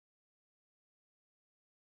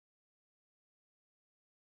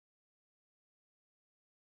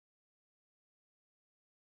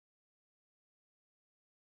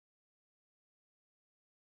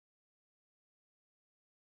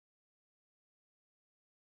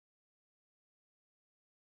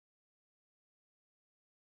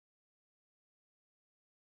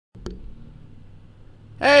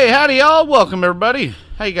Hey, howdy y'all. Welcome everybody.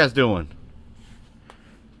 How you guys doing?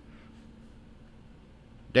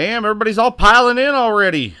 Damn, everybody's all piling in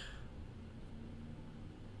already.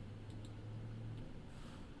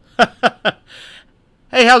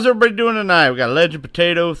 Hey, how's everybody doing tonight? We got Legend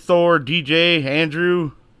Potato, Thor, DJ,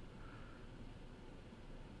 Andrew.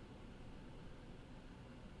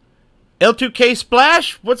 L2K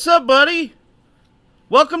Splash, what's up, buddy?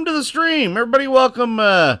 Welcome to the stream. Everybody welcome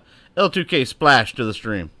L2K Splash to the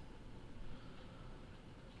stream.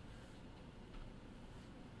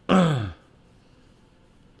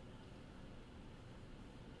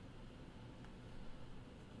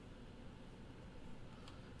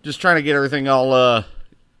 Just trying to get everything all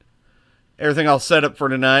set up for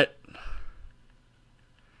tonight.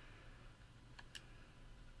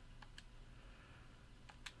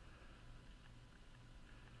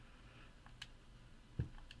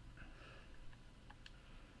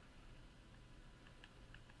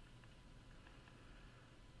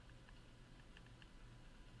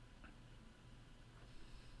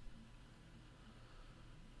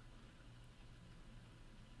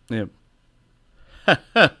 Yep.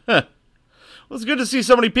 Well, it's good to see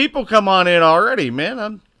so many people come on in already,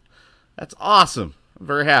 man. That's awesome. I'm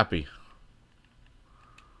very happy.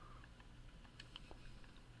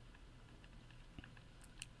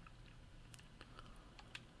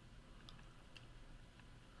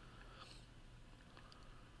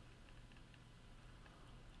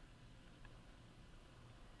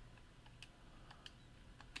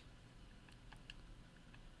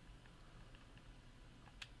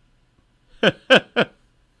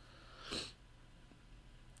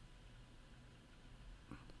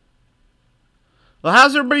 Well,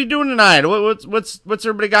 how's everybody doing tonight? What's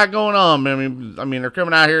everybody got going on? I mean, they're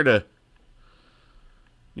coming out here to,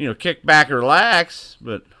 kick back and relax,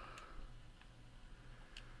 but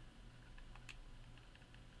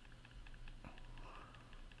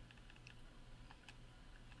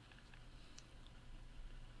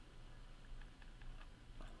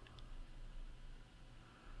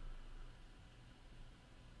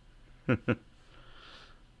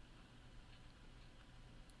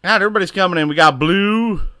God, everybody's coming in. We got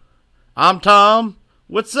Blue. I'm Tom.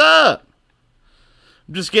 What's up?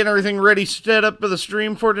 I'm just getting everything ready, set up for the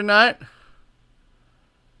stream for tonight.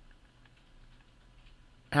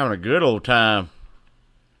 Having a good old time.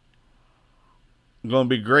 Gonna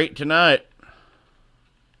be great tonight.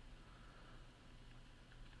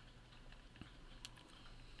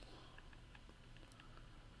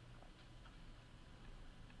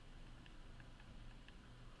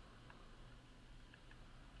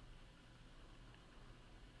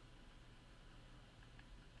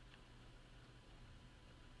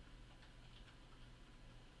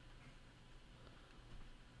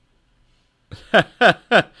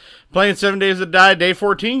 Playing 7 Days to Die, day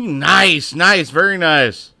 14. Nice, nice, very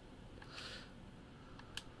nice.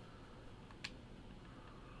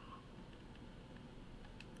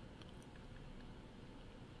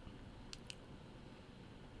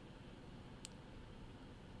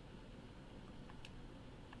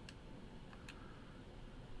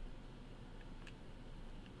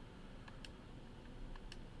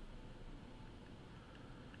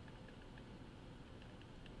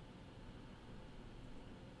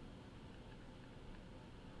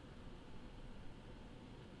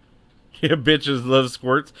 Yeah, bitches love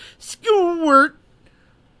squirts. Squirt.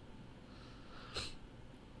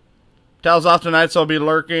 Tal's off tonight, so I'll be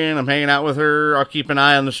lurking. I'm hanging out with her. I'll keep an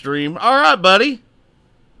eye on the stream. All right, buddy.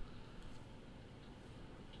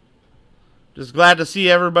 Just glad to see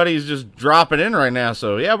everybody's just dropping in right now.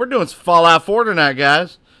 So, yeah, we're doing Fallout 4 tonight,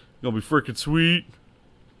 guys. Gonna be freaking sweet.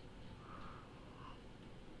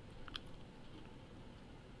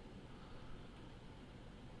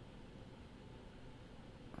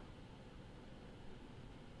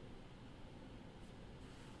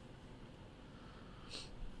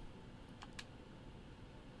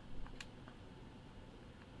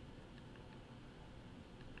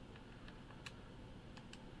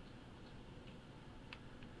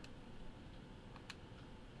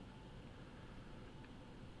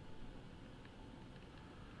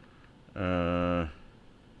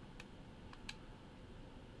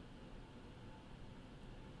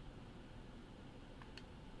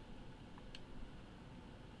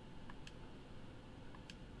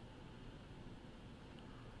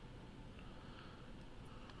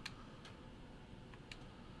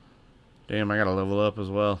 Damn, I gotta level up as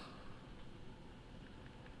well.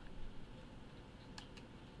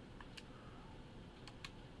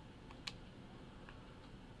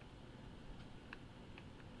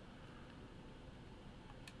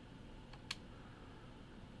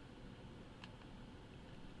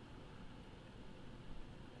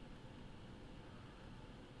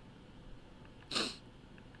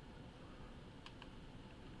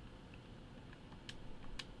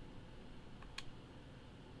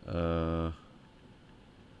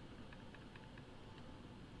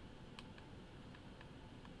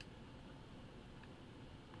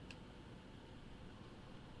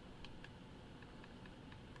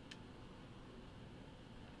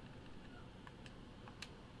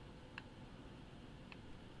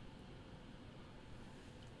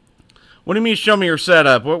 What do you mean, show me your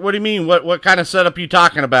setup? What do you mean? What kind of setup are you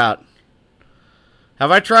talking about?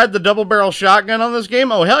 Have I tried the double barrel shotgun on this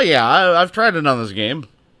game? Oh, hell yeah. I've tried it on this game.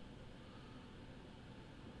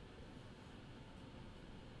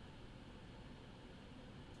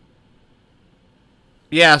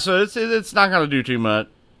 Yeah, so it's not going to do too much.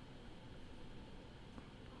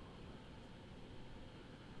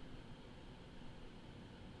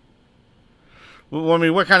 Well, I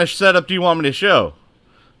mean, what kind of setup do you want me to show?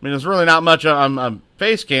 I mean, there's really not much on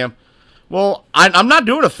face cam. Well, I'm not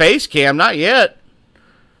doing a face cam, not yet.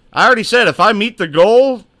 I already said if I meet the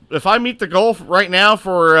goal right now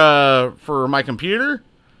for my computer,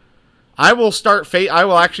 I will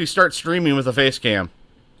actually start streaming with a face cam.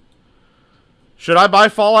 Should I buy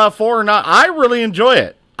Fallout 4 or not? I really enjoy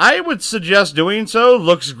it. I would suggest doing so.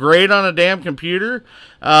 Looks great on a damn computer.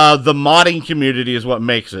 The modding community is what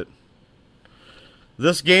makes it.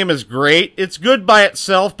 This game is great. It's good by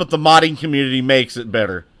itself, but the modding community makes it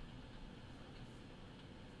better.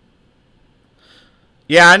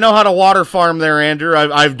 Yeah, I know how to water farm there, Andrew.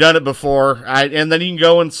 I've done it before. And then you can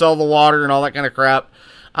go and sell the water and all that kind of crap.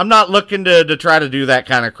 I'm not looking to try to do that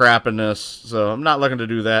kind of crap in this, so I'm not looking to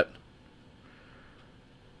do that.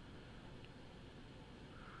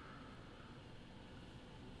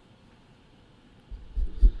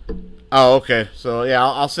 Oh, okay. So, yeah,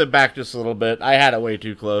 I'll sit back just a little bit. I had it way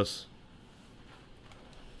too close.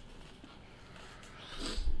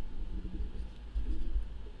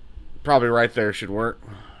 Probably right there should work.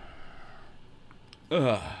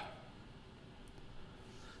 Ugh.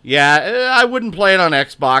 Yeah, I wouldn't play it on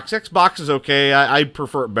Xbox. Xbox is okay. I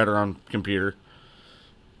prefer it better on computer.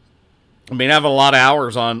 I mean, I have a lot of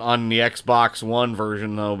hours on the Xbox One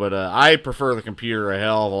version, though, but I prefer the computer a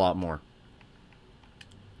hell of a lot more.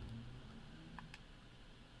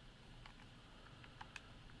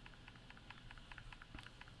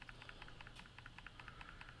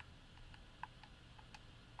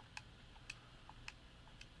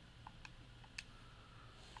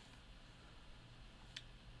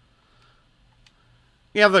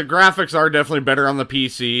 Yeah, the graphics are definitely better on the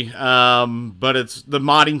PC, but it's the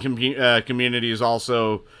modding community is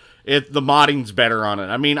also the modding's better on it.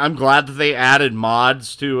 I mean, I'm glad that they added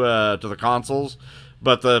mods to the consoles,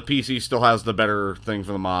 but the PC still has the better thing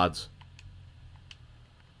for the mods.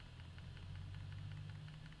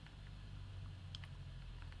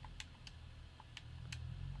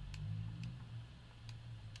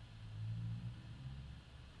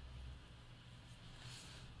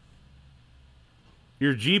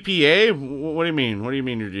 Your GPA? What do you mean? What do you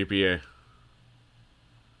mean your GPA?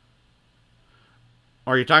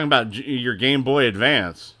 Are you talking about your Game Boy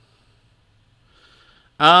Advance?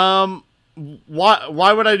 Why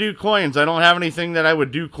would I do coins? I don't have anything that I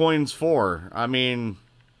would do coins for. I mean,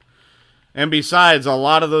 and besides, a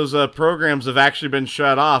lot of those programs have actually been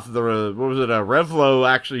shut off. What was it? Revlo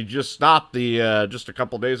actually just stopped just a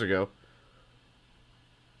couple days ago.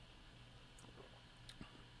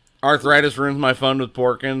 Arthritis ruins my fun with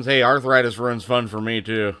Porkins. Hey, arthritis ruins fun for me,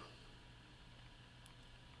 too.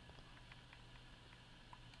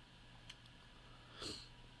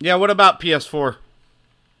 Yeah, what about PS4?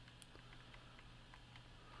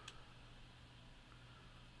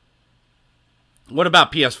 What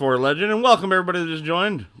about PS4 Legend? And welcome everybody that just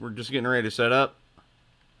joined. We're just getting ready to set up.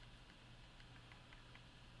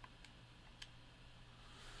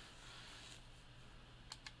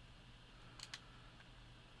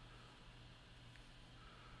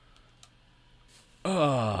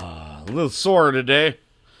 A little sore today.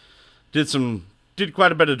 Did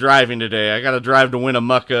quite a bit of driving today. I got to drive to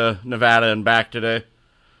Winnemucca, Nevada, and back today.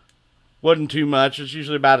 Wasn't too much. It's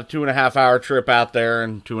usually about a 2.5 hour trip out there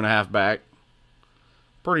and 2.5 back.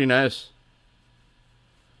 Pretty nice.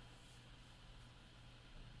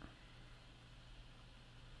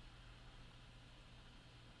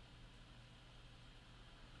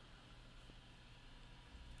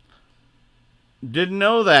 Didn't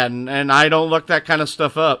know that, and I don't look that kind of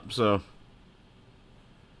stuff up, so.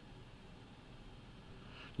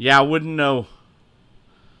 Yeah, I wouldn't know.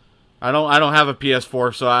 I don't have a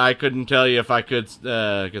PS4, so I couldn't tell you if I could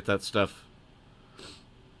get that stuff.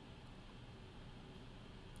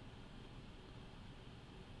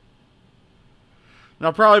 And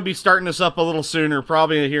I'll probably be starting this up a little sooner,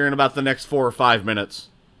 probably here in about the next 4 or 5 minutes.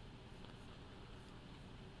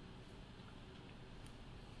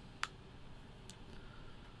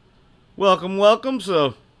 Welcome, welcome,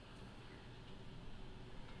 so.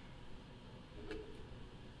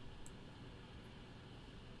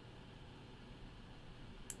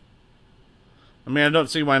 I mean, I don't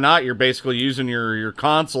see why not. You're basically using your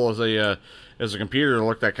console as as a computer to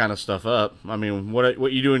look that kind of stuff up. I mean,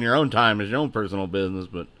 what you do in your own time is your own personal business,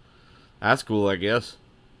 but that's cool, I guess.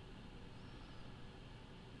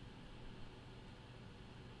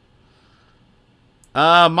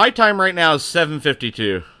 My time right now is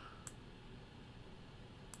 7:52.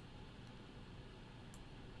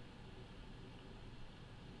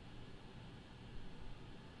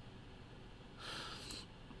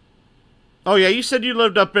 Oh yeah, you said you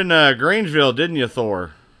lived up in Grangeville, didn't you,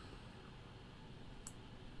 Thor?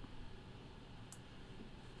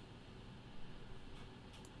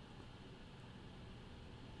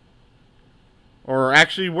 Or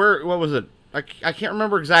actually, what was it? I can't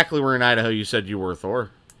remember exactly where in Idaho you said you were, Thor.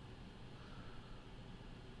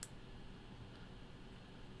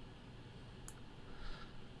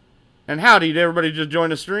 And howdy, did everybody just join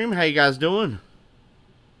the stream? How you guys doing?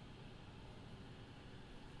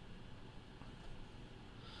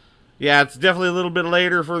 Yeah, it's definitely a little bit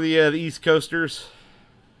later for the East Coasters.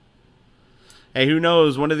 Hey, who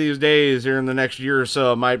knows? One of these days here in the next year or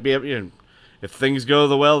so, it might be, you know, if things go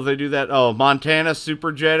the well, they do that. Oh, Montana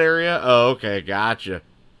Superjet area? Oh, okay, gotcha.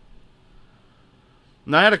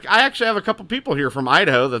 And I actually have a couple people here from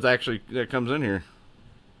Idaho that comes in here.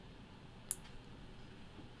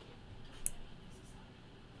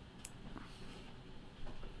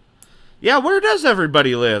 Yeah, where does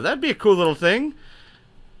everybody live? That'd be a cool little thing.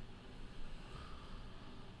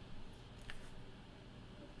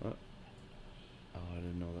 Oh, I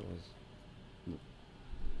didn't know that was...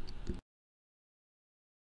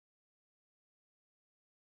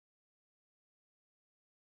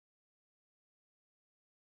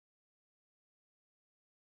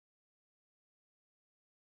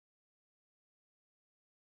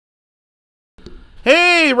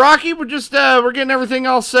 Hey, Rocky, we're getting everything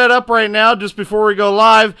all set up right now just before we go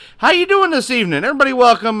live. How you doing this evening? Everybody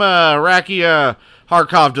welcome Rocky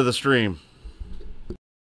Harkov to the stream.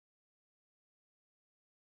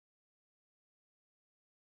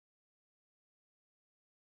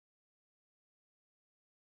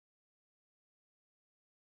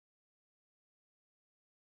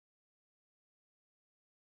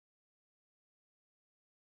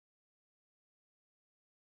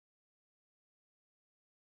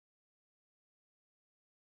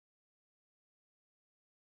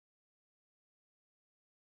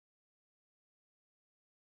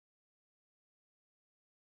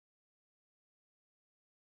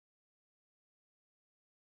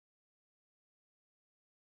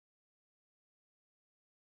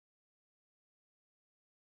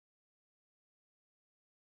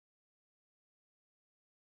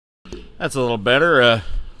 That's a little better.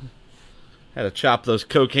 Had to chop those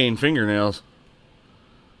cocaine fingernails.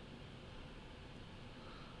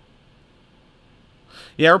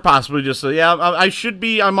 Yeah, or possibly just... yeah, I should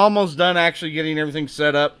be... I'm almost done actually getting everything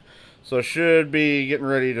set up. So I should be getting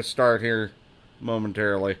ready to start here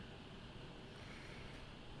momentarily.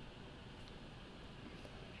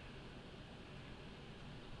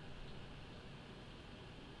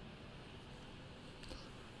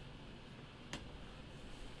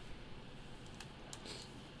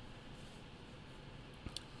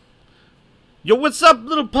 Yo, what's up,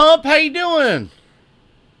 Little Pump? How you doing?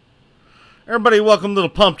 Everybody, welcome Little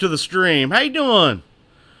Pump to the stream. How you doing?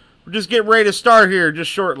 We're just getting ready to start here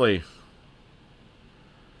just shortly.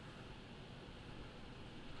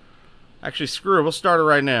 Actually, screw it. We'll start it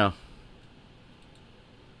right now.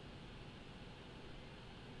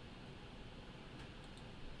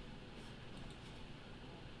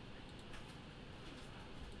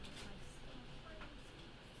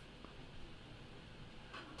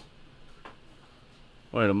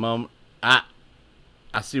 Wait a moment. I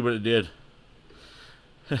see what it did.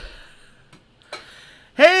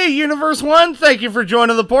 Hey, Universe 1, thank you for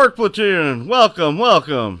joining the Pork Platoon. Welcome,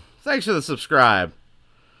 welcome. Thanks for the subscribe.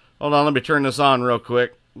 Hold on, let me turn this on real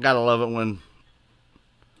quick. Gotta love it when...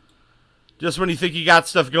 just when you think you got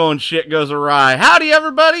stuff going, shit goes awry. Howdy,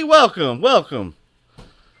 everybody. Welcome, welcome.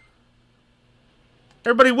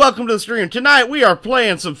 Everybody, welcome to the stream. Tonight, we are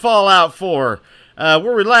playing some Fallout 4.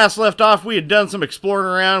 Where we last left off, we had done some exploring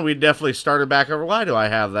around. We definitely started back over. Why do I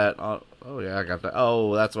have that? Oh, yeah, I got that.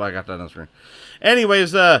 Oh, that's why I got that on the screen.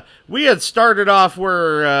 Anyways, we had started off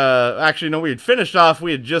where... actually, no, we had finished off.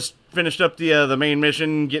 We had just finished up the main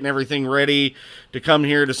mission, getting everything ready to come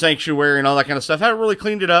here to Sanctuary and all that kind of stuff. Haven't really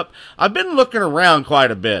cleaned it up. I've been looking around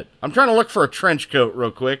quite a bit. I'm trying to look for a trench coat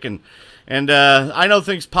real quick. And I know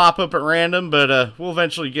things pop up at random, but we'll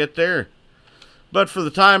eventually get there. But for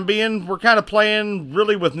the time being, we're kind of playing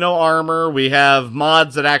really with no armor. We have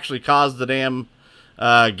mods that actually cause the damn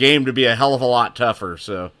game to be a hell of a lot tougher.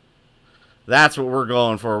 So that's what we're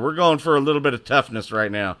going for. We're going for a little bit of toughness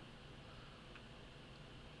right now.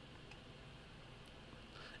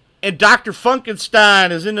 And Dr.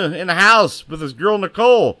 Funkenstein is in the house with his girl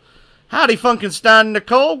Nicole. Howdy, Funkenstein and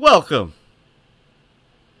Nicole. Welcome.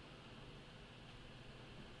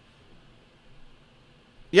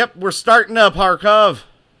 Yep, we're starting up, Harkov.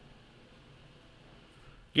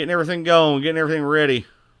 Getting everything going, getting everything ready.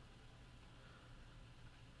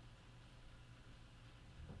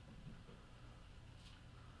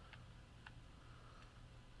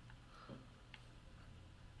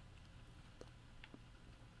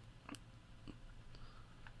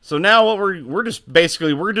 So now what we're just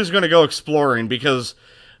going to go exploring, because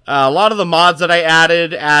a lot of the mods that I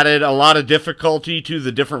added a lot of difficulty to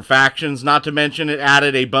the different factions. Not to mention it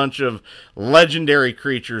added a bunch of legendary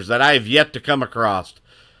creatures that I have yet to come across.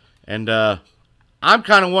 And I'm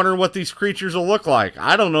kind of wondering what these creatures will look like.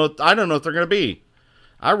 I don't know what they're going to be.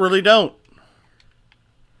 I really don't.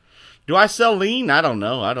 Do I sell lean? I don't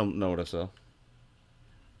know. I don't know what I sell.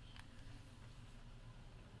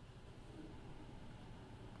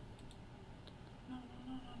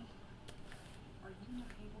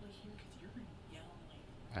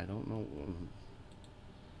 I don't know.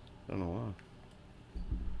 I don't know why.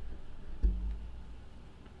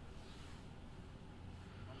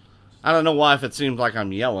 I don't know why if it seems like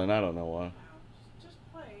I'm yelling. I don't know why. Just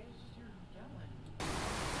play. It's just you're yelling.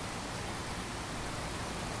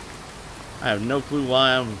 I have no clue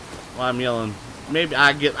why I'm yelling. Maybe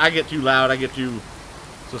I get too loud.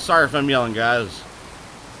 So sorry if I'm yelling, guys.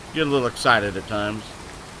 Get a little excited at times.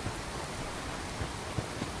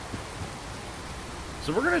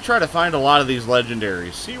 So we're going to try to find a lot of these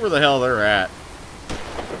legendaries. See where the hell they're at.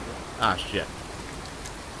 Ah, shit.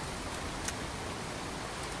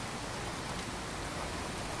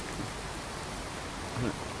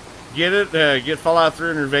 Get it? Get Fallout 3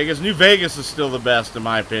 in New Vegas. New Vegas is still the best, in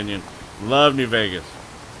my opinion. Love New Vegas.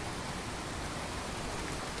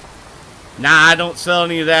 Nah, I don't sell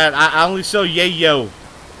any of that. I only sell Yayo.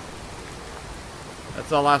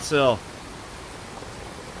 That's all I sell.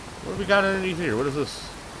 What do we got underneath here? What is this?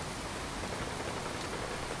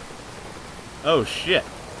 Oh, shit.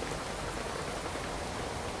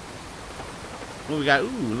 What do we got? Ooh,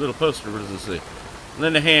 a little poster. What does this say?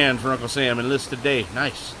 Lend a hand for Uncle Sam. Enlist today.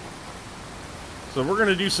 Nice. So we're going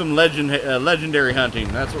to do some legendary hunting.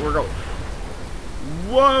 That's what we're going.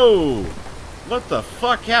 Whoa! What the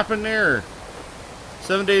fuck happened there?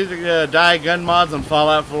 7 days to die gun mods on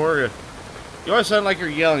Fallout 4. You always sound like you're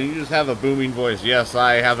yelling. You just have a booming voice. Yes,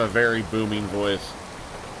 I have a very booming voice.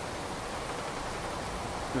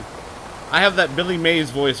 I have that Billy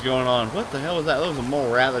Mays voice going on. What the hell was that? That was a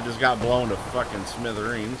mole rat that just got blown to fucking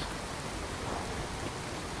smithereens.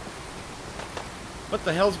 What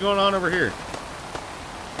the hell's going on over here?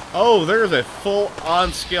 Oh, there's a full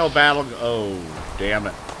on-scale battle. Oh, damn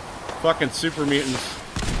it. Fucking super mutants.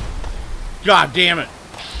 God damn it.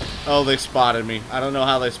 Oh, they spotted me. I don't know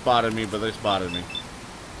how they spotted me, but they spotted me.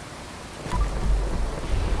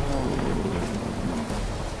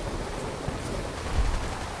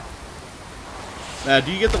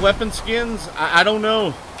 Do you get the weapon skins? I don't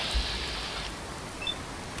know.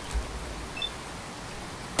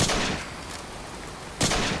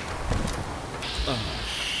 Oh,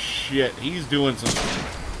 shit. He's doing some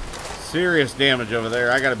serious damage over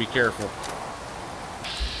there. I gotta be careful.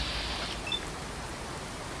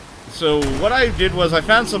 So what I did was I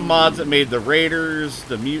found some mods that made the raiders,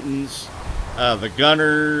 the mutants, the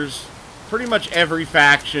gunners, pretty much every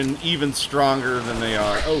faction even stronger than they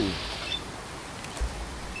are. Oh.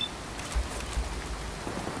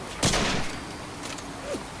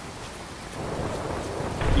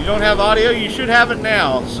 You don't have audio? You should have it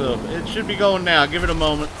now. So it should be going now. Give it a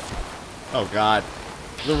moment. Oh, God.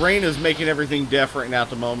 The rain is making everything deaf right now at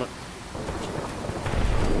the moment.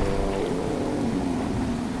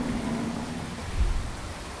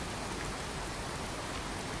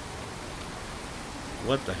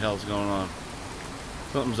 What the hell's going on?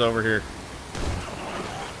 Something's over here.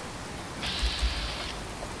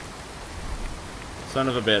 Son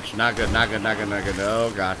of a bitch. Not good, not good, not good, not good.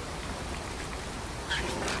 Oh, God.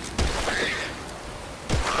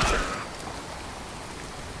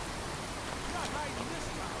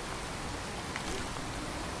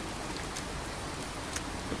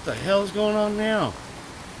 What the hell's going on now?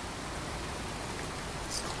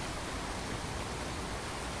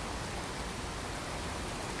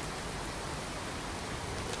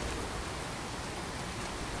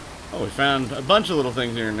 Oh, we found a bunch of little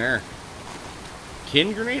things here and there.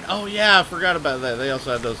 Tin grenade? Oh, yeah, I forgot about that. They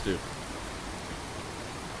also had those too.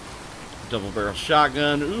 Double barrel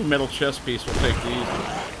shotgun. Ooh, metal chest piece. We'll take these.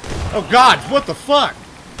 Oh, God, what the fuck?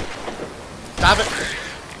 Stop it.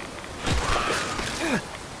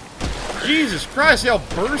 Jesus Christ, they all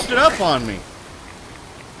bursted up on me.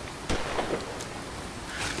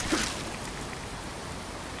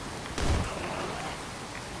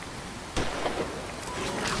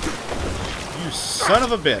 You son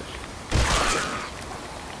of a bitch.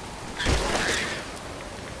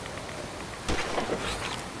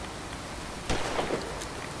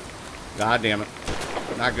 God damn it.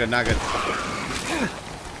 Not good, not good.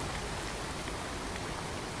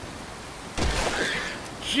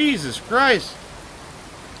 Jesus Christ.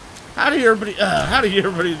 How did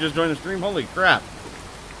everybody just join the stream? Holy crap.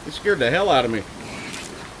 It scared the hell out of me.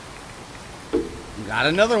 Got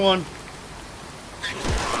another one.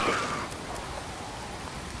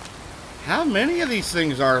 How many of these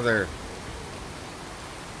things are there?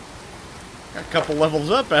 Got a couple levels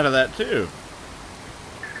up out of that too.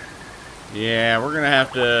 Yeah, we're gonna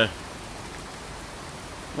have to...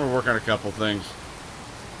 We'll work on a couple things.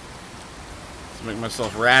 Let's make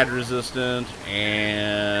myself rad resistant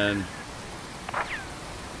and...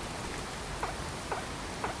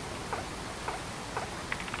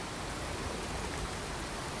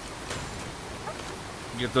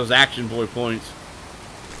 get those action boy points.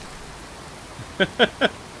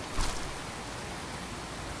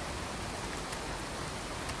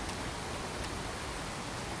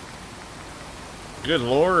 Good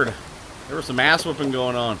Lord. There was some ass whipping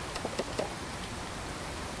going on.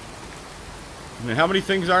 I mean, how many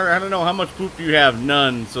things are there? I don't know. How much poop do you have?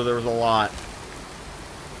 None, so there was a lot.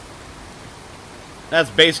 That's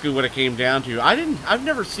basically what it came down to. I've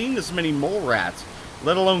never seen this many mole rats,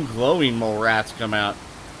 let alone glowing mole rats come out.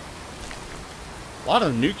 A lot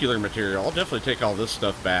of nuclear material. I'll definitely take all this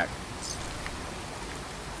stuff back.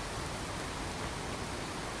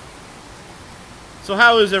 So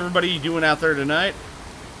how is everybody doing out there tonight?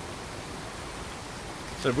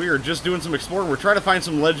 So we are just doing some exploring. We're trying to find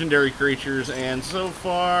some legendary creatures, and so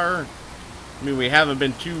far, I mean, we haven't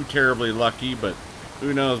been too terribly lucky, but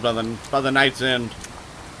who knows by the night's end.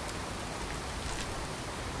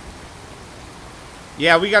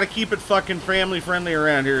 Yeah, we got to keep it fucking family friendly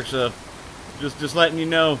around here, so just letting you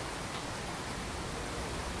know.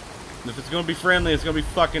 If it's gonna be friendly, it's gonna be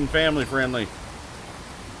fucking family friendly.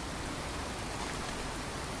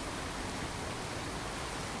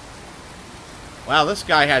 Wow, this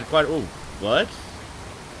guy had quite... Oh, what?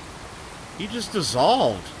 He just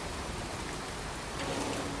dissolved.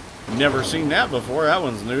 Never seen that before. That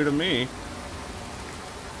one's new to me.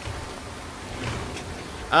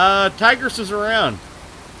 Tigress is around.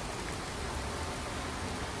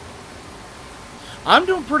 I'm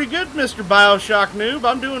doing pretty good, Mr. Bioshock Noob.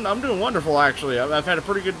 I'm doing wonderful, actually. I've had a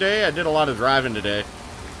pretty good day. I did a lot of driving today.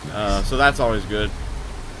 So that's always good.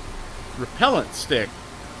 Repellent stick.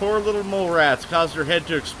 Poor little mole rats caused their head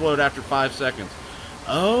to explode after 5 seconds.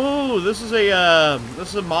 Oh, this is a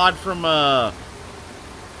mod from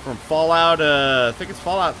Fallout. I think it's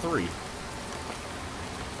Fallout 3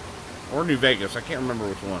 or New Vegas. I can't remember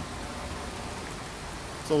which one.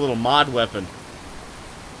 It's a little mod weapon.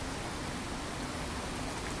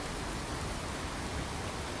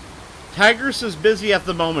 Tigress is busy at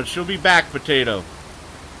the moment. She'll be back, Potato.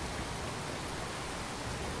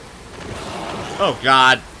 Oh,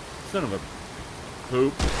 God. Son of a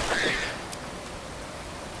poop.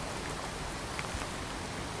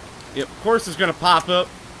 Yep, of course it's going to pop up.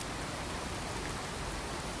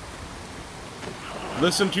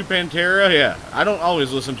 Listen to Pantera? Yeah, I don't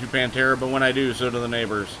always listen to Pantera, but when I do, so do the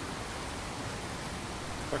neighbors.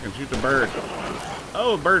 Fucking shoot the bird.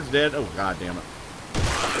 Oh, the bird's dead. Oh, God damn it.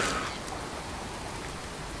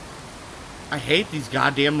 I hate these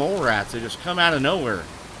goddamn mole rats. They just come out of nowhere.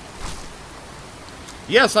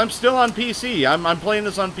 Yes, I'm still on PC. I'm playing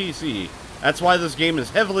this on PC. That's why this game is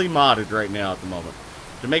heavily modded right now at the moment.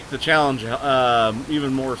 To make the challenge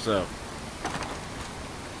even more so.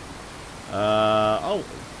 Oh,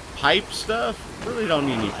 pipe stuff? Really don't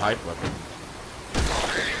need any pipe weapons.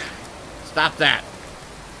 Stop that.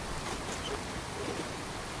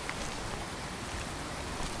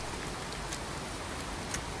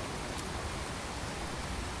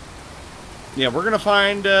 Yeah, we're gonna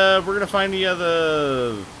find the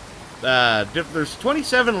other. There's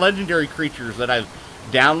 27 legendary creatures that I've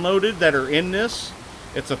downloaded that are in this.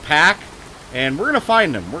 It's a pack, and we're gonna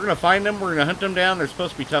find them. We're gonna hunt them down. They're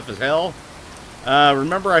supposed to be tough as hell.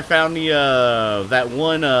 Remember, I found the that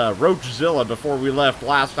one Roachzilla before we left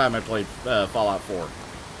last time I played Fallout 4.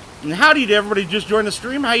 And howdy to everybody just joined the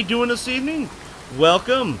stream. How you doing this evening?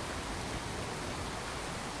 Welcome.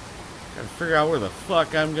 Gotta figure out where the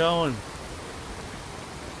fuck I'm going.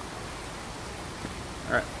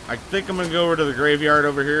 Alright, I think I'm going to go over to the graveyard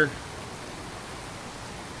over here.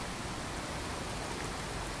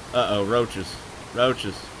 Uh-oh, roaches.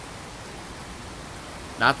 Roaches.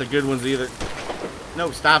 Not the good ones either.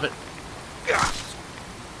 No, stop it.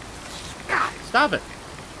 Stop it.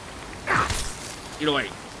 Get away.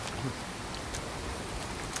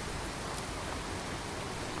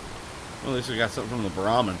 Well, at least we got something from the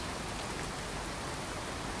Brahmin.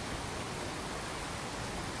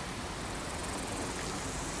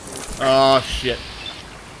 Oh, shit.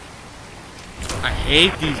 I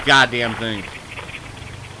hate these goddamn things.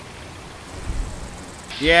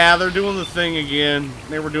 Yeah, they're doing the thing again.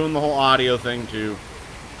 They were doing the whole audio thing, too.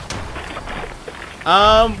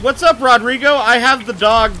 What's up, Rodrigo? I have the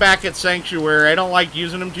dog back at Sanctuary. I don't like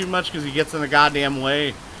using him too much because he gets in the goddamn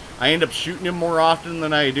way. I end up shooting him more often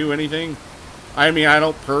than I do anything. I mean, I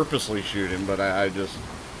don't purposely shoot him, but I just...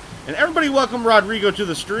 And everybody welcome Rodrigo to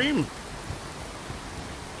the stream.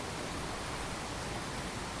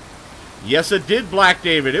 Yes, it did, Black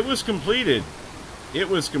David. It was completed. It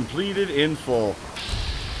was completed in full.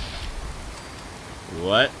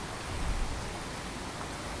 What?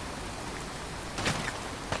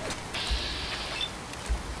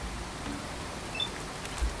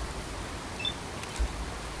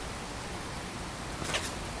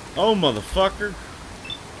 Oh, motherfucker.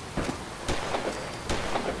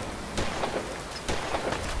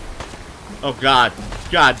 Oh, God.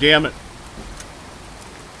 God damn it.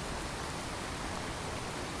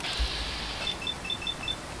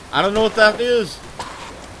 I don't know what that is,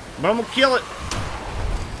 but I'm gonna kill it.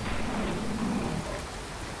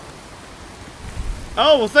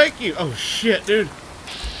 Oh, well, thank you. Oh, shit, dude.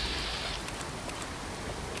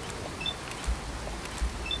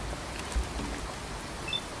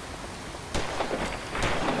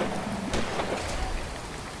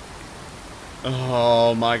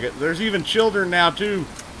 Oh, my God. There's even children now, too.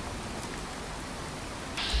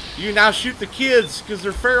 You now shoot the kids because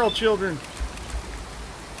they're feral children.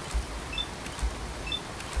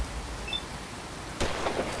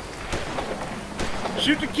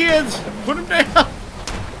 Shoot the kids! Put them down!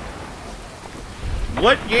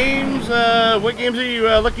 What games are you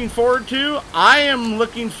looking forward to? I am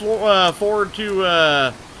looking forward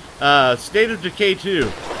to State of Decay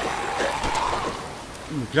 2.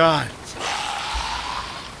 Oh, God.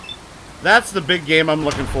 That's the big game I'm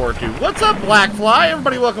looking forward to. What's up, Blackfly?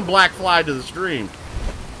 Everybody welcome Blackfly to the stream.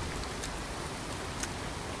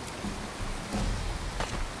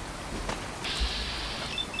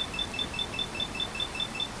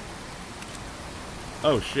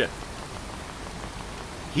 Oh, shit.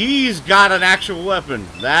 He's got an actual weapon.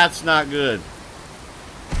 That's not good.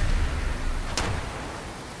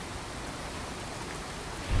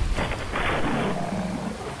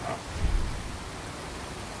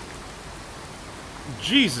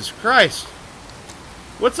 Jesus Christ.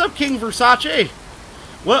 What's up, King Versace?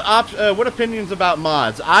 What opinions about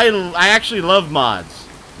mods? I actually love mods.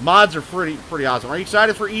 Mods are pretty awesome. Are you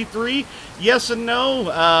excited for E3? Yes and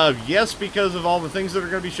no. Yes, because of all the things that are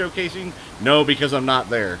going to be showcasing. No, because I'm not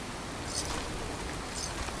there.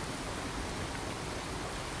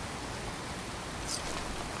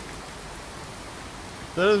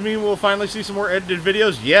 That doesn't mean we'll finally see some more edited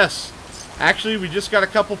videos. Yes. Actually, we just got a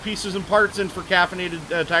couple pieces and parts in for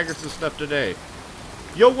Caffeinated Tigers and stuff today.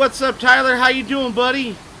 Yo, what's up, Tyler? How you doing,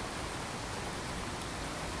 buddy?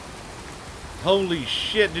 Holy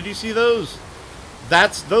shit, did you see those?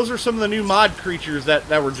 Those are some of the new mod creatures that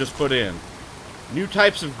were just put in. New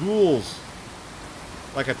types of ghouls.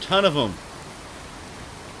 Like a ton of them.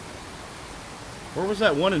 Where was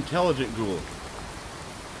that one intelligent ghoul?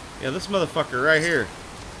 Yeah, this motherfucker right here.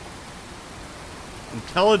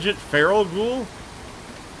 Intelligent feral ghoul?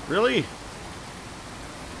 Really?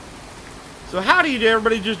 So how do you do?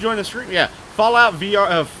 Everybody just join the stream? Yeah. Fallout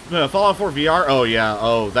VR, Fallout 4 VR. Oh yeah.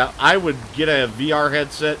 Oh, that I would get a VR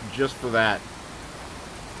headset just for that.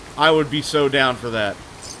 I would be so down for that.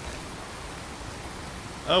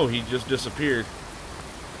 Oh, he just disappeared.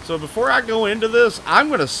 So before I go into this, I'm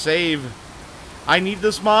gonna save. I need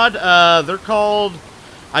this mod. They're called,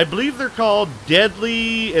 I believe they're called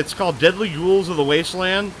Deadly. It's called Deadly Ghouls of the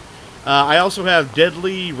Wasteland. I also have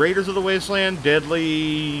Deadly Raiders of the Wasteland,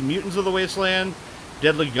 Deadly Mutants of the Wasteland,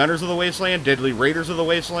 Deadly Gunners of the Wasteland, Deadly Raiders of the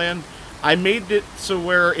Wasteland. I made it so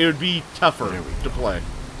where it would be tougher to play.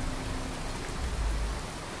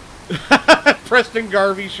 Preston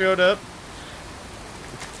Garvey showed up.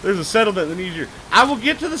 There's a settlement that needs your... I will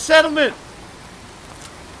get to the settlement!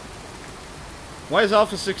 Why is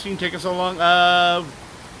Alpha 16 taking so long?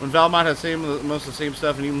 When Valmont has most of the same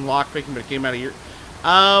stuff and even lockpicking, but it came out a year.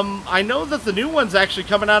 I know that the new one's actually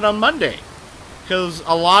coming out on Monday. Because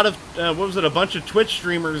a lot of, a bunch of Twitch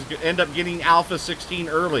streamers end up getting Alpha 16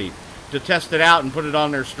 early. to test it out and put it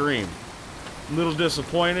on their stream. I'm a little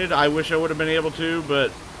disappointed. I wish I would have been able to,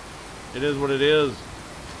 but it is what it is.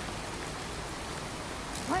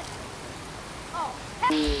 What? Oh.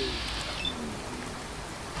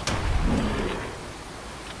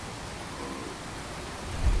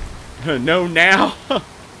 No, now.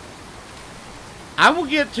 I will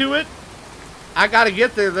get to it. I gotta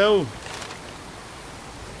get there though.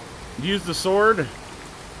 Use the sword.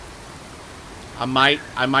 I might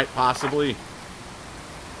possibly.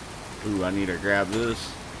 Ooh, I need to grab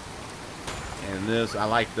this and this. I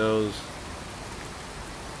like those.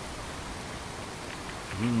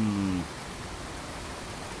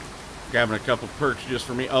 Grabbing a couple perks just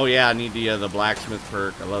for me. Oh yeah, I need the blacksmith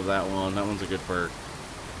perk. I love that one. That one's a good perk.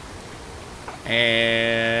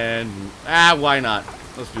 And why not?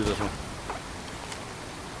 Let's do this one.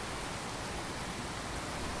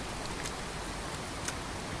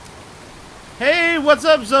 Hey, what's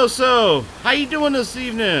up, Zoso? How you doing this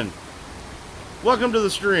evening? Welcome to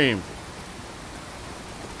the stream.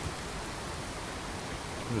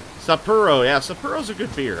 Sapporo, yeah, Sappuro's a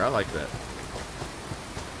good beer. I like that.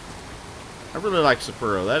 I really like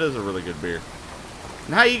Sapporo. That is a really good beer.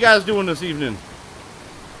 And how you guys doing this evening?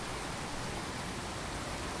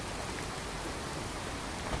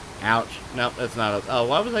 Ouch. Nope, that's not a... Oh,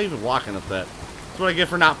 why was I even walking up that? That's what I get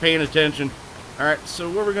for not paying attention. Alright, so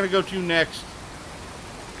where are we going to go to next?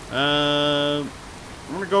 We're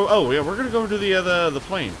going to go... Oh, yeah, we're going to go to the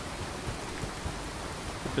plane.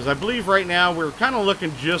 Because I believe right now we're kind of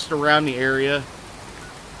looking just around the area.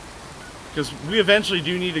 Because we eventually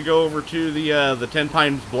do need to go over to the 10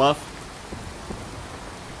 Pines Bluff.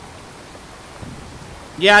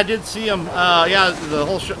 Yeah, I did see him. Yeah, the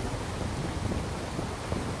whole show...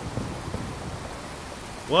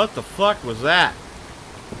 What the fuck was that?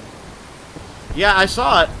 Yeah, I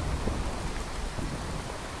saw it.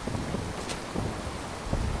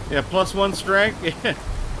 Yeah, +1 strength.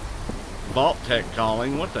 Vault Tech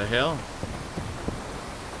calling. What the hell?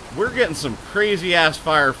 We're getting some crazy ass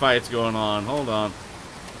firefights going on. Hold on.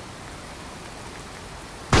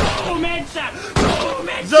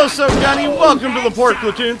 Zoso Gunny, welcome to the Pork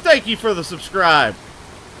Platoon. Thank you for the subscribe.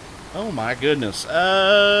 Oh my goodness.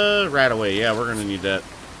 Right away. Yeah, we're gonna need that.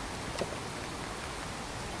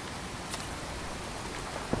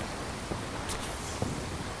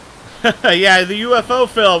 Yeah, the UFO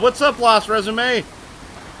fell. What's up, Lost Resume?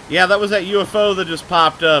 Yeah, that was that UFO that just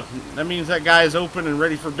popped up. That means that guy is open and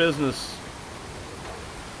ready for business.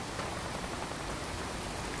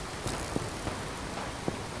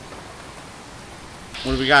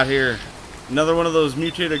 What do we got here? Another one of those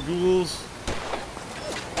mutated ghouls.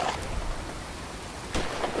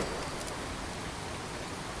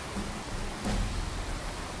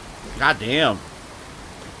 God damn.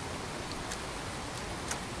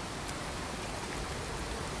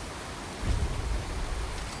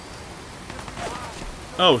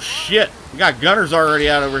 Oh shit, we got gunners already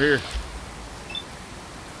out over here.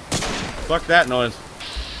 Fuck that noise.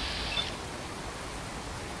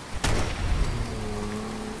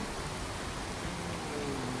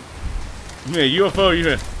 Yeah, UFO,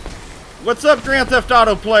 you. What's up, Grand Theft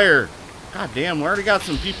Auto player? God damn, we already got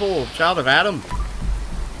some people, Child of Adam.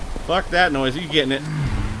 Fuck that noise, you getting it.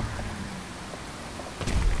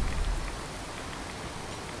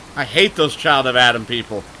 I hate those Child of Adam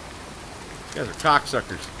people. You guys are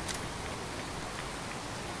cocksuckers.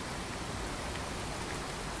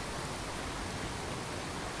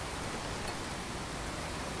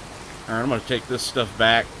 Alright, I'm going to take this stuff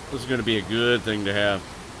back. This is going to be a good thing to have.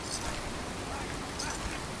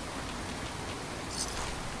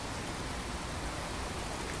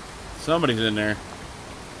 Somebody's in there.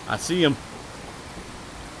 I see him.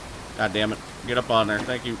 God damn it. Get up on there.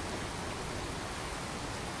 Thank you.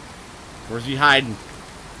 Where's he hiding?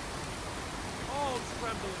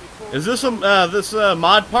 Is this this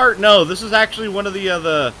mod part? No, this is actually one of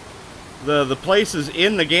the places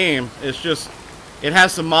in the game. It's just it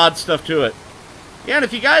has some mod stuff to it. Yeah, and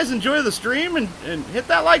if you guys enjoy the stream and hit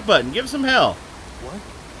that like button, give some hell. What?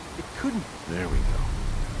 It couldn't. There we go.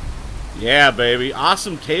 Yeah, baby.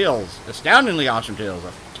 Awesome tales. Astoundingly awesome tales.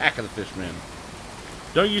 Attack of the Fishmen.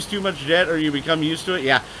 Don't use too much jet or you become used to it.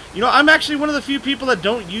 Yeah. You know, I'm actually one of the few people that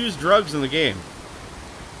don't use drugs in the game.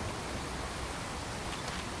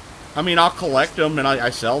 I mean, I'll collect them and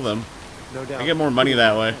I sell them. No doubt. I get more money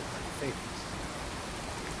that way.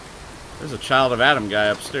 There's a Child of Adam guy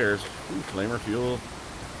upstairs. Ooh, flamer fuel.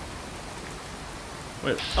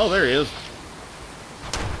 Wait. Oh, there he is.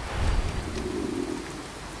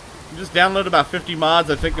 Just downloaded about 50 mods.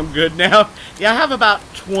 I think I'm good now. Yeah, I have about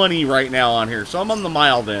 20 right now on here, so I'm on the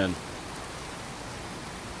mild end.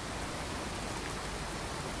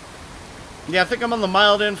 Yeah, I think I'm on the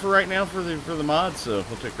mild end for right now for the mod, so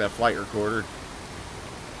we'll take that flight recorder.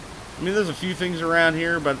 I mean, there's a few things around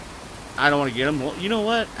here, but I don't want to get them. Well, you know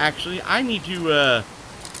what? Actually, I need to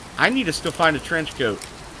still find a trench coat.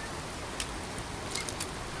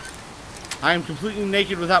 I am completely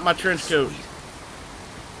naked without my trench coat.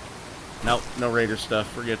 Nope, no Raider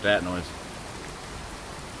stuff. Forget that noise.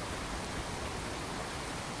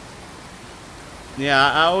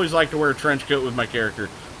 Yeah, I always like to wear a trench coat with my character,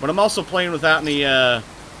 but I'm also playing without any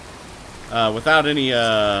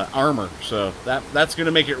armor, so that's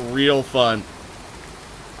gonna make it real fun.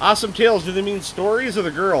 Awesome Tales, do they mean stories or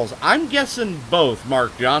the girls? I'm guessing both,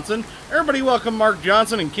 Mark Johnson. Everybody welcome Mark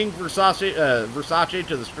Johnson and King Versace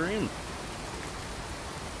to the stream.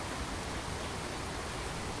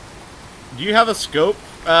 Do you have a scope?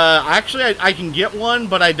 Actually, I can get one,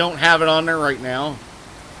 but I don't have it on there right now.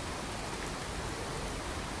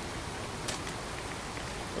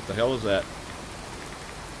 What the hell was that?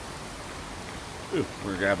 Ooh,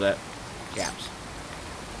 we're gonna grab that. Caps.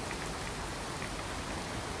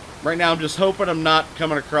 Right now, I'm just hoping I'm not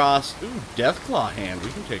coming across... Ooh, Deathclaw hand.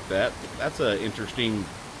 We can take that. That's an interesting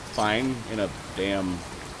find in a damn...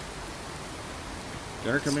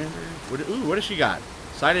 Gunner Commander? Ooh, what does she got?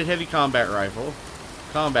 Sighted heavy combat rifle.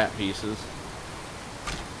 Combat pieces.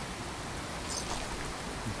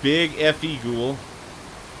 Big FE Ghoul.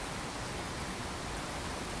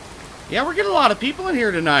 Yeah, we're getting a lot of people in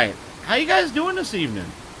here tonight. How you guys doing this evening?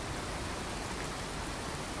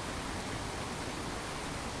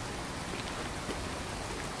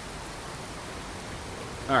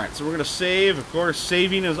 Alright, so we're going to save. Of course,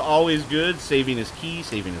 saving is always good. Saving is key.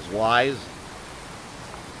 Saving is wise.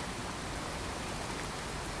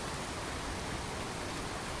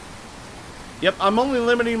 Yep, I'm only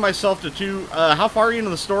limiting myself to 2. How far are you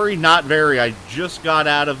into the story? Not very. I just got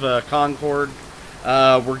out of Concord.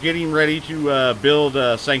 We're getting ready to build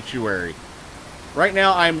a sanctuary. Right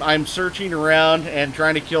now, I'm searching around and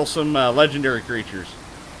trying to kill some legendary creatures.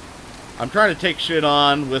 I'm trying to take shit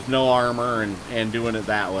on with no armor and doing it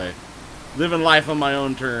that way. Living life on my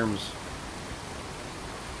own terms.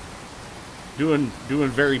 Doing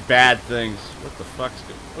very bad things. What the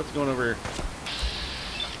what's going over here?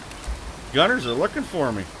 Gunners are looking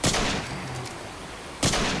for me.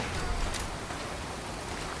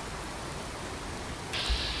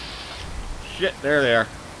 Shit, there they are.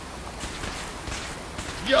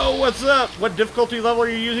 Yo, what's up? What difficulty level are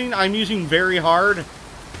you using? I'm using very hard.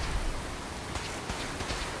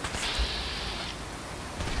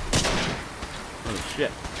 Oh,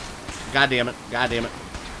 shit. God damn it. God damn it.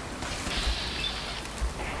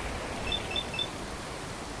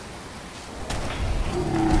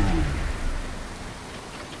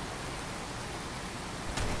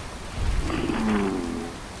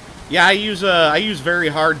 Yeah, I use very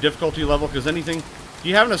hard difficulty level because anything. Do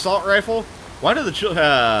you have an assault rifle? Why do the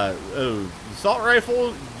assault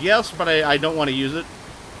rifle? Yes, but I don't want to use it.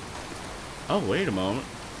 Oh, wait a moment.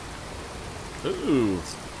 Ooh,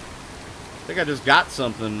 I think I just got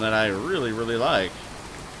something that I really like.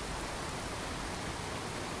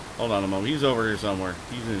 Hold on a moment. He's over here somewhere.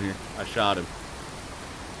 He's in here. I shot him.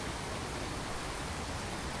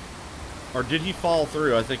 Or did he fall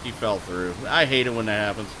through? I think he fell through. I hate it when that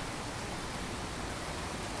happens.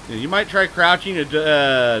 You might try crouching.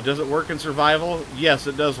 Does it work in survival? Yes,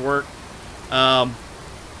 it does work.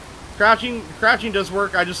 Crouching does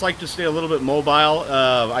work. I just like to stay a little bit mobile.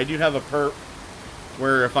 I do have a perk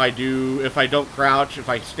where if I don't crouch, if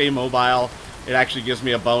I stay mobile, it actually gives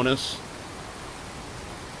me a bonus.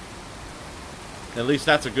 At least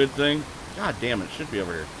that's a good thing. God damn it, it should be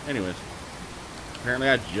over here. Anyways, apparently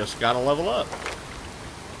I just got to level up.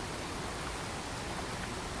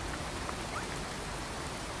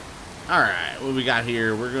 Alright, what we got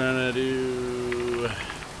here? We're gonna do...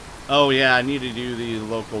 Oh yeah, I need to do the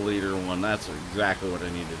local leader one. That's exactly what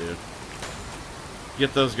I need to do.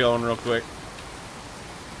 Get those going real quick.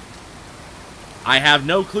 I have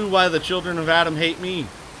no clue why the children of Adam hate me.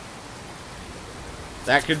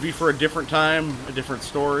 That could be for a different time, a different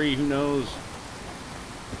story, who knows?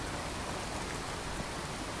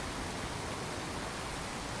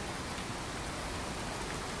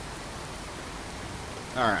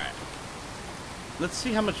 Alright. Let's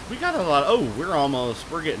see how much... We got a lot... Oh,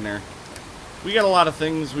 we're getting there. We got a lot of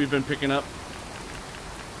things we've been picking up.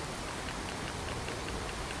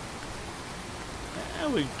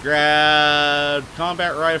 And we grabbed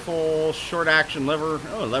combat rifle, short action lever...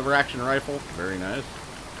 Oh, lever action rifle. Very nice.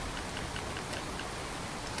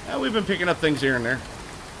 And we've been picking up things here and there.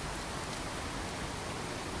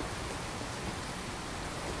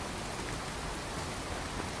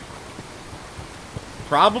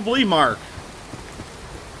 Probably Mark.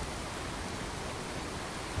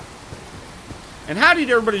 And howdy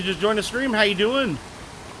to everybody just joined the stream. How you doing?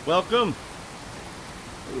 Welcome.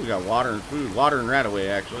 Ooh, we got water and food. Water and Radaway,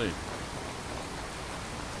 actually.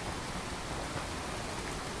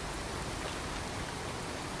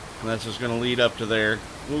 And that's just going to lead up to there.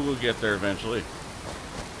 We'll get there eventually.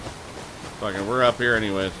 Fucking, we're up here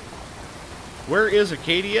anyways. Where is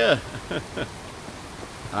Acadia?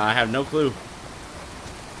 I have no clue.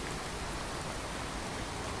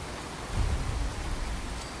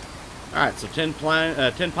 Alright, so 10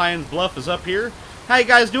 Pines Bluff is up here. How you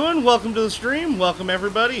guys doing? Welcome to the stream. Welcome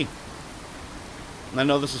everybody. I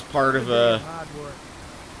know this is part of Hard work.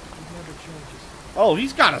 It never changes. Oh,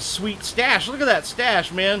 he's got a sweet stash. Look at that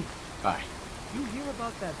stash, man. Hi. You hear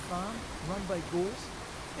about that farm run by ghouls?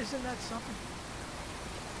 Isn't that something?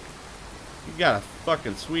 You got a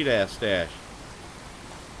fucking sweet ass stash.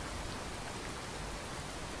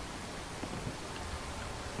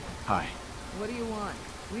 Hi. What do you want?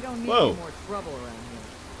 We don't need Whoa. any more trouble around here.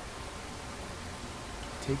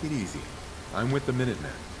 Take it easy. I'm with the Minutemen.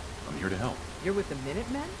 I'm here to help. You're with the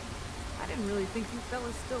Minutemen? I didn't really think you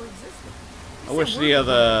fellas still existed. I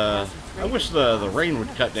wish the rain would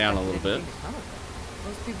cut down a little bit.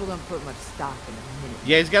 Most people don't put much stock in a minute.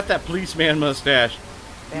 Yeah, he's got that policeman mustache.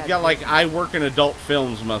 He's got like I work in adult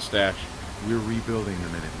films mustache. We're rebuilding the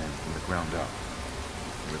Minutemen from the ground up.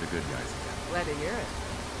 We're the good guys again. Glad to hear it.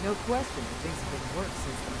 No question that things have been worse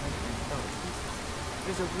since the Minutemen fell to pieces.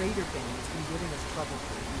 There's a raider gang that's been giving us trouble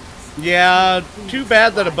for weeks. Yeah, too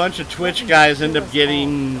bad that a bunch of Twitch guys end up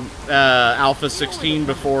getting Alpha 16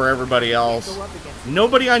 before everybody else.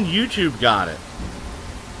 Nobody on YouTube got it.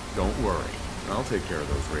 Don't worry. I'll take care of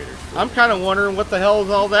those raiders for I'm you. kind of wondering what the hell is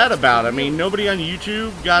all that about. I mean, nobody on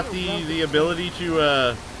YouTube got the ability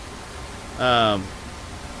to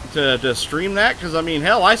stream that, because I mean,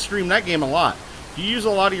 hell, I stream that game a lot. You use a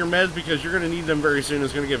lot of your meds because you're going to need them very soon.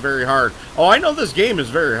 It's going to get very hard. Oh, I know this game is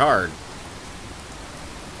very hard.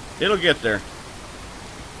 It'll get there.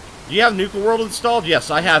 Do you have Nuka World installed?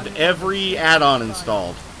 Yes, I have every add-on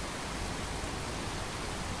installed.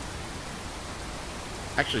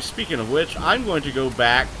 Actually, speaking of which, I'm going to go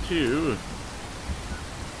back to...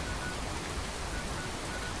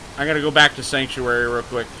 I'm going to go back to Sanctuary real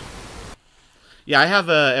quick. Yeah, I have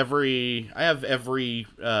every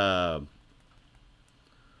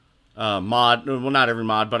mod, well, not every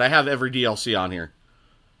mod, but I have every DLC on here.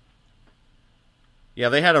 Yeah,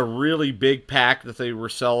 they had a really big pack that they were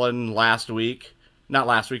selling last week. Not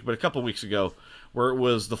last week, but a couple weeks ago, where it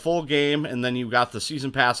was the full game, and then you got the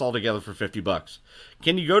season pass all together for $50.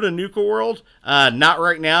 Can you go to Nuka World? Not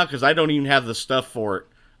right now, because I don't even have the stuff for it.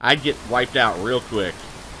 I'd get wiped out real quick.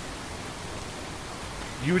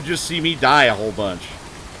 You would just see me die a whole bunch.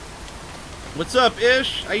 What's up,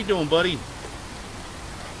 Ish? How you doing, buddy?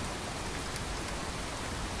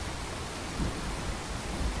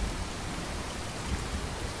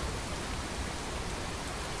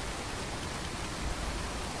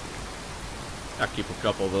 I'll keep a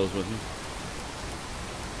couple of those with me.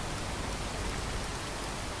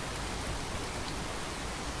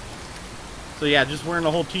 So yeah, just wearing the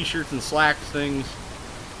whole t-shirts and slacks things.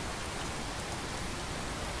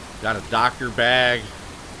 Got a doctor bag.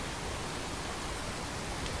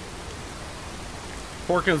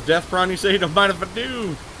 Porkins Death Prawn, you say? Don't mind if I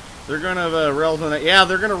do. They're gonna rails on that. Yeah,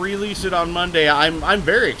 they're gonna release it on Monday. I'm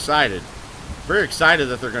very excited. Very excited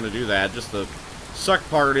that they're gonna do that. Just the suck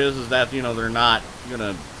part is that, you know, they're not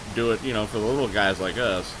gonna do it, you know, for the little guys like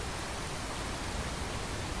us.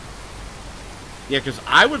 Yeah, because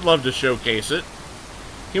I would love to showcase it.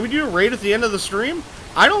 Can we do a raid at the end of the stream?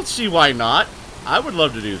 I don't see why not. I would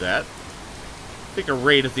love to do that. I think a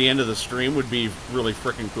raid at the end of the stream would be really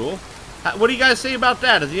freaking cool. What do you guys say about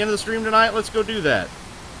that? At the end of the stream tonight, let's go do that.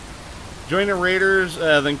 Join the raiders,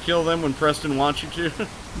 then kill them when Preston wants you to.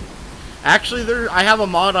 Actually, I have a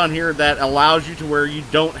mod on here that allows you to where you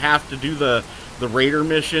don't have to do the raider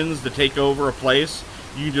missions to take over a place.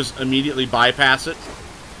 You just immediately bypass it.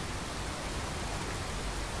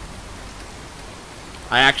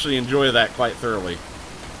 I actually enjoy that quite thoroughly.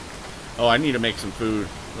 Oh, I need to make some food.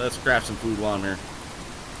 Let's craft some food while I'm here.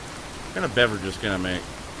 What kind of beverages can I make?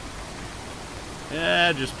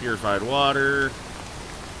 Yeah, just purified water.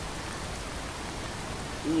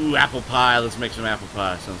 Ooh, apple pie. Let's make some apple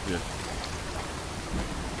pie. Sounds good.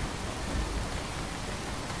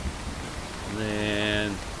 And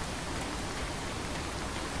then...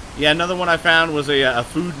 yeah, another one I found was a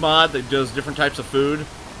food mod that does different types of food.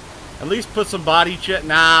 At least put some body check.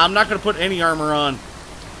 Nah, I'm not going to put any armor on.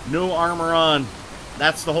 No armor on.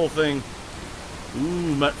 That's the whole thing.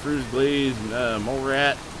 Ooh, Mutt Fruits Blaze, Mole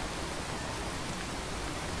Rat.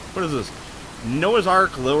 What is this? Noah's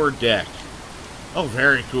Ark Lower Deck. Oh,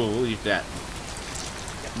 very cool. We'll eat that.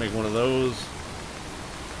 Make one of those.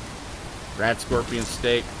 Rat scorpion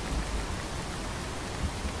steak.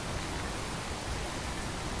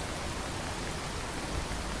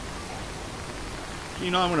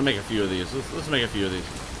 You know, I'm going to make a few of these. Let's make a few of these.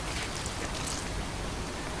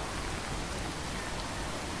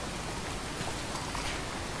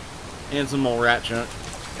 And some more rat chunk.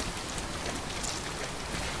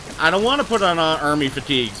 I don't want to put on army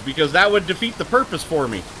fatigues because that would defeat the purpose for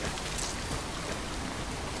me.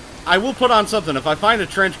 I will put on something. If I find a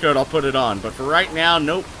trench coat, I'll put it on. But for right now,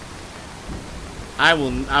 nope. I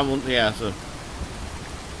will, yeah, so.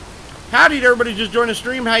 Howdy to everybody just joined the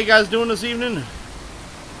stream. How you guys doing this evening?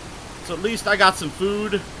 So at least I got some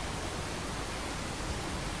food.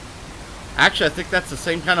 Actually, I think that's the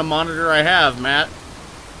same kind of monitor I have, Matt.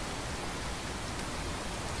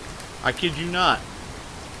 I kid you not.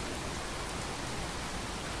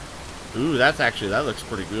 Ooh, that looks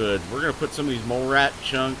pretty good. We're going to put some of these mole rat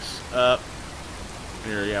chunks up.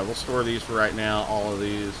 Here, yeah, we'll store these for right now, all of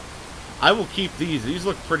these. I will keep these. These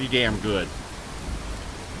look pretty damn good.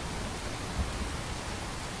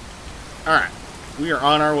 Alright, we are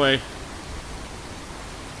on our way.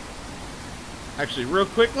 Actually, real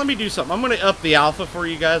quick, let me do something. I'm going to up the alpha for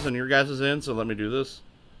you guys on your guys' end, so let me do this.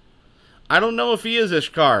 I don't know if he is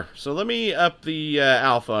Ishkar, so let me up the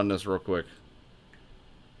alpha on this real quick.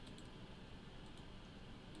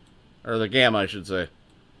 Or the gamma, I should say.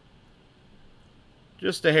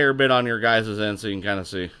 Just a hair bit on your guys' end so you can kind of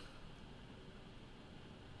see.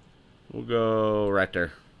 We'll go right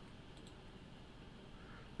there.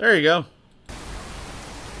 There you go.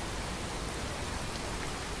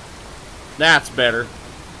 That's better.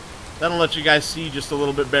 That'll let you guys see just a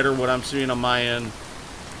little bit better what I'm seeing on my end.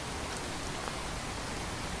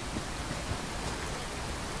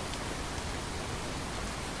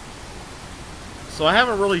 So I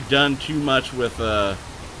haven't really done too much with the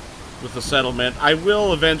settlement. I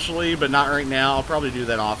will eventually, but not right now. I'll probably do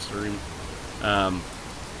that off stream.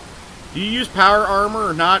 Do you use power armor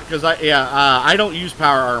or not? Because I don't use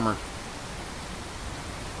power armor.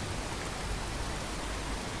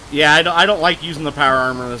 Yeah, I don't like using the power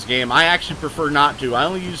armor in this game. I actually prefer not to. I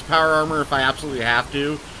only use power armor if I absolutely have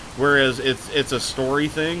to. Whereas it's a story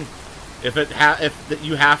thing. If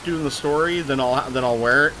you have to in the story, then I'll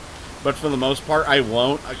wear it. But for the most part, I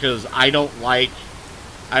won't, because I don't like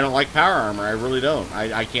power armor. I really don't.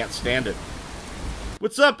 I can't stand it.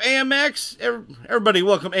 What's up, AMX? Everybody,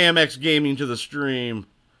 welcome AMX Gaming to the stream.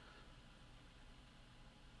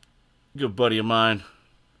 Good buddy of mine.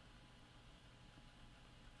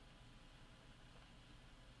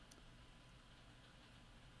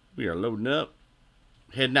 We are loading up.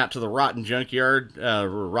 Heading out to the rotten junkyard,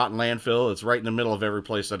 rotten landfill. It's right in the middle of every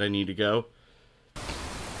place that I need to go.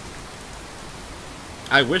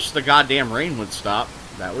 I wish the goddamn rain would stop.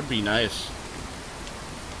 That would be nice.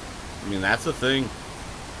 I mean, that's the thing.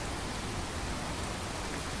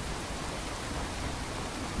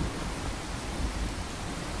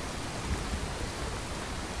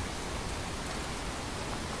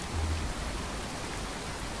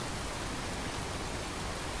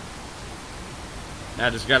 I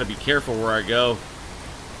just got to be careful where I go.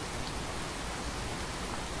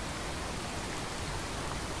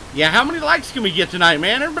 Yeah, how many likes can we get tonight,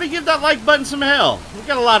 man? Everybody give that like button some hell. We've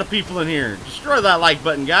got a lot of people in here. Destroy that like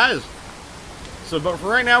button, guys. So, but for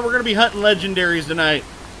right now, we're going to be hunting legendaries tonight.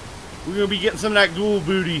 We're going to be getting some of that ghoul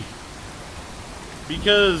booty.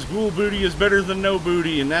 Because ghoul booty is better than no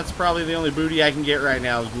booty, and that's probably the only booty I can get right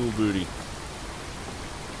now is ghoul booty.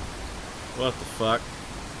 What the fuck?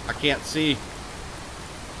 I can't see.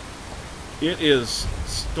 It is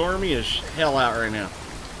stormy as hell out right now.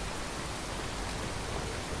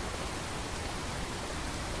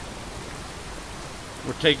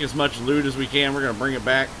 We'll take as much loot as we can. We're going to bring it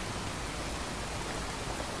back.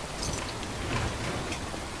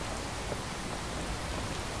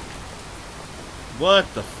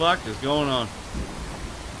 What the fuck is going on?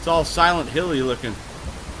 It's all Silent Hilly looking.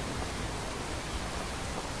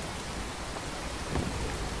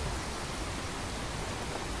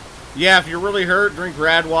 Yeah, if you're really hurt, drink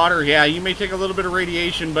rad water. Yeah, you may take a little bit of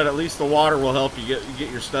radiation, but at least the water will help you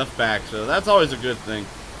get your stuff back. So that's always a good thing.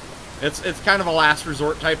 It's kind of a last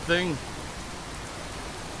resort type thing.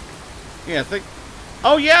 Yeah,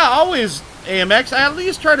 oh yeah, always AMX. I at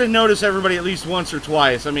least try to notice everybody at least once or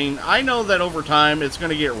twice. I mean, I know that over time it's going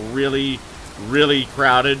to get really, really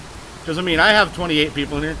crowded. Because, I mean, I have 28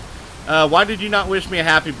 people in here. Why did you not wish me a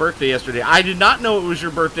happy birthday yesterday? I did not know it was your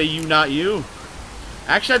birthday, you, not you.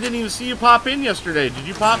 Actually, I didn't even see you pop in yesterday. Did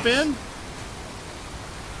you pop in?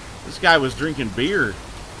 This guy was drinking beer.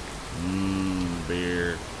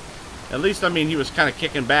 At least, I mean, he was kind of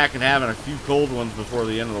kicking back and having a few cold ones before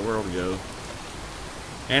the end of the world goes.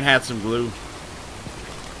 And had some glue.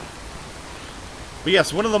 But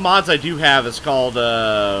yes, one of the mods I do have is called,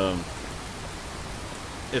 I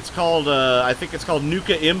think it's called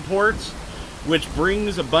Nuka Imports, which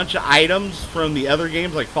brings a bunch of items from the other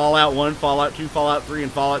games, like Fallout 1, Fallout 2, Fallout 3,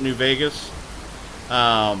 and Fallout New Vegas.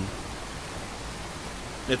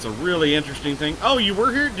 It's a really interesting thing. Oh, you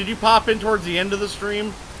were here? Did you pop in towards the end of the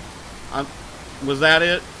stream? Was that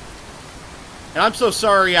it? And I'm so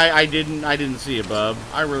sorry I didn't see it, bub.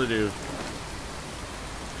 I really do.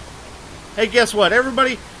 Hey, guess what?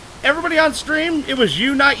 Everybody on stream, it was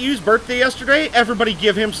you, not you's birthday yesterday. Everybody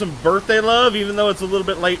give him some birthday love, even though it's a little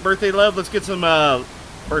bit late birthday love. Let's get some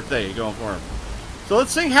birthday going for him. So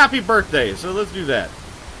let's sing happy birthday. So let's do that.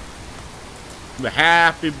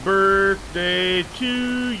 Happy birthday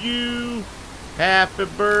to you. Happy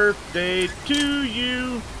birthday to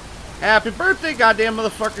you. Happy birthday, goddamn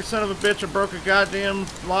motherfucker, son of a bitch. I broke a goddamn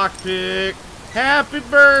lockpick. Happy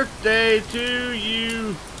birthday to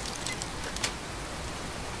you.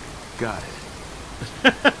 Got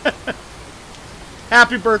it.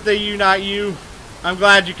 Happy birthday, you, not you. I'm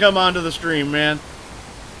glad you come onto the stream, man.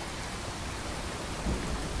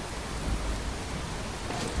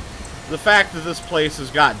 The fact that this place has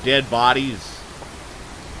got dead bodies.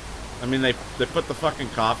 I mean, they put the fucking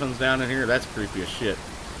coffins down in here. That's creepy as shit.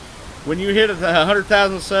 When you hit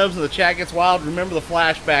 100,000 subs and the chat gets wild, remember the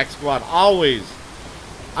flashback squad. Always.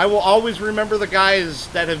 I will always remember the guys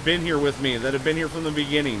that have been here with me, that have been here from the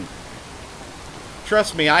beginning.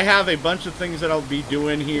 Trust me, I have a bunch of things that I'll be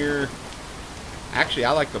doing here. Actually,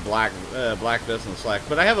 I like the black vest and the slack,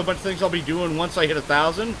 but I have a bunch of things I'll be doing once I hit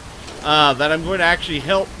 1,000 that I'm going to actually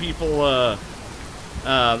help people.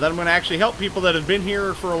 That have been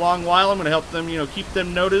here for a long while. I'm going to help them, you know, keep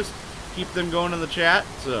them noticed, keep them going in the chat.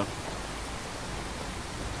 So,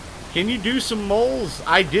 can you do some moles?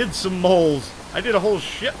 I did some moles. I did a whole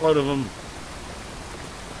shitload of them.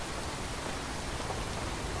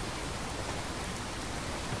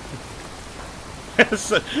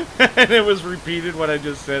 And it was repeated what I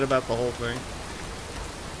just said about the whole thing.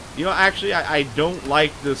 You know, actually, I don't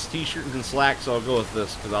like this t-shirt and slacks, so I'll go with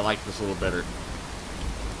this because I like this a little better.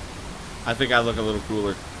 I think I look a little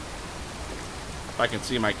cooler. If I can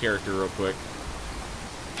see my character real quick.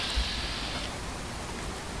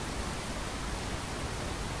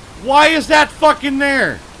 Why is that fucking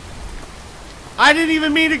there? I didn't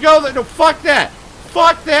even mean to go there. No, fuck that.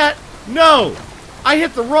 Fuck that. No. I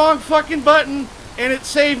hit the wrong fucking button and it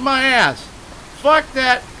saved my ass. Fuck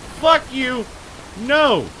that. Fuck you.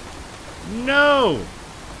 No. No.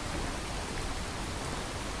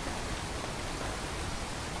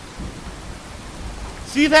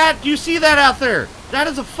 See that? Do you see that out there? That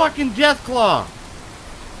is a fucking death claw.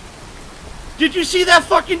 Did you see that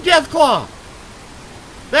fucking death claw?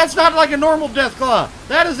 That's not like a normal death claw.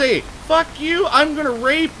 That is a fuck you. I'm gonna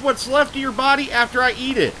rape what's left of your body after I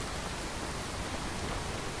eat it.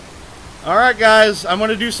 Alright guys, I'm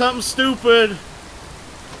gonna do something stupid.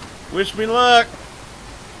 Wish me luck.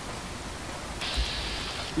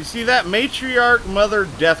 You see that? Matriarch Mother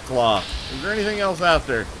Deathclaw. Is there anything else out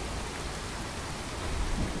there?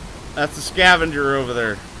 That's a scavenger over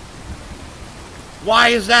there. Why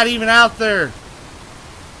is that even out there?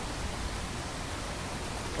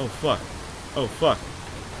 Oh fuck. Oh fuck.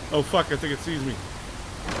 Oh fuck, I think it sees me.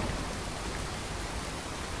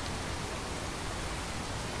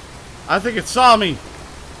 I think it saw me.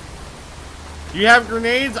 Do you have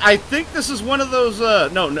grenades? I think this is one of those,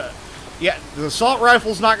 no. Yeah, the assault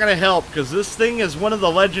rifle's not going to help, because this thing is one of the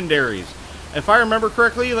legendaries. If I remember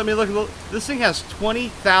correctly, let me look at this thing has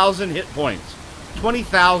 20,000 hit points.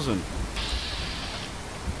 20,000.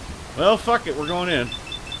 Well, fuck it, we're going in.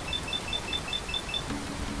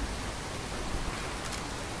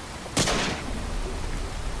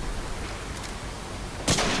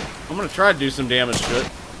 I'm going to try to do some damage to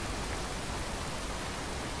it.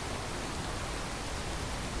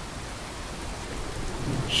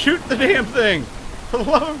 Shoot the damn thing! For the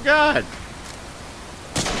love of God!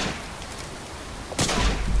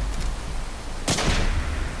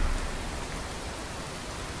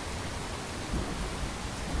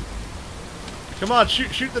 Come on,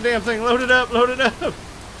 shoot the damn thing! Load it up! Load it up!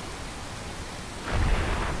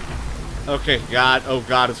 Okay, God. Oh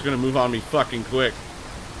God, it's gonna move on me fucking quick.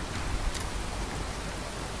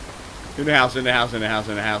 In the house, in the house, in the house,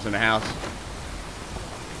 in the house, in the house.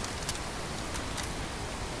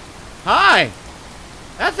 Hi!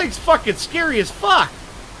 That thing's fucking scary as fuck!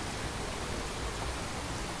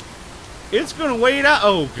 It's gonna wait out.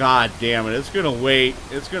 Oh, God damn it. It's gonna wait.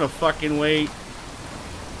 It's gonna fucking wait.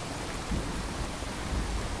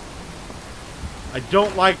 I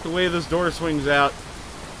don't like the way this door swings out.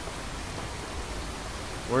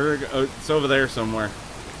 Where did it go? Oh, it's over there somewhere.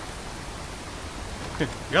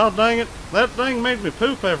 God dang it. That thing made me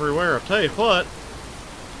poop everywhere, I'll tell you what.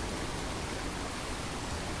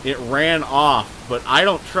 It ran off, but I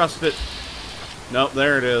don't trust it. Nope,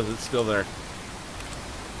 there it is. It's still there.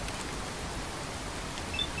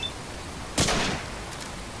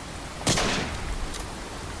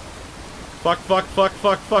 Fuck, fuck, fuck,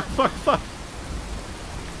 fuck, fuck, fuck, fuck.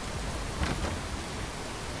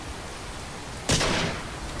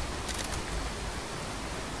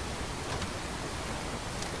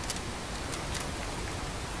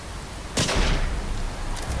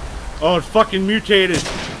 Oh, it fucking mutated.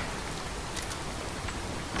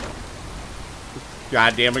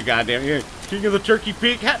 God damn it, god damn it. King of the Turkey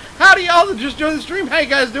Peak. Howdy y'all that just joined the stream. How you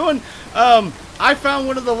guys doing? I found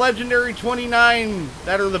one of the legendary 29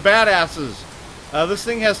 that are the badasses. This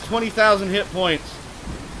thing has 20,000 hit points.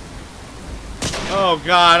 Oh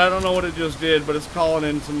god, I don't know what it just did, but it's calling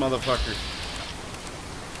in some motherfuckers.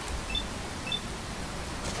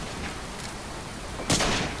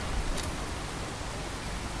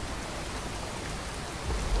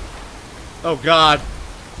 Oh god.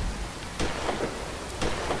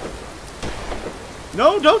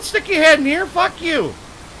 No, don't stick your head in here. Fuck you.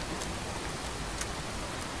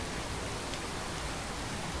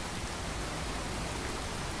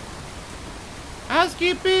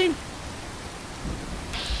 Housekeeping.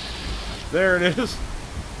 There it is.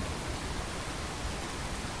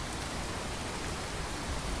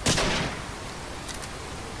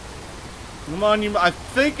 Come on, you. I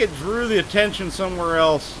think it drew the attention somewhere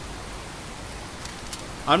else.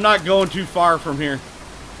 I'm not going too far from here.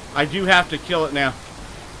 I do have to kill it now.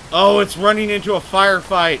 Oh, it's running into a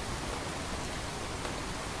firefight.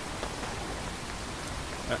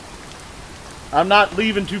 I'm not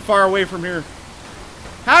leaving too far away from here.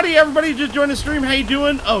 Howdy, everybody. Just joined the stream. How you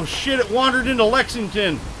doing? Oh, shit. It wandered into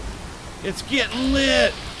Lexington. It's getting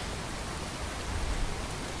lit.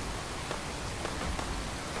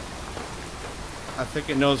 I think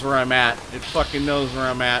it knows where I'm at. It fucking knows where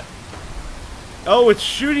I'm at. Oh, it's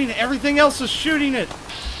shooting. Everything else is shooting it.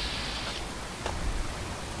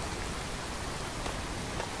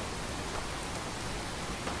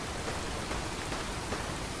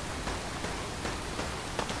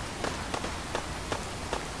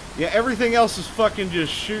 Yeah, everything else is fucking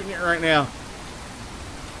just shooting it right now.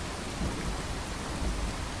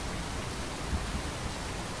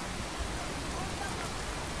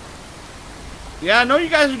 Yeah, I know you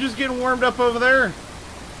guys are just getting warmed up over there.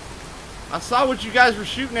 I saw what you guys were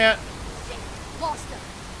shooting at. Shit, lost him.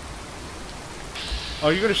 Oh,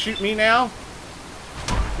 you're gonna shoot me now?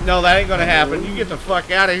 No, that ain't gonna happen. You get the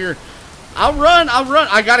fuck out of here. I'll run, I'll run.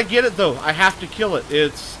 I gotta get it though. I have to kill it.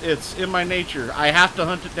 It's in my nature. I have to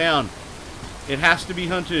hunt it down. It has to be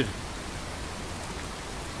hunted.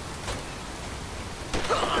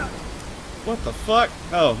 What the fuck?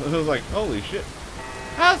 Oh, it was like, holy shit.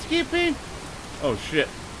 Housekeeping. Oh shit.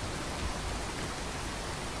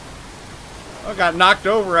 I got knocked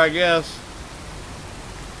over, I guess.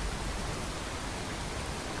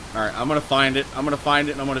 Alright, I'm gonna find it. I'm gonna find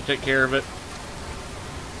it and I'm gonna take care of it.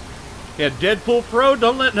 Yeah, Deadpool Pro,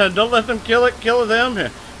 don't let them kill it. Kill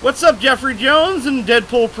them. What's up, Jeffrey Jones and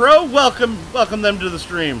Deadpool Pro? Welcome them to the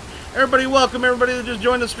stream. Everybody, welcome everybody that just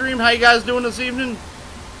joined the stream. How you guys doing this evening?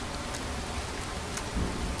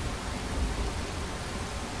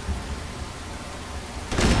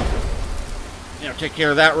 Take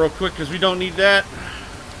care of that real quick because we don't need that.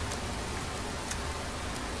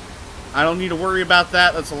 I don't need to worry about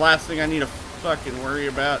that. That's the last thing I need to fucking worry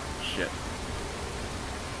about. Shit.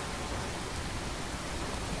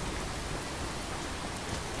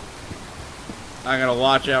 I gotta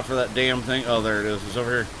watch out for that damn thing. Oh, there it is. It's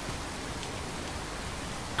over here.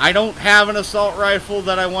 I don't have an assault rifle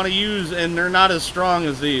that I want to use, and they're not as strong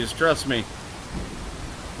as these. Trust me.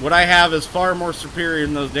 What I have is far more superior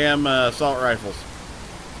than those damn assault rifles.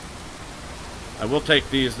 I will take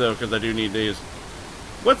these, though, because I do need these.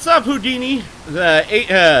 What's up, Houdini?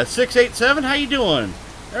 687, how you doing?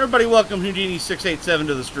 Everybody welcome Houdini687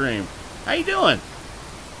 to the stream. How you doing?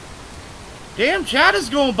 Damn, chat is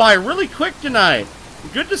going by really quick tonight.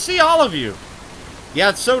 Good to see all of you. Yeah,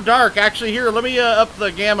 it's so dark. Actually, here, let me up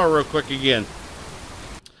the gamma real quick again.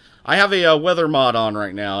 I have a weather mod on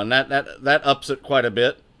right now, and that ups it quite a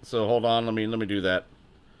bit. So hold on, let me do that.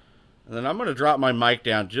 And then I'm going to drop my mic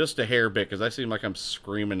down just a hair bit because I seem like I'm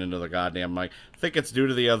screaming into the goddamn mic. I think it's due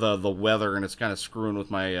to the weather, and it's kind of screwing with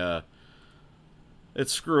my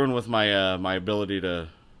my ability to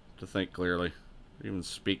think clearly, even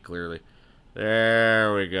speak clearly.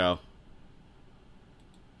 There we go.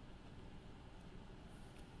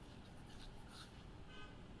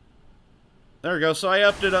 There we go. So I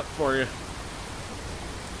upped it up for you.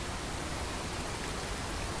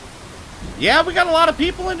 Yeah, we got a lot of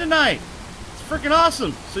people in tonight. It's freaking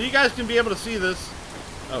awesome. So you guys can be able to see this.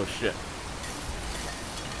 Oh, shit.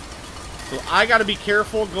 So I got to be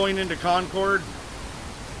careful going into Concord.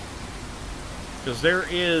 Because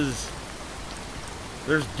there's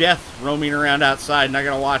death roaming around outside, and I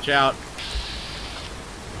got to watch out.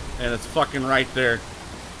 And it's fucking right there.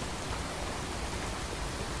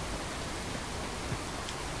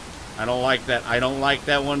 I don't like that. I don't like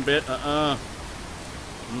that one bit. Mm-mm.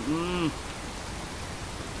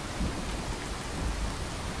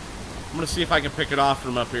 I'm gonna see if I can pick it off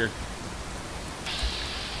from up here.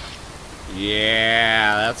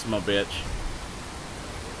 Yeah, that's my bitch.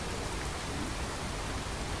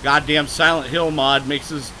 Goddamn Silent Hill mod makes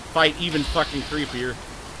this fight even fucking creepier.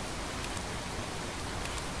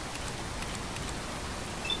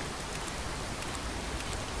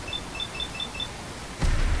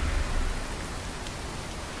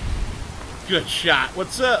 Good shot.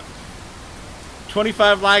 What's up?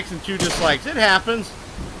 25 likes and 2 dislikes. It happens.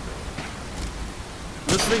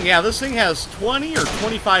 This thing, yeah, this thing has 20 or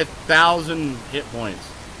 25,000 hit points.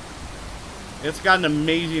 It's got an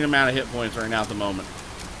amazing amount of hit points right now at the moment.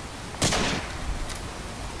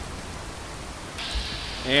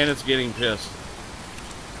 And it's getting pissed.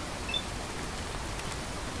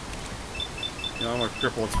 You know, I'm gonna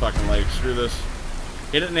cripple its fucking legs. Screw this.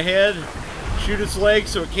 Hit it in the head. Shoot its legs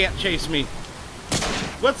so it can't chase me.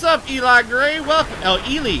 What's up, Eli Gray? Welcome. Oh,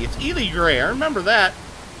 Ely. It's Ely Gray. I remember that.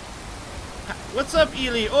 What's up,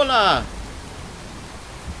 Ely? Hola.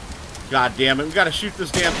 God damn it. We gotta shoot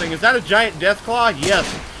this damn thing. Is that a giant death claw? Yes.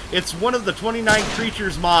 It's one of the 29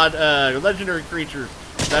 creatures mod, legendary creatures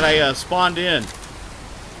that I spawned in.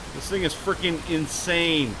 This thing is freaking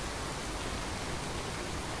insane.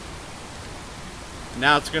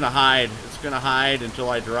 Now it's gonna hide. It's gonna hide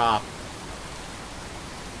until I drop.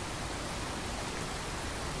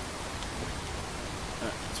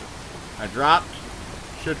 I dropped.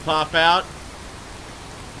 Should pop out.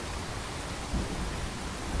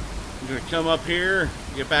 I'm gonna come up here,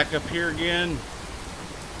 get back up here again.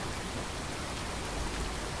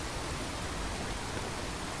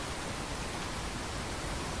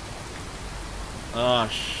 Oh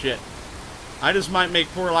shit. I just might make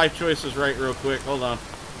poor life choices right real quick. Hold on.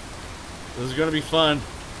 This is gonna be fun.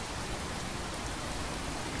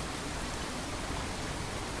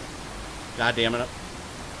 God damn it.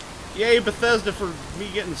 Yay, Bethesda, for me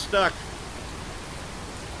getting stuck.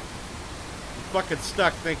 I'm fucking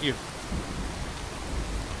stuck, thank you.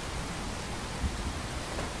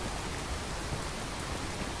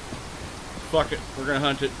 Fuck it, we're gonna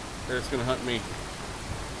hunt it. Or it's gonna hunt me.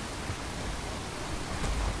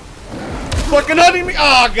 Fucking hunting me!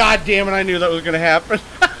 Oh, god damn it, I knew that was gonna happen.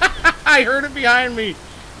 I heard it behind me.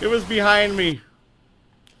 It was behind me.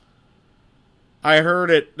 I heard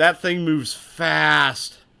it. That thing moves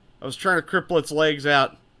fast. I was trying to cripple its legs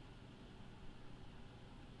out.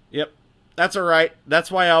 Yep. That's alright.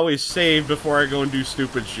 That's why I always save before I go and do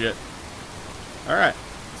stupid shit. Alright.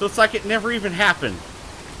 So it's like it never even happened.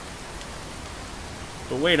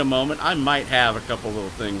 But wait a moment. I might have a couple little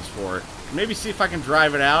things for it. Maybe see if I can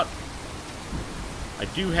drive it out. I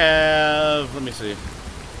do have... Let me see.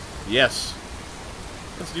 Yes.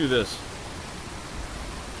 Let's do this.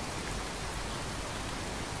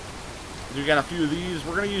 We got a few of these.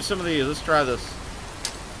 We're going to use some of these. Let's try this.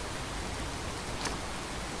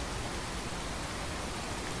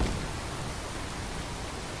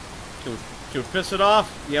 Can we piss it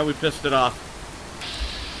off? Yeah, we pissed it off.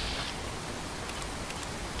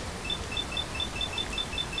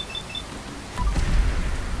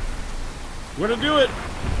 We're going to do it.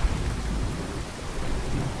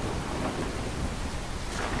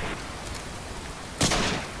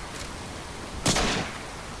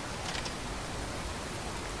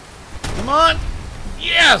 Come on!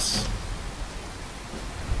 Yes!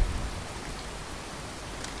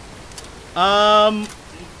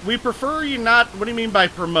 We prefer you not... What do you mean by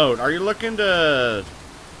promote? Are you looking to...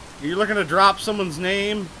 Are you looking to drop someone's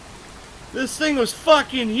name? This thing was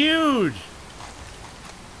fucking huge!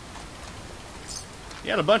 You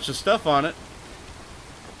had a bunch of stuff on it.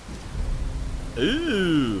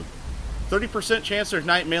 Ooh! 30% chance to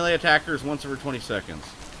ignite melee attackers once every 20 seconds.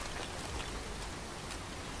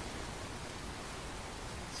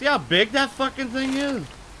 See how big that fucking thing is?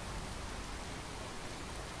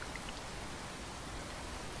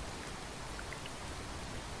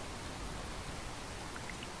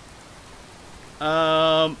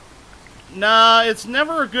 Nah, it's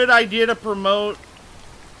never a good idea to promote.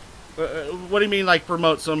 What do you mean, like,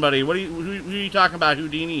 promote somebody? What do you, who are you talking about,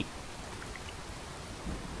 Houdini?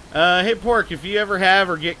 Hey, Pork, if you ever have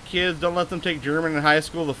or get kids, don't let them take German in high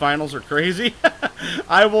school. The finals are crazy.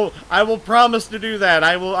 I will promise to do that.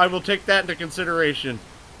 I will take that into consideration.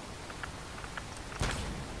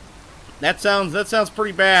 That sounds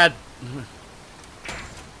pretty bad.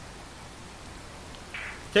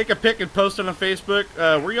 Take a pic and post it on Facebook.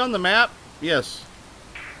 Were you on the map? Yes.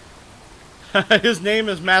 His name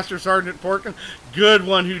is Master Sergeant Porkins. Good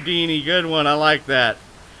one, Houdini. Good one. I like that.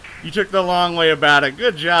 You took the long way about it.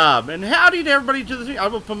 Good job. And howdy to everybody to the stream. I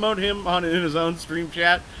will promote him in his own stream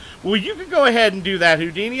chat. Well, you can go ahead and do that,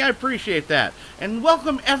 Houdini. I appreciate that. And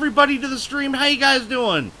welcome everybody to the stream. How you guys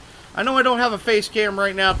doing? I know I don't have a face cam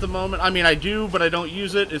right now at the moment. I mean, I do, but I don't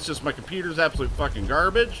use it. It's just my computer's absolute fucking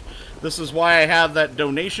garbage. This is why I have that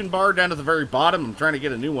donation bar down at the very bottom. I'm trying to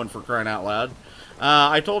get a new one, for crying out loud.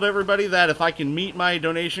 I told everybody that if I can meet my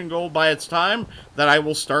donation goal by its time, that I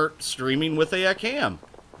will start streaming with a cam.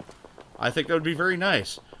 I think that would be very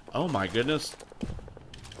nice. Oh my goodness.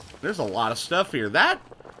 There's a lot of stuff here.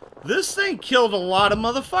 This thing killed a lot of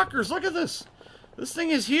motherfuckers. Look at this. This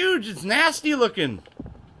thing is huge. It's nasty looking.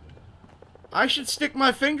 I should stick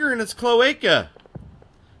my finger in its cloaca.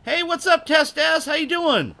 Hey, what's up, Test S? How you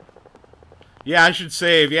doing? Yeah, I should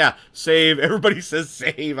save. Yeah, save. Everybody says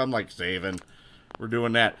save. I'm like, saving. We're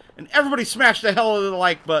doing that. And everybody smash the hell out of the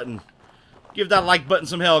like button. Give that like button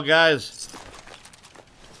some hell, guys.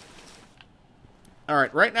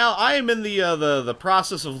 Alright, right now I am in the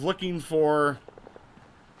process of looking for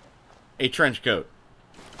a trench coat.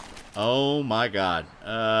 Oh my god.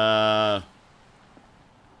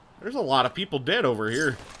 There's a lot of people dead over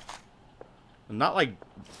here. Not like...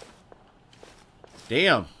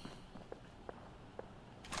 Damn.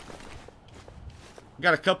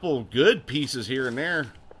 Got a couple good pieces here and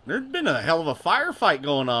there. There's been a hell of a firefight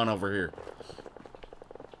going on over here.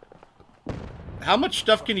 How much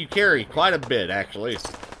stuff can you carry? Quite a bit, actually.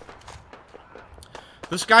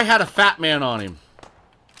 This guy had a fat man on him.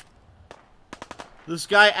 This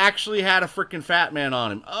guy actually had a freaking fat man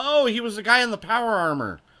on him. Oh, he was the guy in the power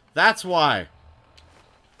armor. That's why.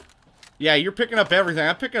 Yeah, you're picking up everything.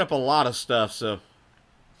 I'm picking up a lot of stuff, so...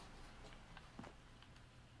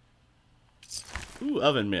 Ooh,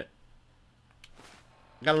 oven mitt.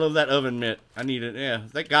 Gotta love that oven mitt. I need it. Yeah,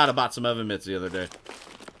 thank God I bought some oven mitts the other day.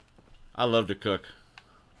 I love to cook.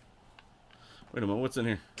 Wait a minute, what's in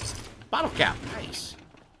here? Bottle cap. Nice.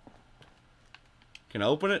 Can I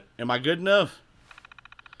open it? Am I good enough?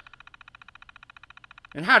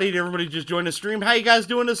 And howdy to everybody just joined the stream. How you guys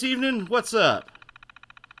doing this evening? What's up?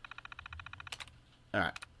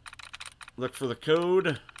 Alright. Look for the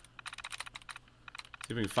code. See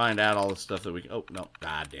if we can find out all the stuff that we can... Oh, no.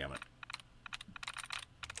 God damn it.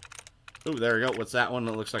 Ooh, there we go. What's that one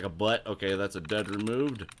that looks like a butt? Okay, that's a dud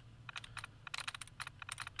removed.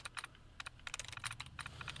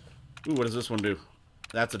 Ooh, what does this one do?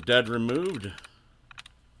 That's a dud removed.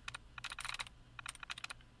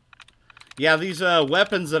 Yeah, these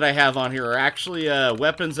weapons that I have on here are actually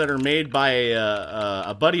weapons that are made by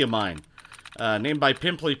a buddy of mine. Named by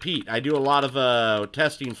Pimply Pete. I do a lot of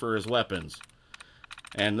testing for his weapons.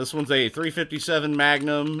 And this one's a 357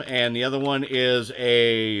 Magnum, and the other one is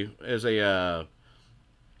a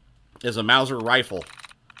Mauser rifle.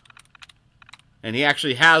 And he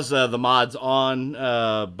actually has the mods on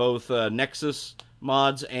both Nexus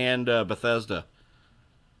mods and Bethesda.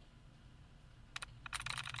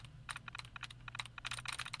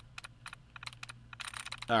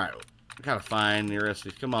 Alright, gotta find the rest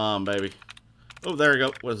of these. Come on, baby. Oh, there we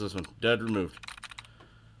go. What is this one? Dud removed.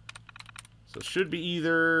 So it should be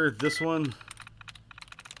either this one,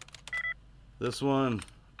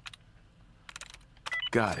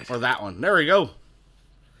 Got it. or that one. There we go.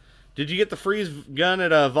 Did you get the freeze gun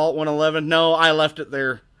at Vault 111? No, I left it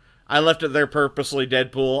there. I left it there purposely,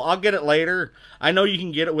 Deadpool. I'll get it later. I know you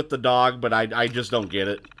can get it with the dog, but I just don't get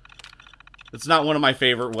it. It's not one of my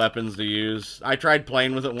favorite weapons to use. I tried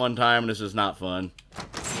playing with it one time, and this is not fun.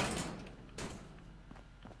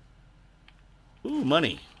 Ooh,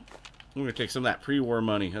 money. I'm going to take some of that pre-war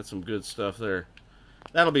money. That's some good stuff there.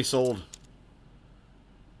 That'll be sold.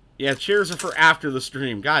 Yeah, cheers are for after the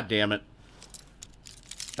stream. God damn it.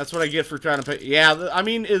 That's what I get for trying to pay. Yeah, I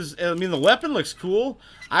mean, the weapon looks cool.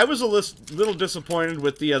 I was a little disappointed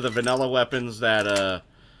with the vanilla weapons that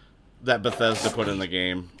that Bethesda put in the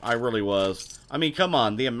game. I really was. I mean, come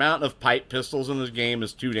on. The amount of pipe pistols in this game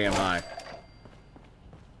is too damn high.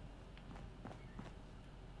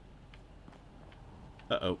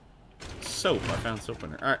 Uh-oh. Soap. I found soap in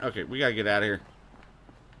there. Alright, okay. We gotta get out of here.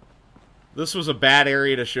 This was a bad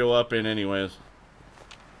area to show up in anyways.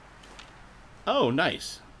 Oh,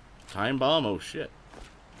 nice. Time bomb. Oh, shit.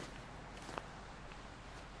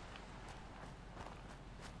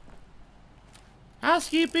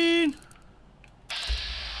 Housekeeping.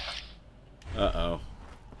 Uh-oh.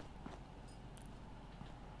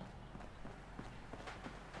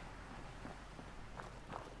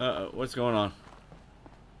 Uh-oh, what's going on?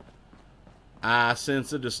 I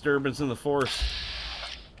sense a disturbance in the force.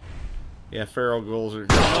 Yeah, feral ghouls are...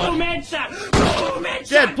 Deadpool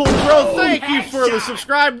Pro, thank you for the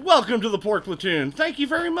subscribe. Welcome to the Pork Platoon. Thank you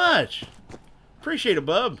very much. Appreciate it,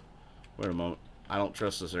 bub. Wait a moment. I don't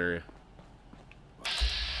trust this area.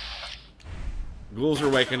 Ghouls are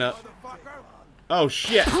waking up. Oh,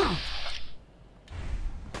 shit.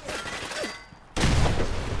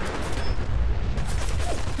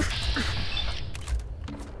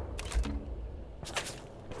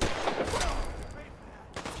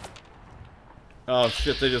 Oh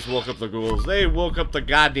shit, they just woke up the ghouls. They woke up the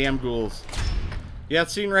goddamn ghouls. Yeah,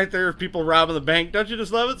 that scene right there of people robbing the bank. Don't you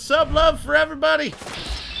just love it? Sub love for everybody.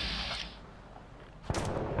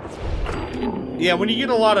 Yeah, when you get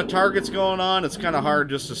a lot of targets going on, it's kind of hard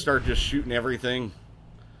just to start just shooting everything.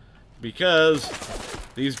 Because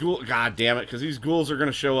these ghouls... God damn it, because these ghouls are going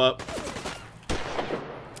to show up.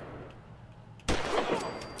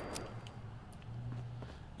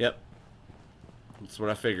 Yep. That's what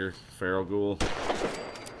I figured. Feral ghoul.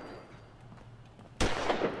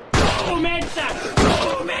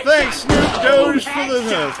 Thanks, Snoop Doge,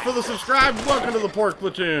 for the subscribe. Welcome to the Pork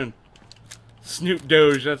Platoon. Snoop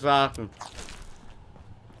Doge, that's awesome.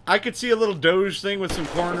 I could see a little Doge thing with some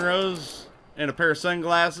cornrows and a pair of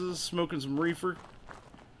sunglasses, smoking some reefer.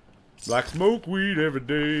 Like smoke weed every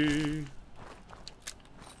day.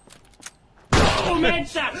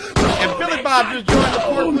 And Billy Bob just joined the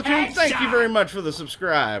Pork Platoon. Thank you very much for the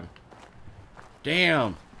subscribe.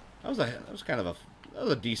 Damn, that was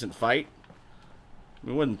a decent fight.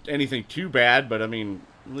 It wasn't anything too bad, but I mean,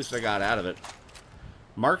 at least I got out of it.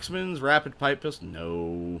 Marksman's rapid pipe pistol,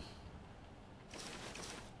 no.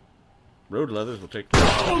 Road leathers will take.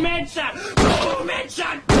 Time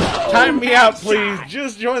me out, please.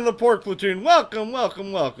 Just join the Pork Platoon. Welcome,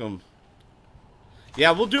 welcome, welcome.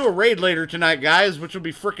 Yeah, we'll do a raid later tonight, guys, which will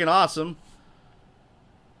be freaking awesome.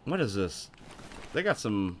 What is this? They got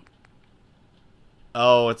some...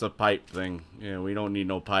 Oh, it's a pipe thing. Yeah, we don't need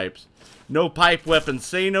no pipes. No pipe weapons.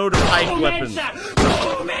 Say no to pipe weapons.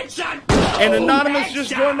 And Anonymous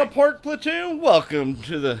just joined the Pork Platoon. Welcome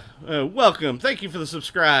to the... welcome. Thank you for the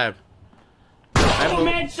subscribe.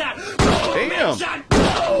 Damn.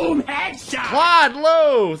 Claude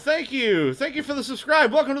Lowe, thank you. Thank you for the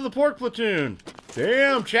subscribe. Welcome to the Pork Platoon.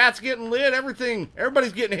 Damn, chat's getting lit.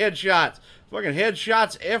 Everybody's getting headshots. Fucking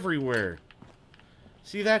headshots everywhere.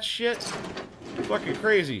 See that shit? Fucking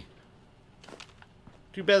crazy.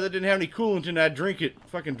 Too bad that didn't have any coolant in it. I'd drink it.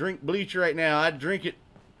 Fucking drink bleach right now. I'd drink it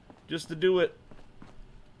just to do it.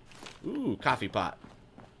 Ooh, coffee pot.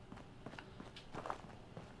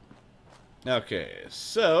 Okay,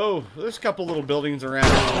 so there's a couple little buildings around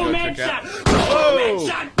here we can go check out. Whoa!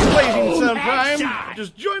 Blazing Sun Prime!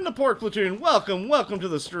 Just join the Pork Platoon. Welcome, welcome to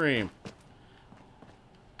the stream.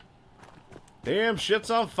 Damn, shit's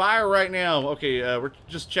on fire right now. Okay, we're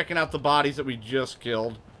just checking out the bodies that we just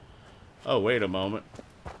killed. Oh, wait a moment.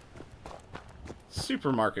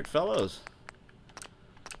 Supermarket, fellows.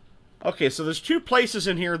 Okay, so there's two places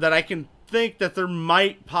in here that I can think that there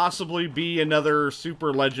might possibly be another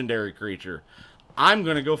super legendary creature. I'm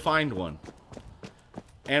gonna go find one.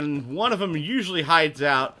 And one of them usually hides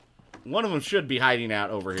out. One of them should be hiding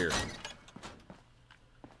out over here.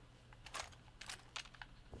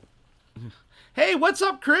 Hey, what's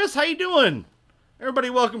up, Chris? How you doing? Everybody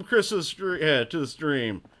welcome Chris to the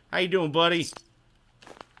stream. How you doing, buddy?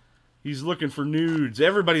 He's looking for nudes.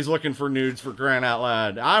 Everybody's looking for nudes, for crying out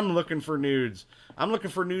loud. I'm looking for nudes. I'm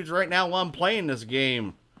looking for nudes right now while I'm playing this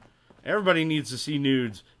game. Everybody needs to see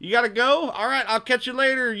nudes. You gotta go? Alright, I'll catch you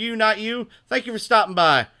later. You, not you. Thank you for stopping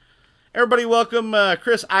by. Everybody welcome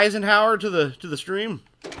Chris Eisenhower to the stream.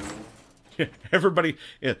 Everybody,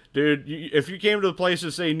 yeah, dude, if you came to the place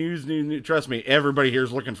to say nudes, trust me, everybody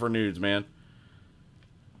here's looking for nudes, man.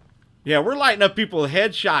 Yeah, we're lighting up people with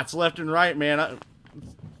headshots left and right, man. It's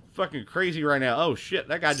fucking crazy right now. Oh, shit,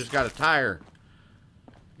 that guy just got a tire.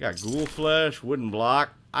 Got ghoul flesh, wooden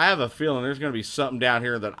block. I have a feeling there's going to be something down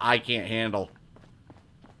here that I can't handle.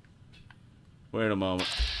 Wait a moment.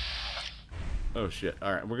 Oh, shit.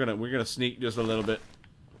 All right, we're gonna sneak just a little bit.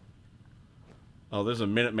 Oh, there's a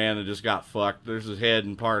Minuteman that just got fucked. There's his head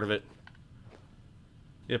and part of it.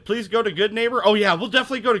 Yeah, please go to Good Neighbor. Oh, yeah, we'll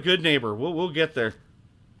definitely go to Good Neighbor. We'll get there.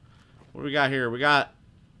 What do we got here? We got...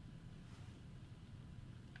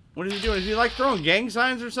 What is he doing? Is he like throwing gang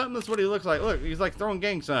signs or something? That's what he looks like. Look, he's like throwing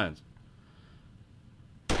gang signs.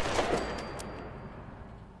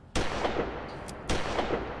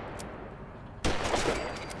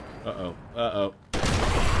 Uh-oh. Uh-oh.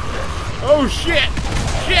 Oh, shit!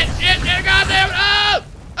 Shit! Shit! God damn it! Oh!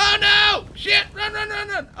 Oh, no! Shit! Run, run, run,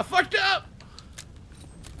 run! I fucked up!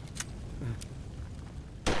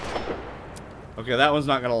 Okay, that one's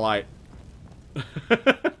not gonna light.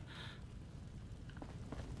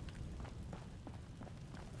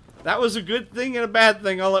 That was a good thing and a bad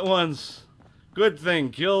thing all at once. Good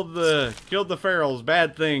thing, killed the ferals.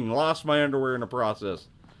 Bad thing, lost my underwear in the process.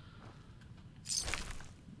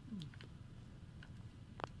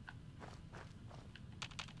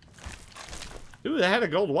 Ooh, they had a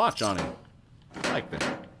gold watch on him. I like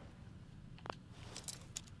that.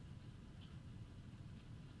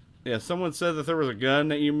 Yeah, someone said that there was a gun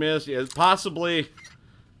that you missed. Yeah, possibly.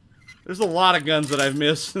 There's a lot of guns that I've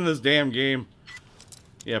missed in this damn game.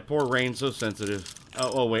 Yeah, poor rain, so sensitive.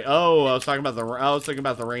 Oh wait. Oh, I was thinking about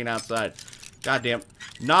the rain outside. Goddamn.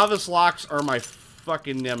 Novice locks are my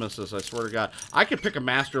fucking nemesis, I swear to God. I could pick a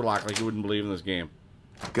master lock like you wouldn't believe in this game.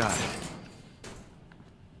 Got it.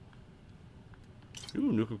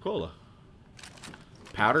 Ooh, Nuka-Cola.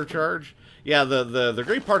 Powder charge? Yeah, the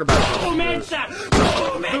great part about this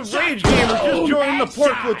the Rage Gamer just joined the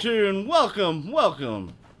Pork Platoon. Welcome,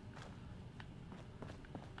 welcome.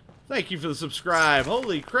 Thank you for the subscribe.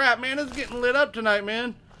 Holy crap, man, it's getting lit up tonight,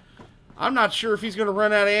 man. I'm not sure if he's gonna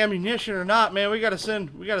run out of ammunition or not, man. We gotta send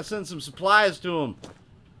some supplies to him.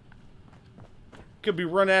 Could be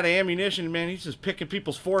run out of ammunition, man. He's just picking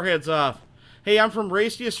people's foreheads off. Hey, I'm from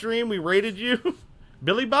Rastius we raided you.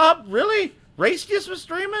 Billy Bob? Really? Rastius was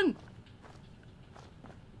streaming?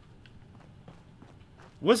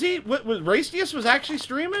 Was he? Was Rastius was actually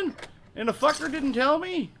streaming? And the fucker didn't tell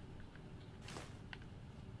me?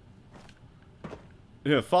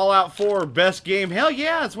 Yeah, Fallout 4, best game. Hell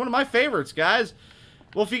yeah, it's one of my favorites, guys.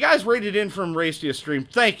 Well, if you guys rated in from Rastius stream,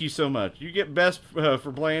 thank you so much. You get best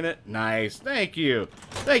for playing it. Nice. Thank you.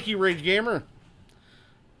 Thank you, Rage Gamer.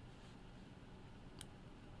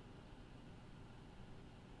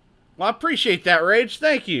 Well, I appreciate that, Rage.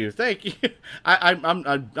 Thank you. Thank you.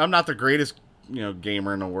 I'm not the greatest,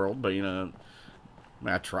 gamer in the world, but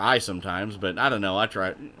I try sometimes, but I don't know. I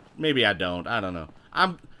try. Maybe I don't. I don't know.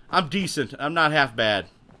 I'm decent. I'm not half bad.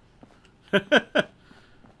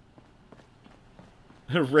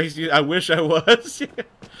 Rastius, I wish I was.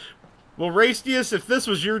 Well, Rastius, if this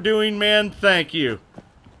was your doing, man, thank you.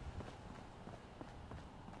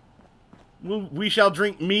 We shall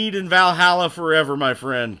drink mead in Valhalla forever, my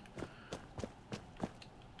friend.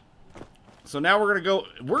 So now we're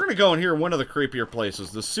gonna go in here in one of the creepier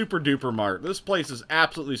places, the Super Duper Mart. This place is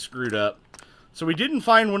absolutely screwed up. So we didn't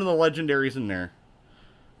find one of the legendaries in there.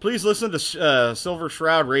 Please listen to Silver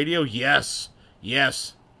Shroud Radio. Yes.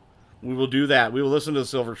 Yes. We will do that. We will listen to the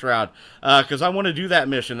Silver Shroud. Because I want to do that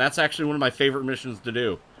mission. That's actually one of my favorite missions to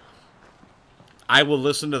do. I will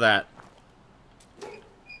listen to that.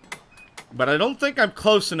 But I don't think I'm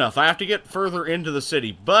close enough. I have to get further into the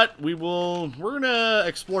city. But we're going to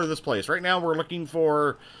explore this place. Right now we're looking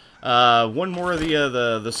for one more of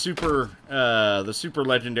the super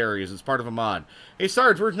legendaries. It's part of a mod. Hey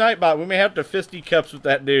Sarge, where's Nightbot? We may have to fisticuffs with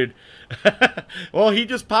that dude. Well, he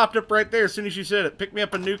just popped up right there as soon as you said it. Pick me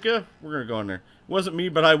up a Nuka. We're gonna go in there. It wasn't me,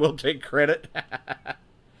 but I will take credit.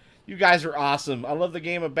 You guys are awesome. I love the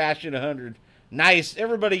game of Bastion 100. Nice.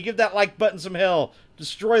 Everybody, give that like button some hell.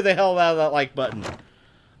 Destroy the hell out of that like button.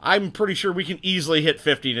 I'm pretty sure we can easily hit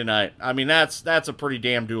 50 tonight. I mean, that's a pretty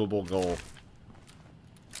damn doable goal.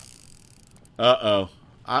 Uh-oh.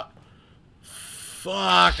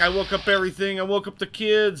 Fuck, I woke up everything. I woke up the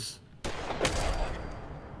kids.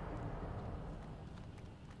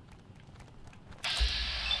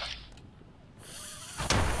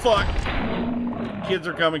 Fuck. Kids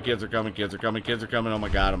are coming, kids are coming, kids are coming, kids are coming. Oh my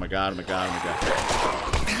god, oh my god, oh my god, oh my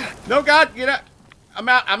god. No, God, get out. I'm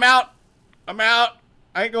out, I'm out. I'm out.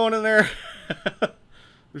 I ain't going in there.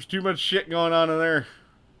 There's too much shit going on in there.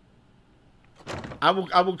 I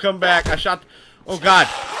will come back. I shot. Oh God!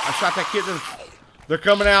 I shot that kid. They're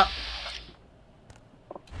coming out.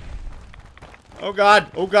 Oh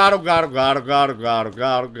God! Oh God! Oh God! Oh God! Oh God! Oh God! Oh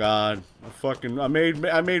God! Oh God!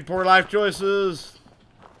 I made poor life choices.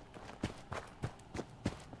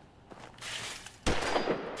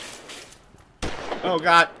 Oh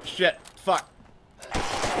God! Shit! Fuck!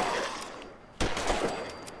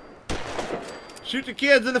 Shoot the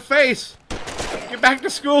kids in the face! Get back to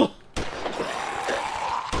school!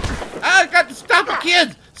 I got to stop the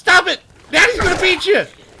kids! Stop it! Daddy's gonna beat you!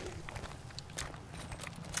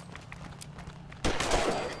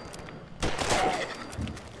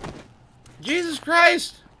 Jesus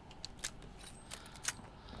Christ!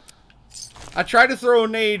 I tried to throw a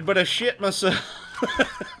nade, but I shit myself.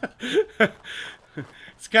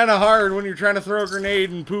 It's kind of hard when you're trying to throw a grenade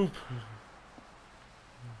and poop.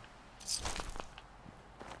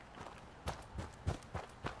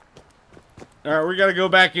 Alright, we gotta go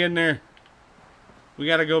back in there. We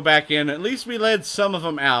gotta go back in. At least we led some of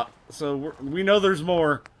them out. So we know there's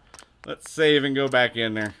more. Let's save and go back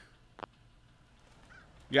in there.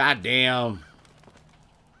 God damn.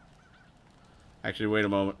 Actually, wait a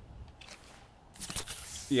moment.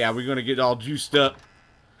 Yeah, we're gonna get all juiced up.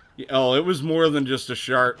 Oh, it was more than just a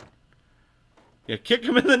shark. Yeah, kick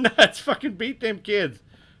him in the nuts. Fucking beat them kids.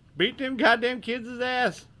 Beat them goddamn kids'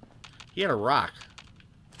 ass. He had a rock.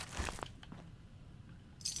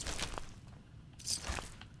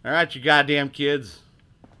 Alright, you goddamn kids.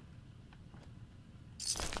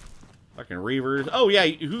 Fucking reavers. Oh yeah,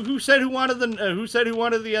 who said who wanted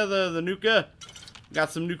the nuka?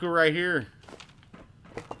 Got some nuka right here.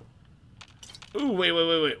 Ooh,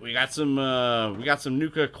 wait. We got some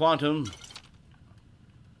nuka quantum.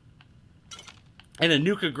 And a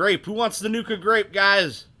nuka grape. Who wants the nuka grape,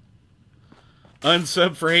 guys?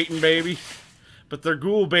 Unsub for hating, baby. But they're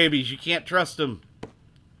ghoul babies. You can't trust them.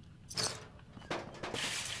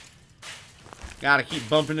 Gotta keep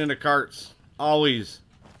bumping into carts. Always.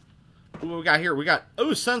 What we got here? We got,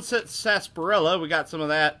 oh, Sunset Sarsaparilla. We got some of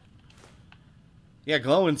that. Yeah,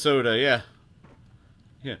 glowing soda, yeah.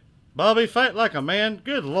 Yeah. Bobby, fight like a man.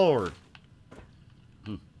 Good Lord.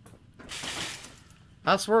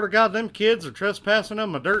 I swear to God, them kids are trespassing on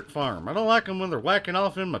my dirt farm. I don't like them when they're whacking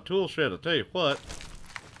off in my tool shed, I'll tell you what.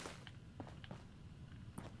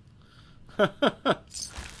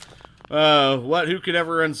 What? Who could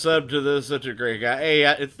ever unsub to this? Such a great guy.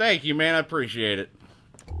 Hey, thank you, man. I appreciate it.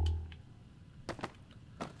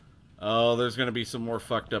 Oh, there's gonna be some more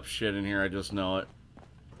fucked up shit in here. I just know it.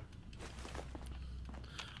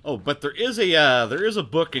 Oh, but there is a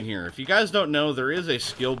book in here. If you guys don't know, there is a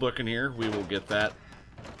skill book in here. We will get that.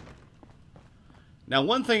 Now,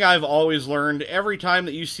 one thing I've always learned, every time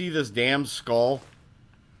that you see this damn skull,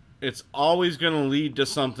 it's always going to lead to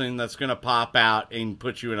something that's going to pop out and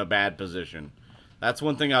put you in a bad position. That's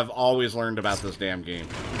one thing I've always learned about this damn game.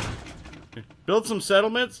 Build some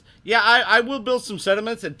settlements? Yeah, I will build some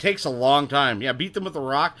settlements. It takes a long time. Yeah, beat them with a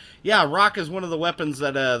rock. Yeah, rock is one of the weapons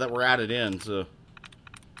that were added in, so...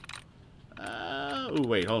 oh,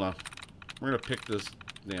 wait, hold on. We're going to pick this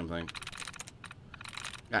damn thing.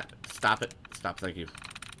 God, stop it. Stop, thank you.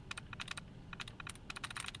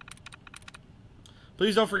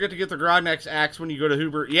 Please don't forget to get the Grodneck's axe when you go to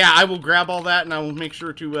Huber. Yeah, I will grab all that, and I will make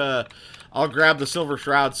sure to, I'll grab the Silver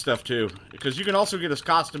Shroud stuff, too. Because you can also get his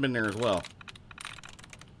costume in there as well.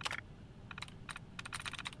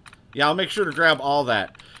 Yeah, I'll make sure to grab all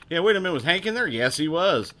that. Yeah, wait a minute, was Hank in there? Yes, he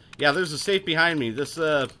was. Yeah, there's a safe behind me. This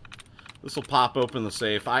will pop open the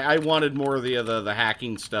safe. I wanted more of the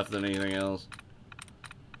hacking stuff than anything else.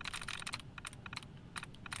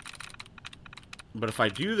 But if I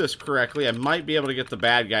do this correctly, I might be able to get the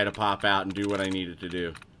bad guy to pop out and do what I need it to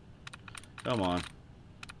do. Come on.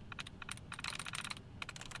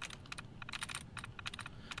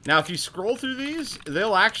 Now, if you scroll through these,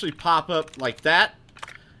 they'll actually pop up like that.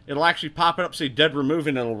 It'll actually pop it up, say dead remove,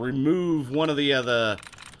 and it'll remove one of the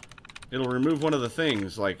it'll remove one of the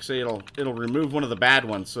things. Like, say it'll remove one of the bad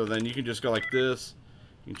ones. So then you can just go like this.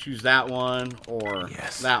 You can choose that one or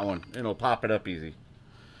that one. And it'll pop it up easy.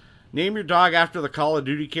 Name your dog after the Call of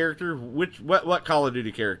Duty character. What Call of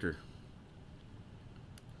Duty character?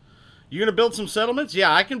 You gonna build some settlements?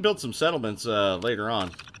 Yeah, I can build some settlements later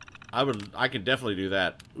on. I can definitely do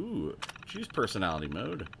that. Ooh, choose personality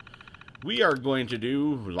mode. We are going to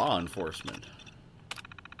do law enforcement.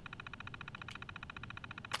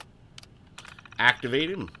 Activate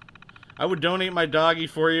him. I would donate my doggy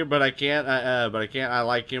for you, but I can't. I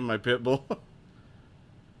like him, my pit bull.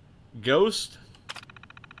 Ghost.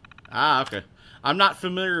 Ah, okay. I'm not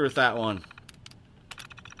familiar with that one.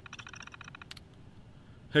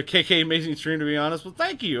 KK, amazing stream, to be honest. Well,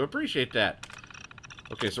 thank you. Appreciate that.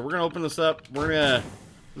 Okay, so we're going to open this up. This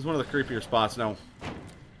is one of the creepier spots. Now,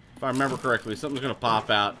 if I remember correctly, something's going to pop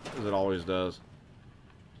out, as it always does.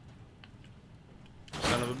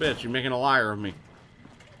 Son of a bitch, you're making a liar of me.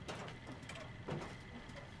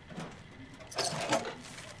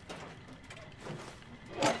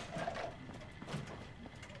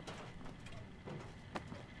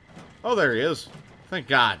 Oh, there he is. Thank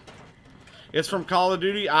God. It's from Call of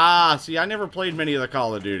Duty? Ah, see, I never played many of the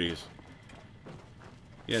Call of Duties.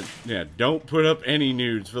 Yeah, don't put up any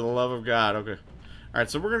nudes, for the love of God. Okay. Alright,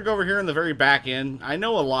 so we're going to go over here in the very back end. I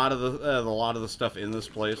know a lot of the stuff in this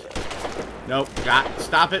place. Nope,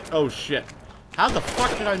 stop it. Oh, shit. How the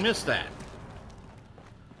fuck did I miss that?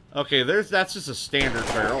 Okay, that's just a standard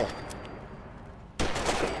barrel.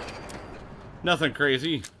 Nothing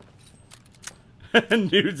crazy.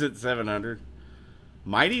 Nudes at 700.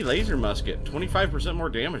 Mighty laser musket, 25% more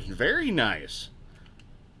damage. Very nice.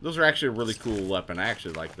 Those are actually a really cool weapon. I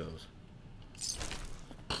actually like those.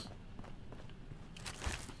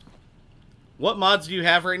 What mods do you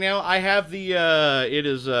have right now? I have the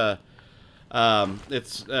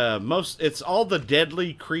it's all the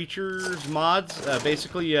deadly creatures mods.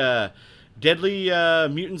 Basically deadly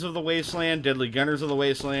mutants of the wasteland, deadly gunners of the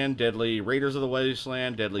wasteland, deadly raiders of the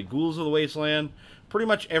wasteland, deadly ghouls of the wasteland. Pretty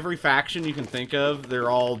much every faction you can think of, they're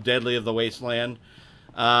all deadly of the wasteland.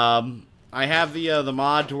 I have the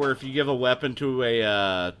mod to where if you give a weapon to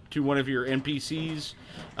a to one of your NPCs,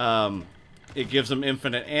 it gives them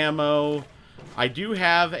infinite ammo. I do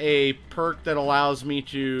have a perk that allows me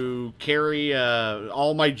to carry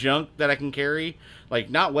all my junk that I can carry, like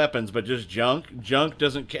not weapons, but just junk. Junk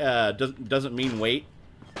doesn't mean weight.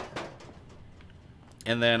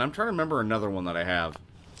 And then I'm trying to remember another one that I have.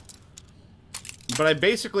 But I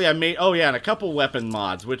made, oh yeah, and a couple weapon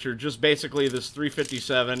mods, which are just basically this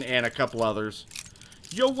 357 and a couple others.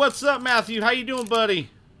 Yo, what's up, Matthew? How you doing, buddy?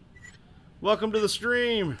 Welcome to the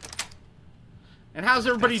stream. And how's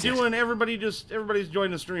everybody doing? Everybody's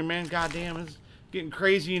joining the stream, man. God damn, it's getting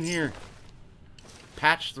crazy in here.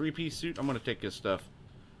 Patch 3-piece suit. I'm gonna take his stuff.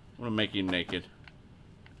 I'm gonna make you naked.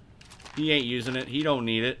 He ain't using it. He don't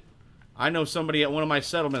need it. I know somebody at one of my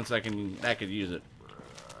settlements that could use it.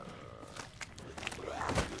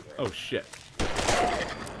 Oh shit.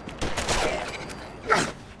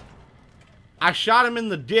 I shot him in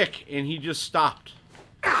the dick and he just stopped.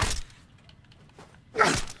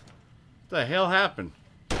 What the hell happened?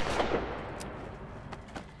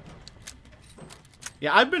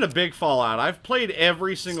 Yeah, I've been a big Fallout. I've played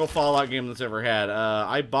every single Fallout game that's ever had.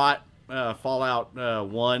 I bought Fallout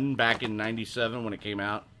 1 back in 97 when it came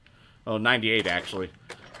out. Oh, 98 actually.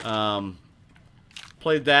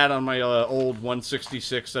 Played that on my old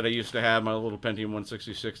 166 that I used to have, my little Pentium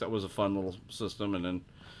 166. That was a fun little system. And then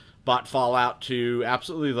bought Fallout 2.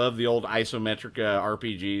 Absolutely love the old isometric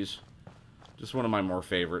RPGs. Just one of my more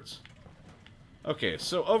favorites. Okay,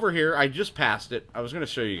 so over here, I just passed it. I was going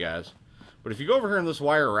to show you guys. But if you go over here in this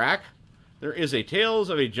wire rack, there is a Tales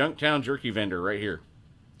of a Junktown Jerky vendor right here.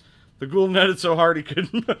 The ghoul nutted so hard he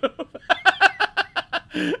couldn't move.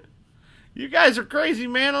 You guys are crazy,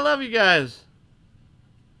 man. I love you guys.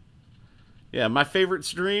 Yeah, my favorite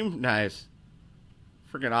stream. Nice.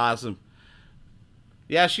 Freaking awesome.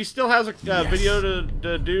 Yeah, she still has a video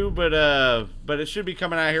to do, but it should be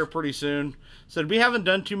coming out here pretty soon. Said we haven't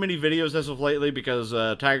done too many videos as of lately because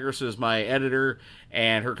Tigress is my editor,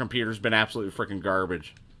 and her computer's been absolutely freaking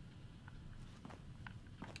garbage.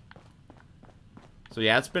 So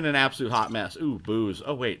yeah, it's been an absolute hot mess. Ooh, booze.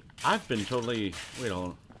 Oh wait, I've been totally... Wait, hold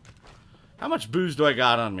on. How much booze do I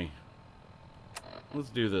got on me? Let's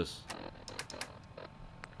do this.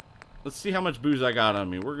 Let's see how much booze I got on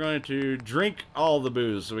me. We're going to drink all the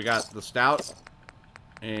booze. So we got the stout.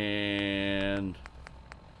 And...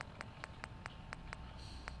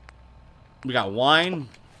 we got wine.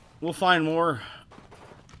 We'll find more.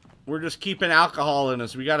 We're just keeping alcohol in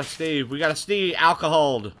us. We gotta stay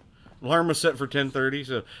alcoholed. Alarm was set for 10:30,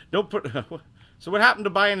 so don't put... So what happened to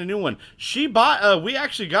buying a new one? She bought... we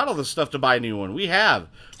actually got all this stuff to buy a new one. We have.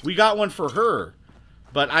 We got one for her.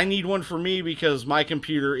 But I need one for me because my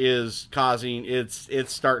computer is causing... It's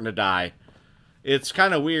starting to die. It's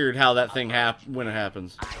kind of weird how that thing when it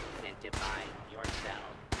happens. Identify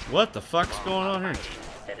yourself. What the fuck's going on here?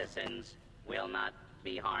 Citizens will not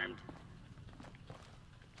be harmed.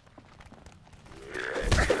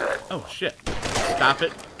 Oh shit. Stop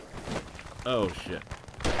it. Oh shit.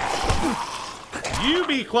 You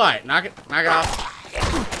be quiet. Knock it off.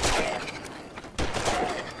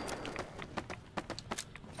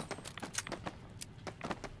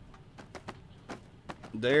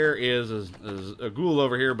 There is a ghoul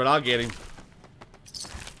over here, but I'll get him.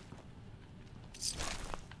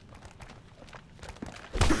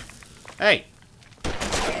 Hey,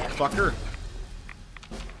 fucker.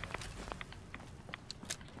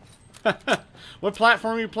 What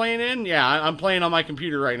platform are you playing in? Yeah, I'm playing on my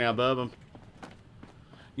computer right now, bub.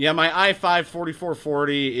 Yeah, my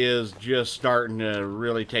i5-4440 is just starting to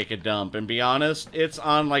really take a dump. And be honest, it's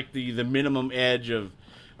on like the minimum edge of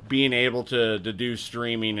being able to do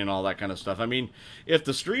streaming and all that kind of stuff. I mean, if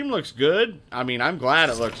the stream looks good, I mean, I'm glad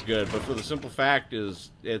it looks good. But for the simple fact is,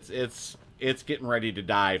 it's getting ready to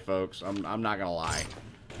die, folks. I'm not gonna lie.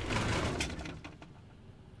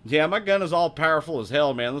 Yeah, my gun is all powerful as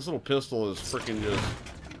hell, man. This little pistol is freaking just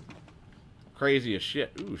crazy as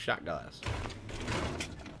shit. Ooh, shot glass.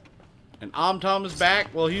 And Tom is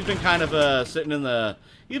back. Well, he's been kind of sitting in the.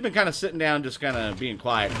 He's been kind of sitting down, just kind of being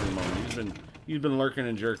quiet for a moment. He's been lurking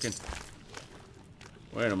and jerking.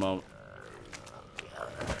 Wait a moment.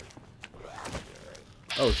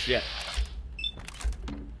 Oh shit.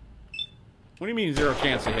 What do you mean 0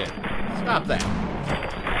 chance to hit? Stop that.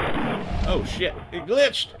 Oh shit. It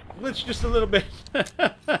glitched. Glitched just a little bit.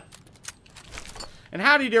 And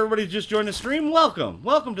howdy to everybody who just joined the stream. Welcome.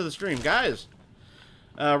 Welcome to the stream, guys.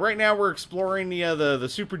 Right now we're exploring the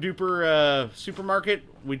super duper supermarket.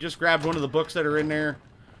 We just grabbed one of the books that are in there.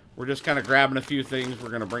 We're just kind of grabbing a few things. We're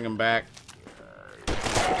going to bring them back.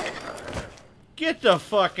 Get the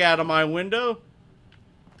fuck out of my window.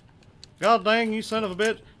 God dang, you son of a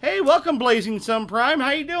bitch. Hey, welcome Blazing Sun Prime.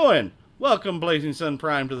 How you doing? Welcome Blazing Sun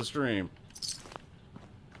Prime to the stream.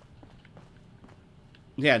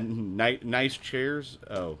 Yeah, nice chairs.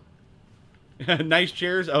 Oh. Nice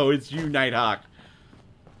chairs? Oh, it's you, Nighthawk.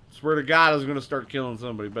 Swear to God I was going to start killing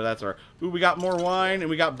somebody, but that's alright. Ooh, we got more wine, and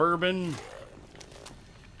we got bourbon.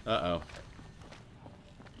 Uh-oh.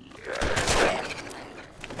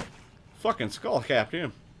 Fucking skull capped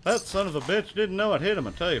him. That son of a bitch didn't know I'd hit him,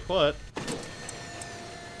 I tell you what.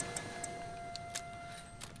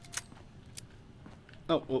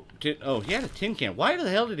 Oh, well, oh, he had a tin can. Why the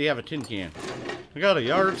hell did he have a tin can? I got a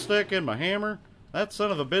yardstick and my hammer. That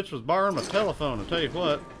son of a bitch was borrowing my telephone, I tell you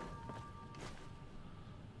what.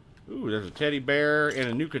 Ooh, there's a teddy bear and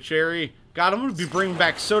a Nuka cherry. God, I'm going to be bringing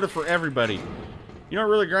back soda for everybody. You know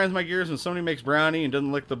what really grinds my gears? When somebody makes brownie and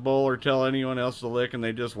doesn't lick the bowl or tell anyone else to lick and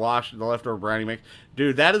they just wash the leftover brownie mix.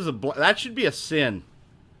 Dude, that should be a sin.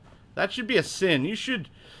 That should be a sin. You should,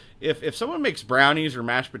 if someone makes brownies or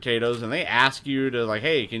mashed potatoes and they ask you to, like,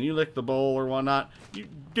 hey, can you lick the bowl or whatnot, you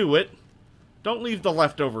do it. Don't leave the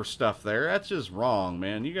leftover stuff there. That's just wrong,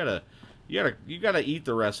 man. You gotta eat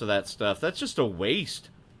the rest of that stuff. That's just a waste.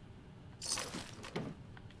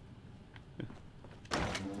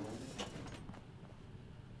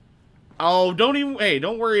 Oh,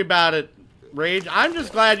 don't worry about it, Rage. I'm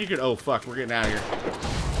just glad you could, oh fuck, we're getting out of here.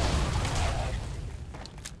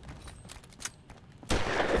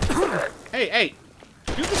 Hey,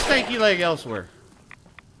 do the stanky leg elsewhere.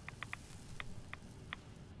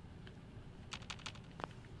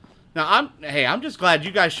 Now, I'm just glad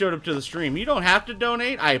you guys showed up to the stream. You don't have to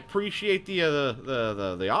donate. I appreciate the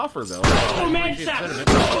offer, though.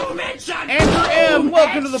 Andrew M,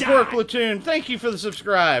 welcome to the Pork Platoon. Thank you for the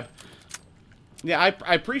subscribe. Yeah,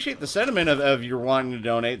 I appreciate the sentiment of your wanting to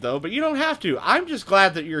donate, though, but you don't have to. I'm just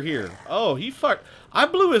glad that you're here. Oh, I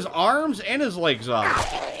blew his arms and his legs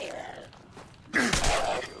off.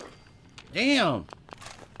 Damn.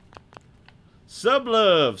 Sub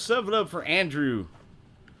love for Andrew.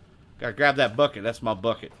 Gotta grab that bucket. That's my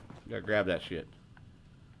bucket. Gotta grab that shit.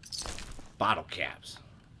 Bottle caps.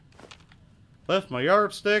 Left my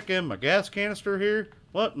yardstick and my gas canister here.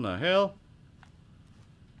 What in the hell?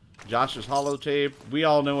 Josh's holotape. We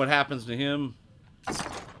all know what happens to him.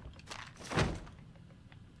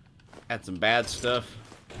 Had some bad stuff.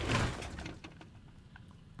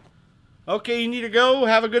 Okay, you need to go.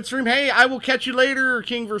 Have a good stream. Hey, I will catch you later,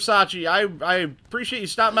 King Versace. I appreciate you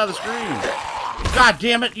stopping by the stream. God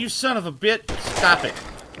damn it, you son of a bitch. Stop it.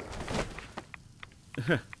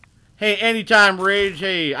 Hey, anytime, Rage.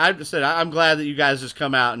 Hey, I just said I'm glad that you guys just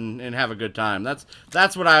come out and have a good time. That's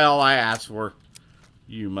what all I asked for.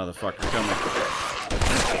 You motherfucker, come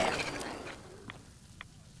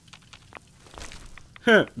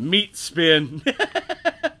on. Meat spin.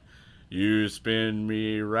 You spin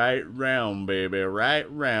me right round, baby,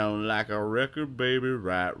 right round, like a record, baby,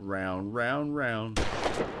 right round, round, round.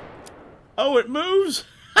 Oh, it moves?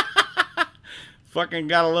 Fucking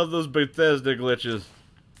gotta love those Bethesda glitches.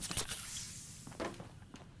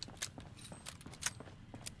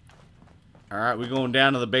 Alright, we're going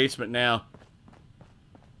down to the basement now.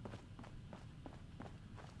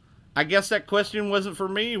 I guess that question wasn't for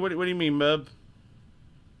me. What do you mean, bub?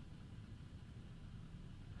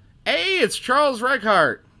 Hey, it's Charles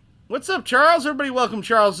Reichart. What's up, Charles? Everybody welcome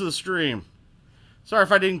Charles to the stream. Sorry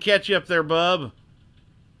if I didn't catch you up there, bub.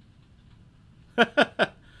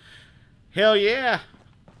 Hell yeah.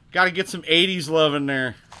 Gotta get some 80s love in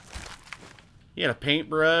there. He had a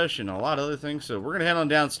paintbrush and a lot of other things, so we're gonna head on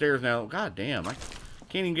downstairs now. God damn, I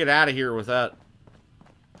can't even get out of here without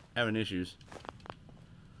having issues.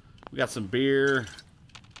 We got some beer.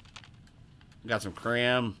 We got some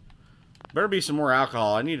cram. Better be some more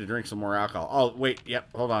alcohol. I need to drink some more alcohol. Oh, wait.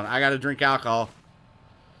 Yep, hold on. I gotta drink alcohol.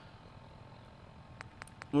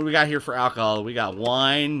 What do we got here for alcohol? We got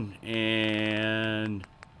wine and...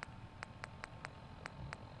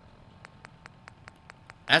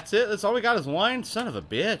 That's it? That's all we got is wine? Son of a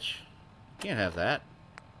bitch. Can't have that.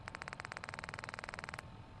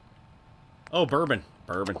 Oh, bourbon.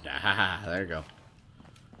 Bourbon. Ah, there you go.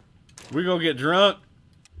 We're gonna get drunk.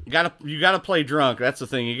 You gotta play drunk. That's the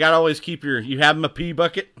thing. You gotta always keep you have them a pee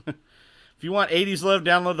bucket. If you want 80s love,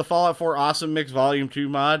 download the Fallout 4 Awesome Mix Volume 2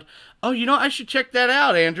 mod. Oh, you know, I should check that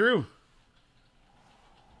out, Andrew.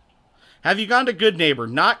 Have you gone to Good Neighbor?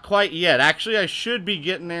 Not quite yet. Actually, I should be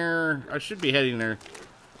getting there. I should be heading there.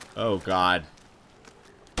 Oh, God.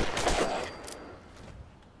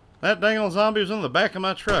 That dang old zombie was in the back of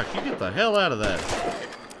my truck. You get the hell out of that.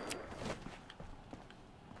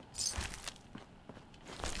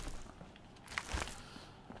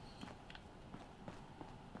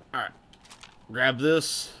 Alright. Grab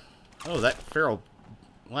this. Oh, that feral...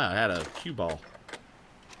 Wow, it had a cue ball.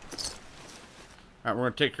 Alright, we're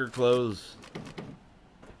going to take her clothes.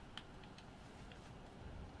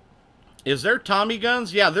 Is there Tommy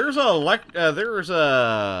guns? Yeah, there's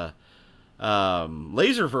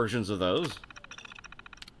laser versions of those.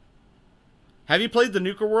 Have you played the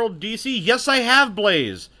Nuka World DC? Yes, I have,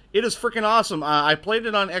 Blaze. It is freaking awesome. I played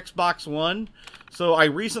it on Xbox One, so I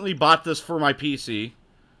recently bought this for my PC.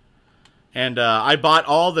 And I bought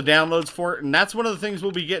all the downloads for it, and that's one of the things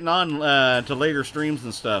we'll be getting on to later streams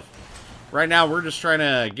and stuff. Right now, we're just trying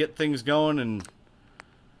to get things going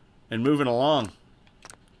and moving along.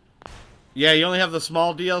 Yeah, you only have the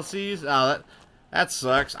small DLCs. Oh, that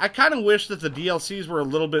sucks. I kind of wish that the DLCs were a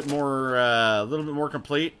little bit more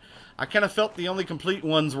complete. I kind of felt the only complete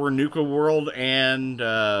ones were Nuka World and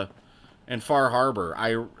Far Harbor.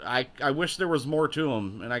 I wish there was more to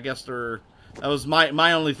them, and I guess that was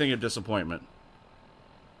my only thing of disappointment.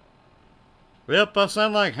 Yep, I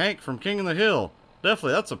sound like Hank from King of the Hill.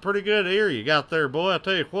 Definitely, that's a pretty good ear you got there, boy. I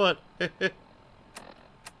tell you what.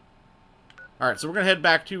 Alright, so we're going to head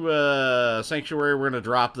back to Sanctuary. We're going to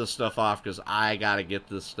drop this stuff off because I got to get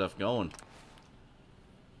this stuff going.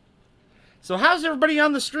 So how's everybody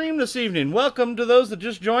on the stream this evening? Welcome to those that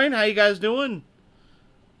just joined. How you guys doing?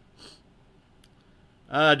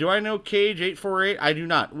 Do I know Cage848? I do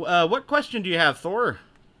not. What question do you have, Thor?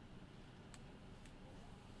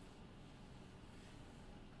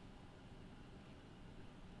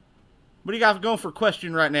 What do you got going for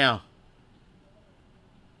question right now?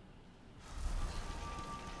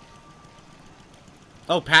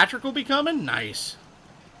 Oh, Patrick will be coming? Nice.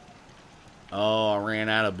 Oh, I ran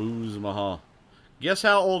out of booze in my hall. Guess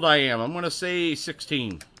how old I am? I'm going to say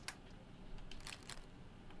 16.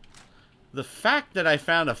 The fact that I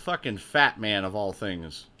found a fucking fat man of all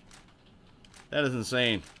things. That is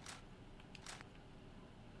insane.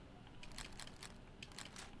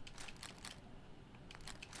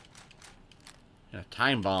 A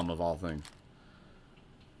time bomb of all things.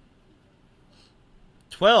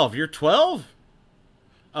 12. You're 12?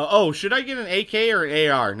 Oh, should I get an AK or an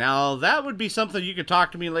AR? Now, that would be something you could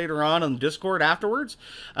talk to me later on Discord afterwards.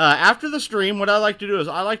 After the stream, what I like to do is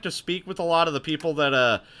I like to speak with a lot of the people that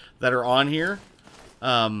are on here,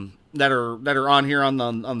 that are on here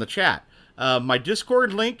on the chat. My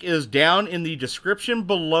Discord link is down in the description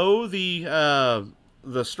below the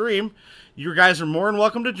stream. You guys are more than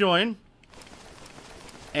welcome to join.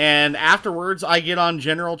 And afterwards, I get on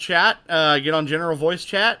general chat, get on general voice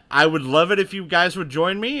chat. I would love it if you guys would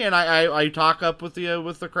join me, and I talk up with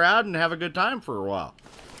the crowd and have a good time for a while.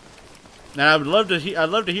 And I'd love to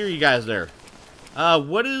hear you guys there.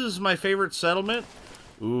 What is my favorite settlement?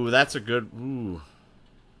 Ooh, that's a good. Ooh,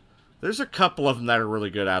 there's a couple of them that are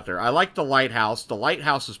really good out there. I like the lighthouse. The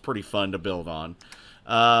lighthouse is pretty fun to build on.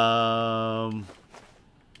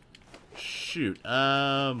 Shoot.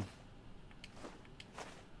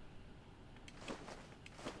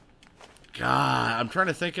 God, I'm trying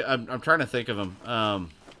to think. I'm trying to think of them.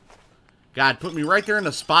 God, put me right there in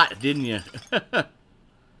the spot, didn't you?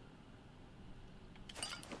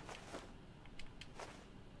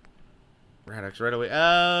 Radix right away.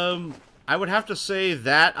 I would have to say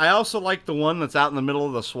that. I also like the one that's out in the middle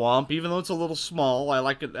of the swamp, even though it's a little small. I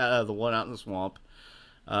like it. The one out in the swamp.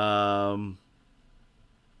 God,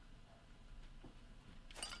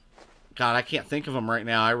 I can't think of them right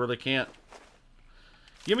now. I really can't.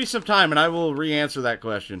 Give me some time, and I will re-answer that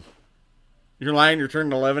question. You're lying. You're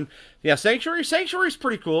turning 11. Yeah, Sanctuary. Sanctuary's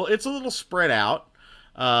pretty cool. It's a little spread out.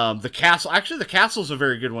 The castle. Actually, the castle's a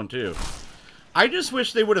very good one too. I just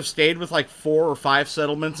wish they would have stayed with like 4 or 5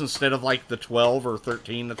 settlements instead of like the 12 or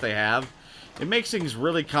 13 that they have. It makes things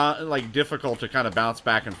really difficult to kind of bounce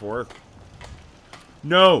back and forth.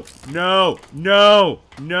 No, no, no,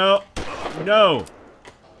 no, no.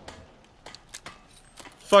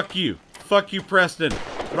 Fuck you. Fuck you, Preston.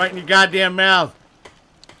 Right in your goddamn mouth.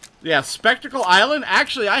 Yeah, Spectacle Island.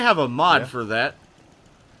 Actually, I have a mod for that.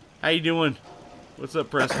 How you doing? What's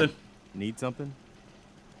up, Preston? Need something?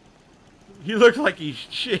 You look like he's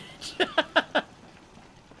shit.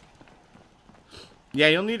 Yeah,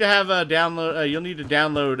 you'll need to have a download. You'll need to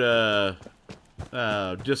download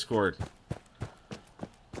Discord.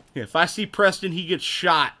 Yeah, if I see Preston, he gets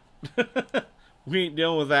shot. We ain't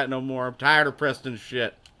dealing with that no more. I'm tired of Preston's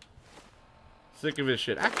shit. Sick of his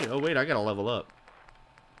shit. Actually, oh wait, I gotta level up.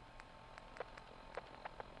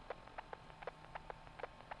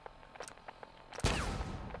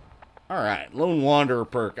 Alright, Lone Wanderer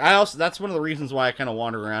perk. That's one of the reasons why I kind of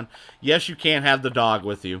wander around. Yes, you can have the dog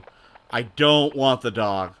with you. I don't want the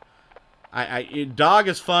dog. Dog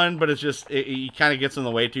is fun, but it's just, he kind of gets in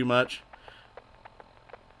the way too much.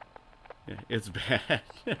 It's bad.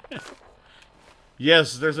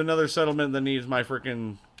 Yes, there's another settlement that needs my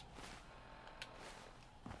freaking...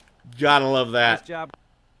 Gotta love that. Nice job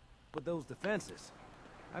with those defenses.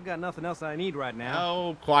 I've got nothing else I need right now.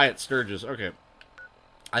 Oh, quiet Sturgis. Okay.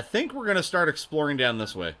 I think we're going to start exploring down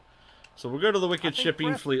this way. So we'll go to the Wicked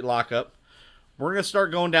Shipping Fleet lockup. We're going to start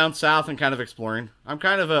going down south and kind of exploring. I'm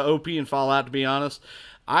kind of a OP in Fallout, to be honest.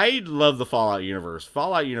 I love the Fallout universe.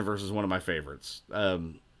 Fallout universe is one of my favorites.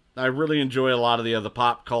 I really enjoy a lot of the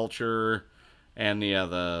pop culture and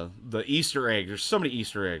the Easter eggs. There's so many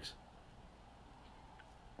Easter eggs.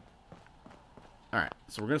 Alright,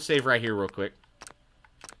 so we're going to save right here real quick.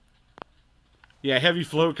 Yeah, heavy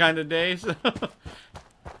flow kind of days.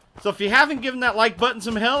 So if you haven't given that like button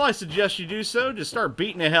some hell, I suggest you do so. Just start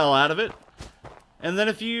beating the hell out of it. And then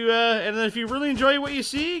if you really enjoy what you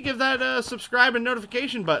see, give that subscribe and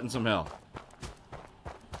notification button some hell.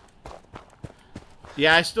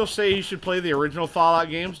 Yeah, I still say you should play the original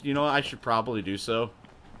Fallout games. You know, I should probably do so.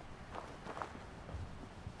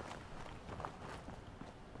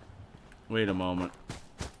 Wait a moment.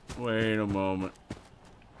 Wait a moment.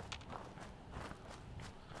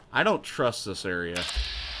 I don't trust this area.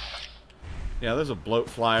 Yeah, there's a bloat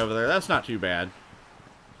fly over there. That's not too bad.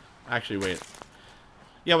 Actually, wait.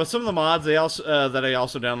 Yeah, with some of the mods they also that I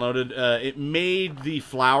also downloaded, it made the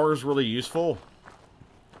flowers really useful.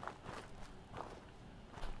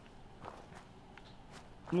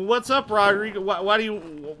 What's up, Rodrigo? Why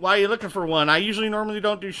are you looking for one? I usually normally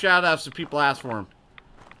don't do shout-outs if people ask for them.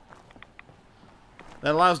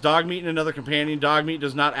 That allows Dogmeat and another companion. Dogmeat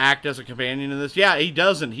does not act as a companion in this. Yeah, he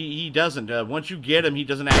doesn't. He doesn't. Once you get him, he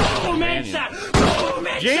doesn't act as a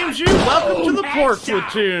companion. James, you welcome to the Pork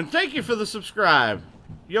Platoon. Thank you for the subscribe.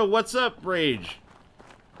 Yo, what's up, Rage?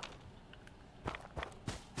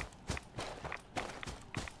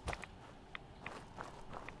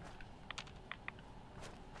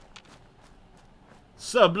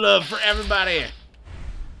 Sub love for everybody.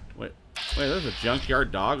 Wait, there's a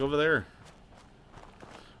junkyard dog over there.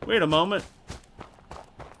 Wait a moment.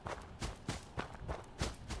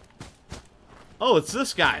 Oh, it's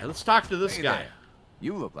this guy. Let's talk to this guy. There.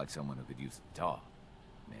 You look like someone who could use some talk.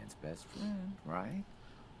 Man's best friend, right?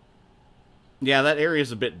 Yeah, that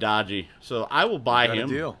area's a bit dodgy, so I will buy him.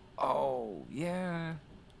 Deal. Oh, yeah.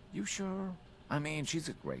 You sure? I mean, she's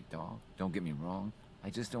a great dog. Don't get me wrong. I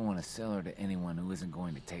just don't want to sell her to anyone who isn't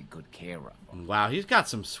going to take good care of her. Wow, he's got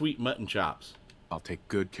some sweet mutton chops. I'll take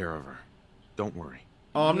good care of her. Don't worry.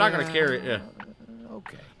 Oh, I'm not going to carry it. Yeah.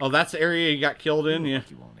 Okay. Oh, that's the area you got killed in? Yeah.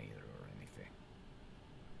 You won't eat her or anything.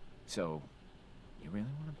 So, you really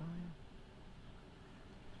want to buy her?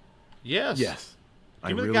 Yes. Yes.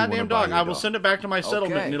 Give me the goddamn dog. I will send it back to my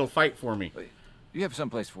settlement and it'll fight for me. You have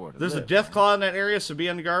someplace for it. There's a death claw in that area, so be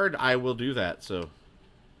on guard. I will do that, so.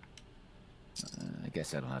 I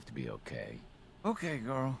guess that'll have to be okay. Okay,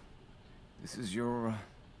 girl. This is your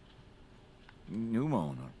new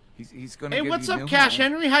owner. He's gonna. Hey, what's up, Cash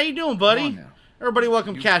Henry? How you doing, buddy? Everybody,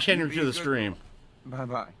 welcome Cash Henry to the stream.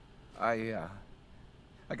 Bye. I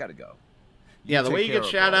gotta go. Yeah, the way you get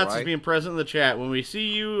shout-outs is being present in the chat. When we see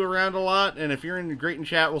you around a lot, and if you're in great in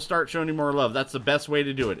chat, we'll start showing you more love. That's the best way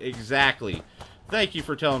to do it. Exactly. Thank you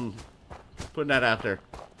for putting that out there.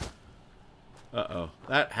 Uh-oh.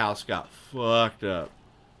 That house got fucked up.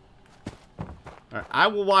 Alright, I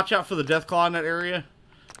will watch out for the Deathclaw in that area.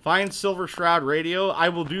 Find Silver Shroud Radio. I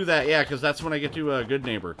will do that, yeah, because that's when I get to a Good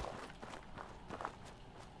Neighbor.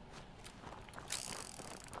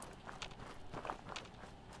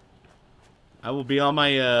 I will be on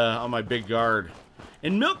my big guard.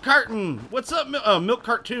 And Milk Carton! What's up, Milk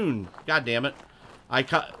Cartoon? God damn it.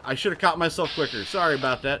 I should have caught myself quicker. Sorry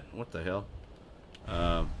about that. What the hell?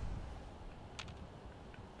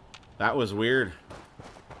 That was weird.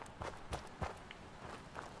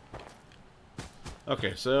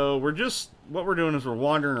 Okay, so what we're doing is we're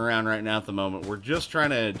wandering around right now at the moment. We're just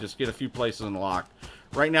trying to get a few places unlocked.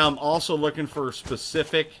 Right now I'm also looking for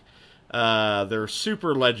specific They're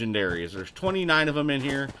super legendaries. There's 29 of them in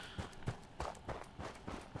here.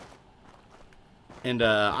 And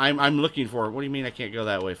I'm looking for it. What do you mean I can't go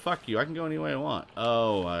that way? Fuck you. I can go any way I want.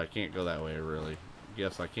 Oh, I can't go that way, really.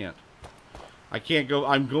 Guess I can't. I can't go.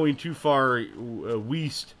 I'm going too far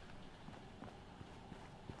west.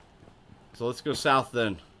 So let's go south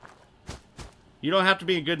then. You don't have to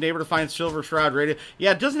be a good neighbor to find Silver Shroud Radio.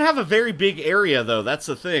 Yeah, it doesn't have a very big area, though. That's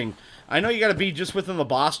the thing. I know you got to be just within the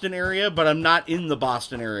Boston area, but I'm not in the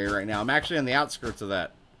Boston area right now. I'm actually on the outskirts of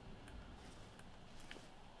that.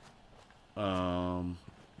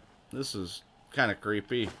 This is kind of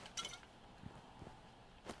creepy.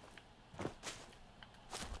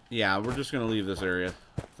 Yeah, we're just going to leave this area.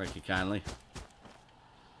 Thank you kindly.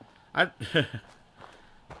 I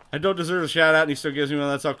don't deserve a shout out, and he still gives me one.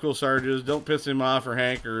 That's how cool Sarge is. Don't piss him off or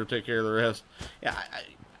Hank or take care of the rest. Yeah,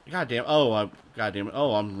 goddamn. Oh, goddamn it.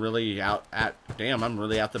 Oh, I'm really out at. Damn, I'm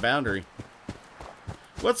really out the boundary.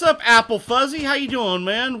 What's up, Apple Fuzzy? How you doing,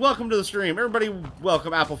 man? Welcome to the stream. Everybody,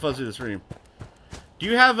 welcome Apple Fuzzy to the stream. Do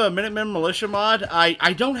you have a Minutemen Militia mod?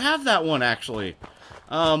 I don't have that one, actually.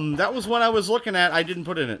 That was one I was looking at. I didn't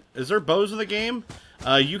put in it. Is there bows in the game?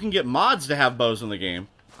 You can get mods to have bows in the game.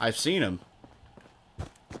 I've seen them.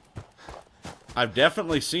 I've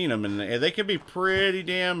definitely seen them, and they can be pretty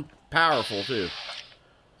damn powerful, too.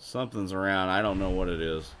 Something's around. I don't know what it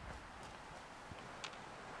is.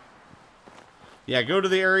 Yeah, go to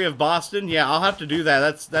the area of Boston. Yeah, I'll have to do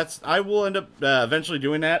that. I will end up eventually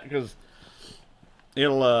doing that, because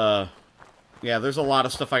it'll, yeah, there's a lot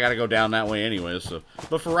of stuff I got to go down that way anyways. So,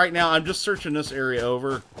 but for right now, I'm just searching this area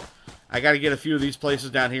over. I got to get a few of these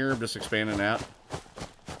places down here. I'm just expanding out.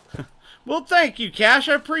 Well, thank you, Cash.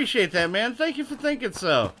 I appreciate that, man. Thank you for thinking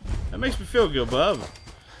so. That makes me feel good, bub.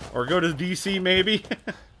 Or go to DC, maybe.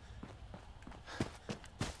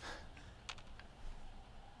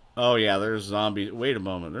 Oh, yeah, there's zombies. Wait a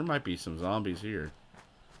moment. There might be some zombies here.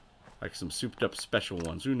 Like some souped-up special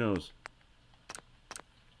ones. Who knows?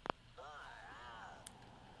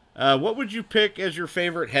 What would you pick as your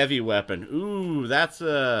favorite heavy weapon? Ooh, that's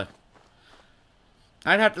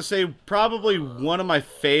I'd have to say probably one of my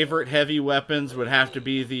favorite heavy weapons would have to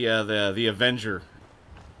be the Avenger.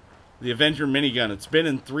 The Avenger minigun. It's been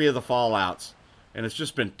in 3 of the Fallouts, and it's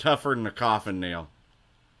just been tougher than a coffin nail.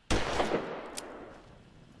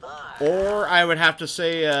 Or I would have to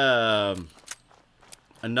say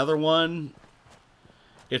another one.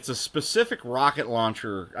 It's a specific rocket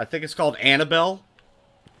launcher. I think it's called Annabelle.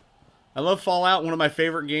 I love Fallout, one of my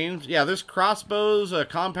favorite games. Yeah, there's crossbows,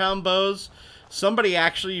 compound bows. Somebody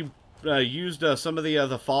actually used some of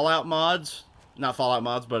the Fallout mods. Not Fallout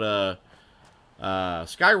mods, but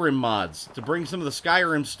Skyrim mods to bring some of the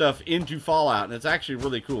Skyrim stuff into Fallout, and it's actually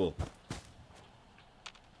really cool.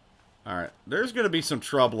 Alright, there's going to be some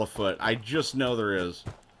trouble afoot. I just know there is.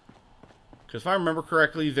 Because if I remember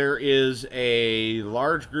correctly, there is a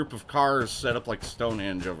large group of cars set up like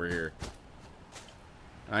Stonehenge over here.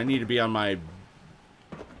 I need to be on my...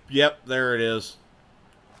 Yep, there it is.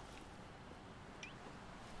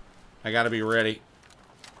 I gotta be ready.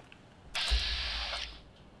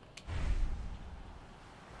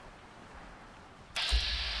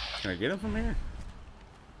 Can I get him from here?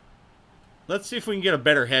 Let's see if we can get a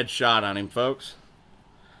better headshot on him, folks.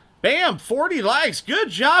 Bam! 40 likes. Good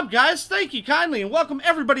job, guys. Thank you kindly. And welcome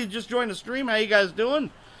everybody who just joined the stream. How you guys doing?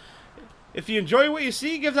 If you enjoy what you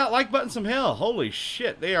see, give that like button some hell. Holy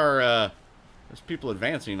shit. They are, there's people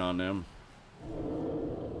advancing on them.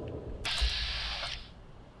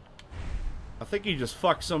 I think he just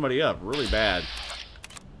fucked somebody up really bad.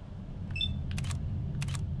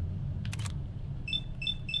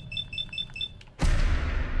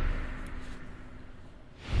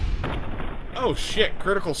 Oh shit,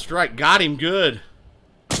 critical strike. Got him good.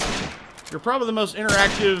 You're probably the most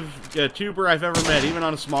interactive tuber I've ever met, even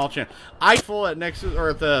on a small channel. I full at Nexus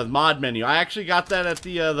or at the mod menu. I actually got that at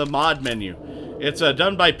the mod menu. It's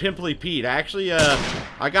done by Pimply Pete. Actually,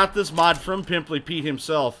 I got this mod from Pimply Pete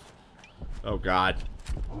himself. Oh God.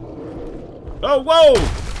 Oh whoa,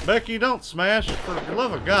 Becky, don't smash! For the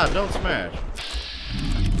love of God, don't smash.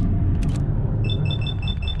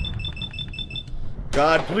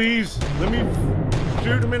 God, please, let me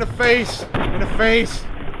shoot him in the face. In the face.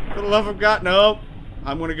 For the love of God, no.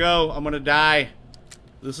 I'm gonna go. I'm gonna die.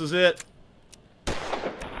 This is it.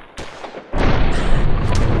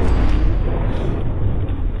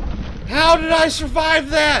 How did I survive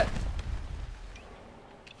that?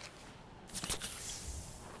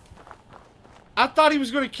 I thought he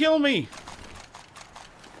was gonna kill me.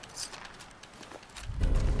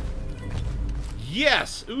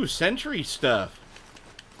 Yes. Ooh, sentry stuff.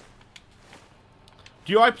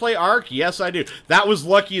 Do I play Ark? Yes, I do. That was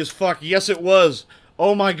lucky as fuck. Yes, it was.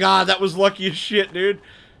 Oh my god, that was lucky as shit, dude.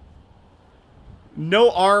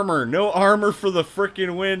 No armor. No armor for the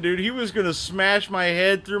frickin' win, dude. He was gonna smash my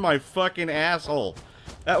head through my fucking asshole.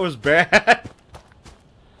 That was bad.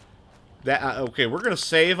 Okay, we're gonna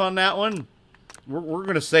save on that one. We're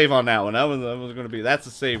gonna save on that one. That was gonna be... That's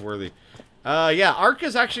a save worthy. Yeah, Ark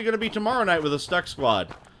is actually gonna be tomorrow night with a Stuck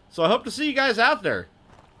Squad. So I hope to see you guys out there.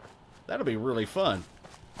 That'll be really fun.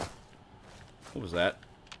 What was that?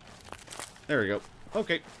 There we go.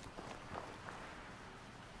 Okay.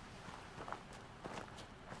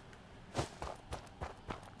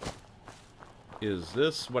 Is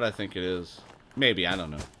this what I think it is? Maybe, I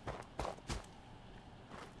don't know.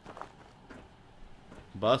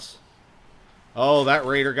 Bus? Oh, that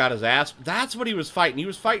raider got his ass. That's what he was fighting. He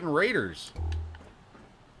was fighting raiders.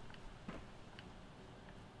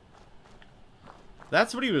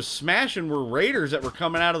 That's what he was smashing, were raiders that were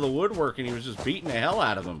coming out of the woodwork, and he was just beating the hell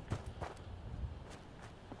out of them.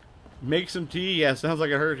 Make some tea? Yeah, sounds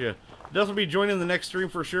like I heard you. Definitely be joining the next stream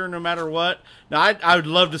for sure, no matter what. Now, I would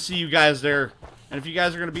love to see you guys there. And if you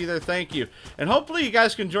guys are going to be there, thank you. And hopefully you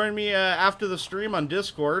guys can join me after the stream on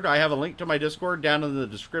Discord. I have a link to my Discord down in the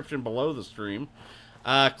description below the stream.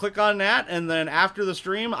 Click on that, and then after the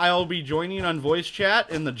stream, I will be joining on voice chat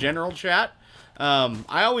in the general chat.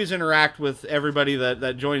 I always interact with everybody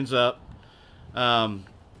that joins up on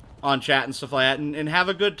chat and stuff like that, and have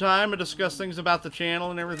a good time and discuss things about the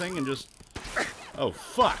channel and everything, and just... Oh,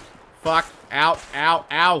 fuck. Fuck. Ow. Ow.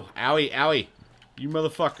 Ow. Owie. Owie. You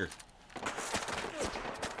motherfucker.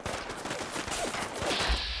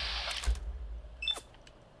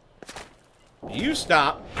 You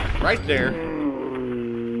stop. Right there.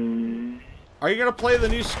 Are you gonna play the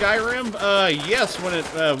new Skyrim? Yes, when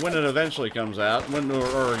it eventually comes out. Or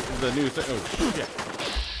the new thing. Oh shit.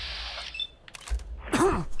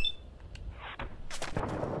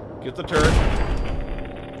 Get the turret.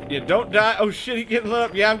 Yeah, don't die. Oh shit, he's getting lit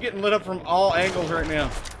up. Yeah, I'm getting lit up from all angles right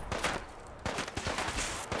now.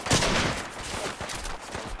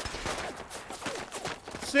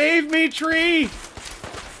 Save me, tree!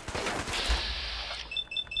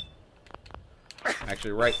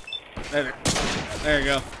 Actually, right there. There you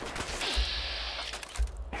go.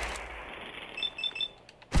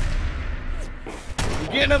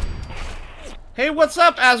 I'm getting him. Hey, what's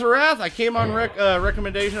up, Azarath? I came on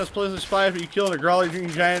recommendation. I was pleasantly surprised when you killed a Grawly Green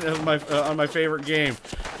Giant of on my favorite game.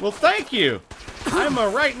 Well, thank you. I'm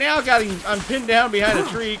right now I'm pinned down behind a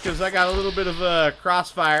tree because I got a little bit of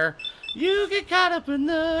crossfire. You get caught up in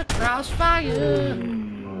the crossfire.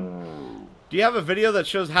 Do you have a video that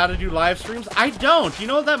shows how to do live streams? I don't. You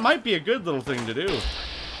know, that might be a good little thing to do.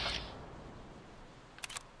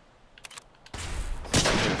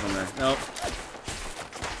 Nope.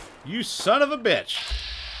 You son of a bitch.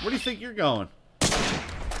 Where do you think you're going?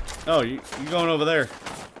 Oh, you're going over there.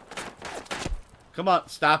 Come on,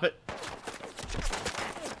 stop it.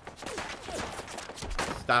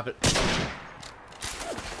 Stop it.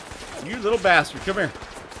 You little bastard, come here.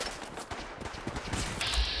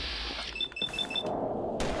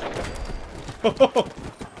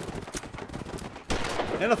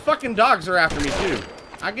 And the fucking dogs are after me too.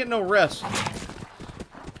 I get no rest.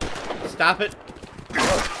 Stop it.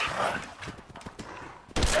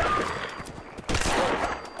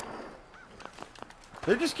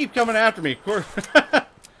 They just keep coming after me, of course.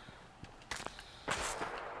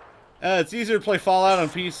 It's easier to play Fallout on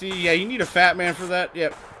PC. Yeah, you need a fat man for that.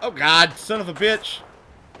 Yep. Oh god, son of a bitch.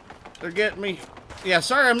 They're getting me. Yeah,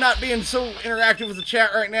 sorry I'm not being so interactive with the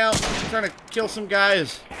chat right now. I'm trying to kill some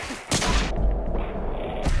guys.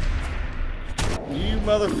 You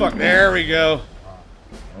motherfucker. There we go.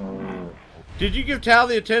 Did you give Tal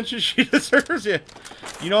the attention she deserves? Yeah.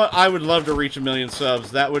 You know what? I would love to reach 1 million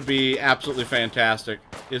subs. That would be absolutely fantastic.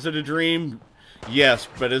 Is it a dream? Yes.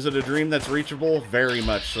 But is it a dream that's reachable? Very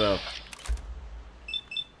much so.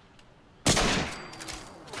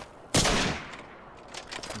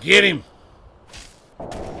 Get him.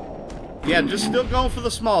 Yeah, just still going for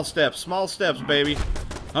the small steps. Small steps, baby.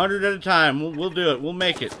 100 at a time. We'll do it. We'll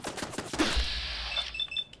make it.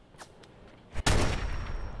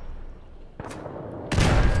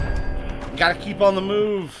 Gotta keep on the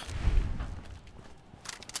move.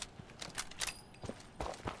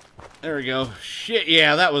 There we go. Shit,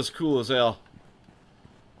 yeah, that was cool as hell.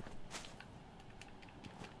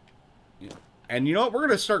 And you know what? We're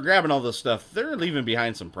gonna start grabbing all this stuff. They're leaving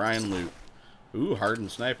behind some prime loot. Ooh, hardened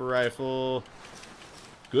sniper rifle.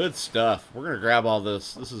 Good stuff. We're gonna grab all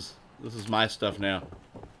this. This is my stuff now.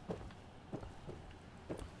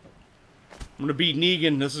 I'm gonna beat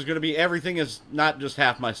Negan. This is gonna be, everything is not just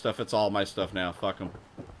half my stuff, it's all my stuff now. Fuck him.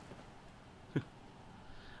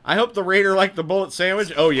 I hope the Raider liked the bullet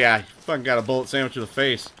sandwich. Oh yeah, he fucking got a bullet sandwich to the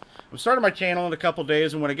face. I'm starting my channel in a couple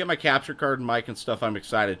days, and when I get my capture card and mic and stuff, I'm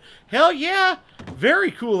excited. Hell yeah!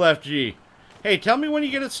 Very cool, FG. Hey, tell me when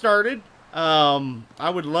you get it started.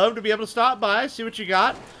 I would love to be able to stop by, see what you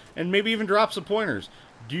got, and maybe even drop some pointers.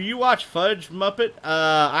 Do you watch Fudge Muppet?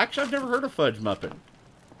 Actually, I've never heard of Fudge Muppet.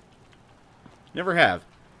 Never have.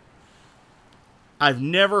 I've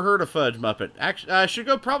never heard of Fudge Muppet. Actually,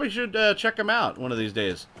 I probably should check him out one of these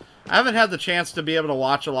days. I haven't had the chance to be able to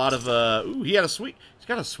watch a lot of, ooh, he's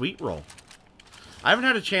got a sweet roll. I haven't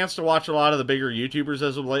had a chance to watch a lot of the bigger YouTubers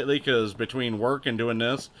as of lately, because between work and doing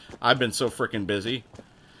this, I've been so freaking busy.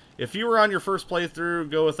 If you were on your first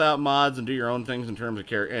playthrough, go without mods and do your own things in terms of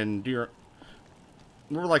care, and do your,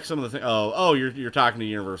 what were like some of the things, oh, you're talking to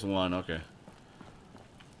Universe 1, okay.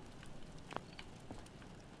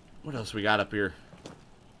 What else we got up here?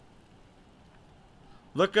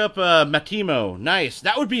 Look up Matimo. Nice.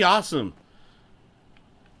 That would be awesome.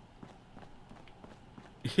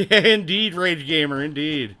 Yeah, indeed, Rage Gamer.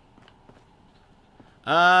 Indeed.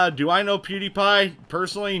 Do I know PewDiePie?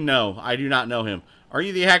 Personally, no. I do not know him. Are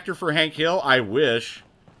you the actor for Hank Hill? I wish.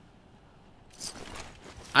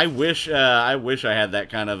 I wish I had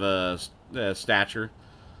that kind of stature.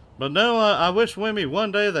 But no, I wish, Wimmy,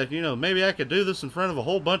 one day that, you know, maybe I could do this in front of a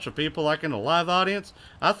whole bunch of people, like in a live audience.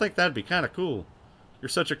 I think that'd be kind of cool. You're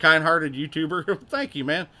such a kind-hearted YouTuber. Thank you,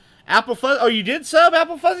 man. Apple Fuzzy. Oh, you did sub?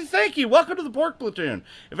 Apple Fuzzy, thank you. Welcome to the Pork Platoon.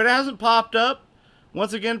 If it hasn't popped up,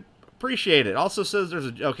 once again, appreciate it. Also says there's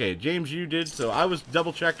a... Okay, James, you did, so I was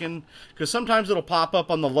double-checking. Because sometimes it'll pop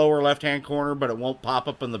up on the lower left-hand corner, but it won't pop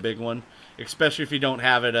up on the big one. Especially if you don't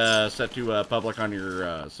have it set to public on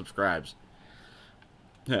your subscribes.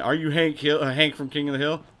 Are you Hank from King of the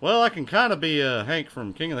Hill? Well, I can kind of be Hank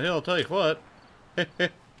from King of the Hill, I'll tell you what.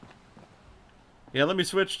 Yeah, let me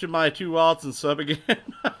switch to my 2 wallets and sub again.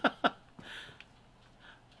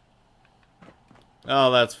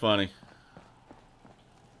 Oh, that's funny.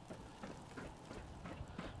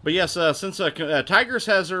 But yes, since Tigress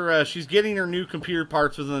has her, she's getting her new computer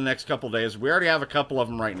parts within the next couple days. We already have a couple of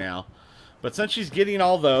them right now. But since she's getting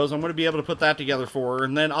all those, I'm going to be able to put that together for her.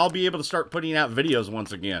 And then I'll be able to start putting out videos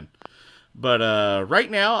once again. But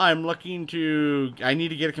right now, I'm looking to... I need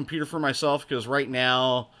to get a computer for myself, because right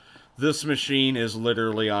now... This machine is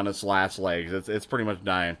literally on its last legs. It's pretty much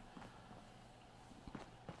dying.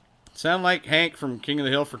 Sound like Hank from King of the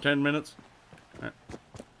Hill for 10 minutes?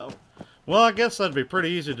 Oh. Well, I guess that'd be pretty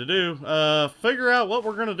easy to do. Figure out what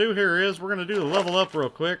we're going to do here is we're going to do the level up real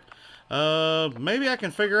quick. Maybe I can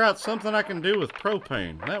figure out something I can do with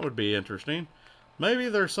propane. That would be interesting. Maybe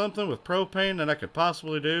there's something with propane that I could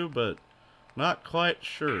possibly do, but not quite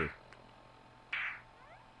sure.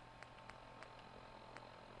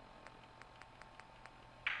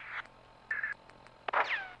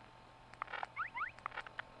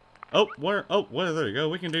 Oh, where? Oh, well, there you go.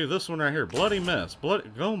 We can do this one right here. Bloody Mess.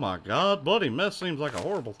 Oh my God, Bloody Mess seems like a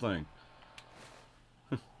horrible thing.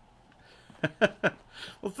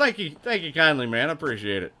 Well, thank you kindly, man. I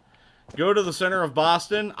appreciate it. Go to the center of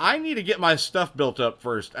Boston. I need to get my stuff built up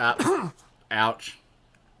first. Ouch.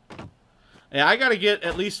 Yeah, I got to get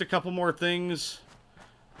at least a couple more things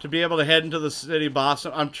to be able to head into the city of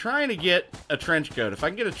Boston. I'm trying to get a trench coat. If I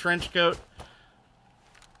can get a trench coat...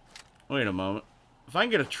 Wait a moment. If I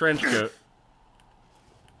can get a trench coat,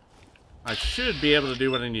 I should be able to do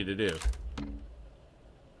what I need to do.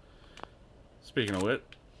 Speaking of which,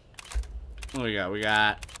 what we got? We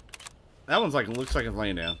got... That one's like, looks like it's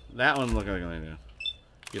laying down. That one looks like it's laying down.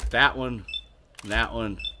 Get that one, and that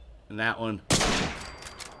one, and that one.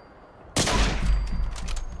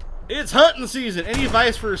 It's hunting season. Any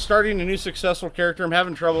advice for starting a new successful character? I'm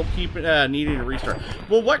having trouble needing to restart.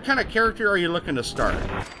 Well, what kind of character are you looking to start?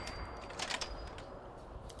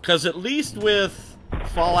 Because at least with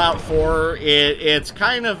Fallout 4, it's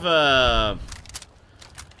kind of, I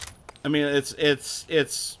mean,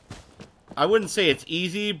 it's, I wouldn't say it's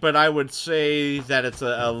easy, but I would say that it's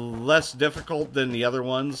a less difficult than the other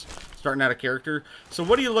ones, starting out a character. So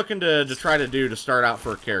what are you looking to try to do to start out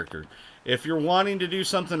for a character? If you're wanting to do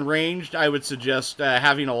something ranged, I would suggest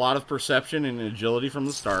having a lot of perception and agility from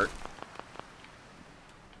the start.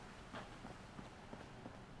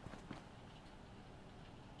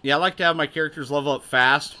 Yeah, I like to have my characters level up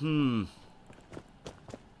fast. Well,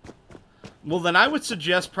 then I would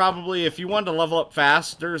suggest probably if you wanted to level up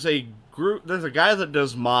fast, there's a guy that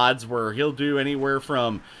does mods where he'll do anywhere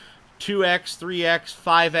from 2x, 3x,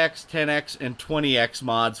 5x, 10x, and 20x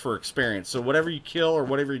mods for experience. So whatever you kill or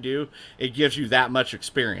whatever you do, it gives you that much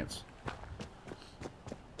experience.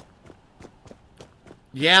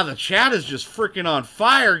 Yeah, the chat is just freaking on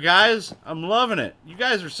fire, guys. I'm loving it. You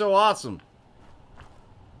guys are so awesome.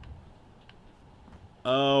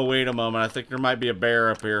 Oh, wait a moment. I think there might be a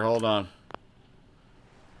bear up here. Hold on.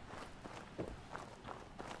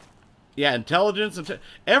 Yeah, intelligence.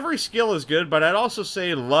 Every skill is good, but I'd also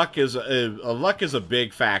say luck is a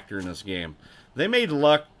big factor in this game. They made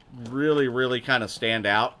luck really, really kind of stand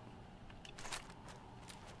out.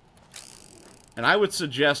 And I would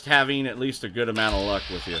suggest having at least a good amount of luck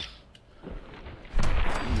with you.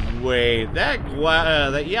 Wait, that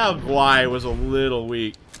Yao Guai was a little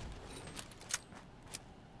weak.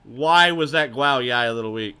 Why was that Guao Yai a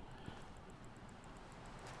little weak?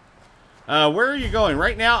 Where are you going?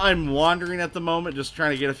 Right now, I'm wandering at the moment, just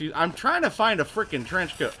trying to get a few... I'm trying to find a freaking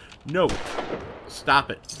trench coat. No. Stop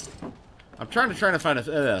it. I'm trying to find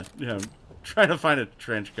a... trying to find a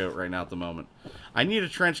trench coat right now at the moment. I need a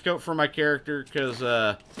trench coat for my character because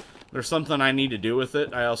there's something I need to do with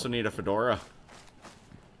it. I also need a fedora.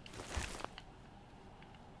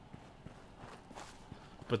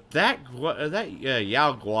 But that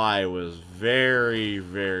Yao Guai was very,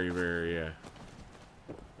 very, very...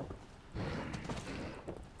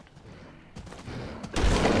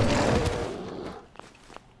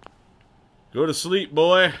 Go to sleep,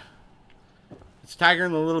 boy. It's Tiger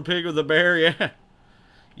and the Little Pig with the Bear, yeah.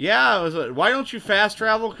 Yeah, it was why don't you fast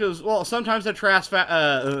travel? Because, well, sometimes I travel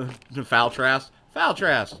fast.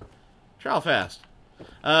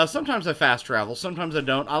 Sometimes I fast travel, sometimes I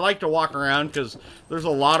don't. I like to walk around because there's a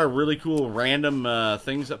lot of really cool random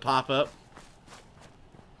things that pop up.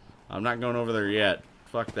 I'm not going over there yet.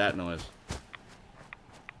 Fuck that noise.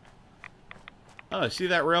 Oh, see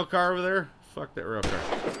that rail car over there? Fuck that rail car.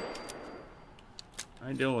 I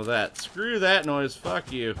ain't dealing with that. Screw that noise.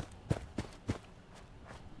 Fuck you.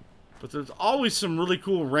 But there's always some really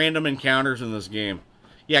cool random encounters in this game.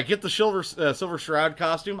 Yeah, get the Silver Shroud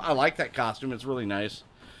costume. I like that costume. It's really nice.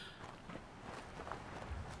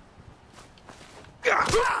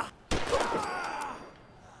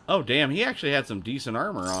 Oh, damn. He actually had some decent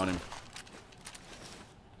armor on him.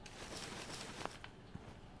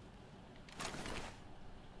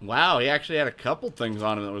 Wow, he actually had a couple things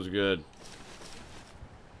on him that was good.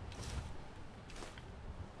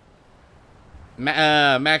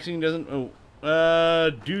 Maxine doesn't...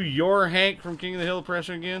 do your Hank from King of the Hill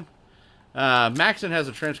impression again? Maxine has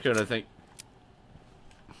a trench coat, I think.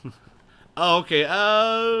 Oh, okay.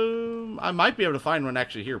 I might be able to find one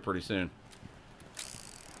actually here pretty soon.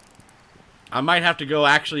 I might have to go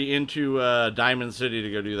actually into Diamond City to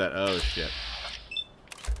go do that. Oh, shit.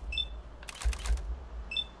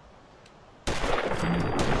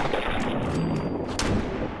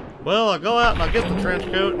 Well, I'll go out and I'll get the trench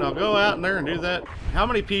coat and I'll go out in there and do that. How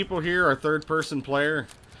many people here are third-person player?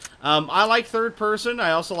 I like third person.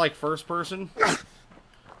 I also like first person.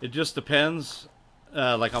 It just depends,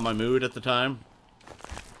 like on my mood at the time.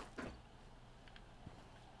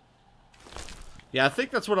 Yeah, I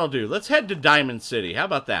think that's what I'll do. Let's head to Diamond City. How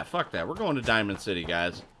about that? Fuck that. We're going to Diamond City,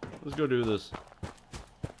 guys. Let's go do this.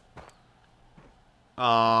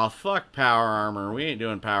 Aw, fuck power armor. We ain't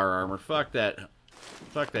doing power armor. Fuck that.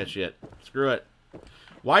 Fuck that shit. Screw it.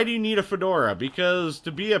 Why do you need a fedora? Because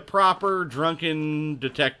to be a proper drunken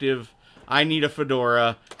detective, I need a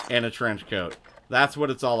fedora and a trench coat. That's what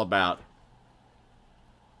it's all about.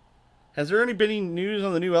 Has there been any news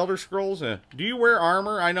on the new Elder Scrolls? Do you wear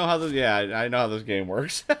armor? I know how this... Yeah, I know how this game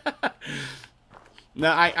works.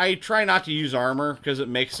 Now, I try not to use armor because it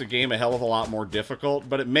makes the game a hell of a lot more difficult,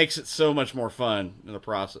 but it makes it so much more fun in the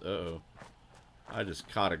process. Uh-oh. I just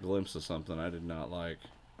caught a glimpse of something I did not like.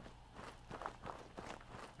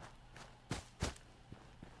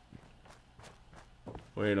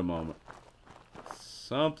 Wait a moment.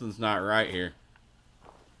 Something's not right here.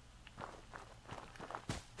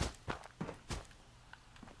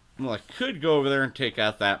 Well, I could go over there and take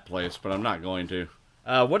out that place, but I'm not going to.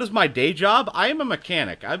 What is my day job? I am a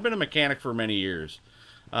mechanic. I've been a mechanic for many years.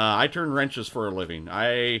 I turn wrenches for a living.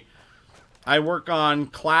 I work on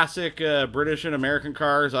classic British and American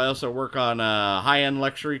cars. I also work on high-end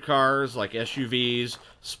luxury cars like SUVs,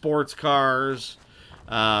 sports cars,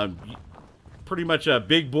 pretty much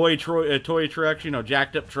big boy toy trucks, you know,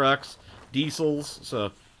 jacked up trucks, diesels.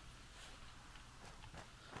 So,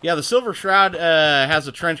 yeah, the Silver Shroud has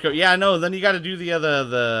a trench coat. Yeah, I know. Then you got to do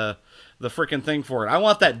the freaking thing for it. I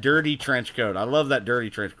want that dirty trench coat. I love that dirty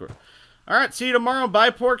trench coat. All right, see you tomorrow.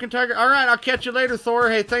 Bye, Pork and Tiger. All right, I'll catch you later, Thor.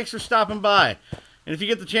 Hey, thanks for stopping by. And if you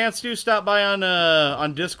get the chance to, stop by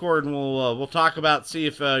on Discord, and we'll talk about, see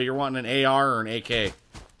if you're wanting an AR or an AK.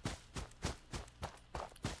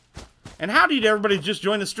 And howdy to everybody just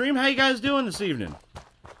joined the stream. How you guys doing this evening?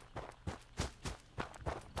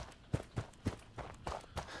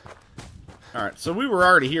 Alright, so we were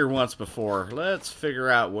already here once before. Let's figure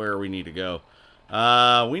out where we need to go.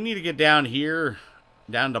 We need to get down here,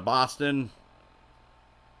 down to Boston.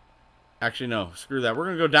 Actually, no, screw that. We're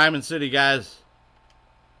going to go Diamond City, guys.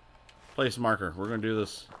 Place marker. We're going to do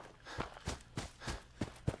this.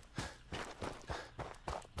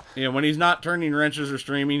 Yeah, when he's not turning wrenches or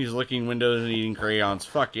streaming, he's licking windows and eating crayons.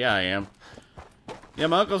 Fuck yeah, I am. Yeah,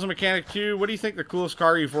 my uncle's a mechanic too. What do you think the coolest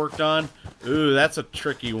car you've worked on? Ooh, that's a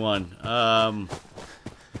tricky one.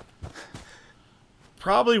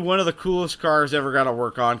 Probably one of the coolest cars ever got to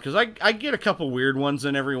work on, because I get a couple weird ones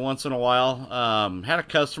in every once in a while. Had a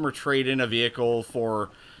customer trade in a vehicle for...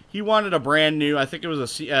 He wanted a brand new, I think it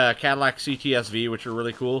was a Cadillac CTS-V, which are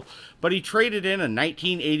really cool. But he traded in a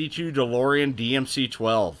 1982 DeLorean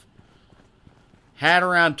DMC-12. Had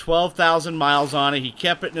around 12,000 miles on it. He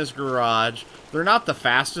kept it in his garage. They're not the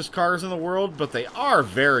fastest cars in the world, but they are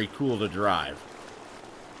very cool to drive.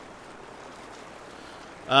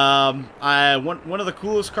 One of the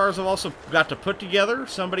coolest cars I've also got to put together.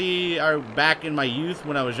 Somebody, back in my youth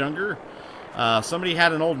when I was younger, somebody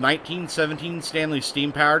had an old 1917 Stanley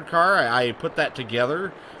steam-powered car. I put that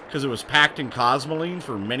together because it was packed in Cosmoline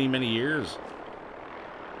for many, many years.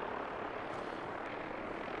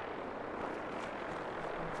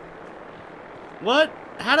 What?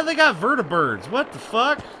 How do they got vertibirds? What the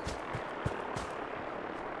fuck?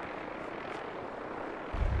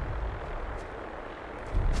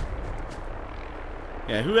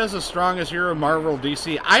 Yeah, who has the strongest hero, Marvel,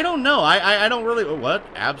 DC? I don't know. I don't really... What?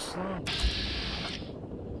 Absalom?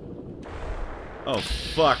 Oh,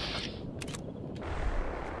 fuck.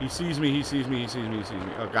 He sees me, he sees me, he sees me, he sees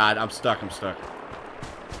me. Oh, God, I'm stuck, I'm stuck.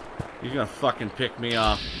 He's gonna fucking pick me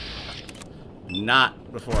off.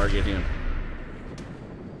 Not before I get him.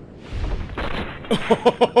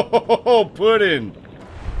 Oh, pudding.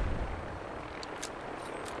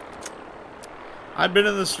 I've been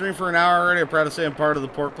in the stream for an hour already. I'm proud to say I'm part of the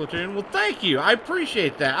Pork Platoon. Well, thank you. I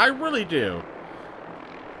appreciate that. I really do.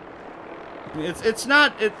 It's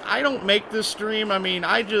not... I don't make this stream. I mean,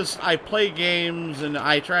 I play games and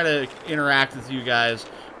I try to interact with you guys.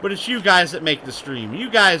 But it's you guys that make the stream. You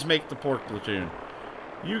guys make the Pork Platoon.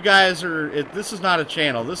 You guys are... this is not a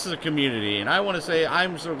channel. This is a community. And I want to say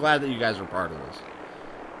I'm so glad that you guys are part of this.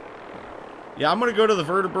 Yeah, I'm going to go to the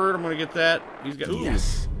vertibird. I'm going to get that. He's got... Ooh.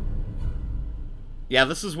 Yes. Yeah,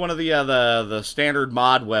 this is one of the standard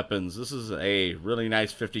mod weapons. This is a really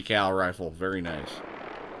nice 50 cal rifle. Very nice.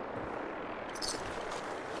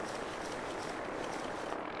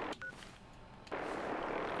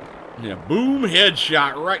 Yeah, boom,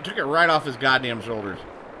 headshot. Right, took it right off his goddamn shoulders.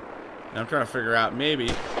 Now I'm trying to figure out, maybe...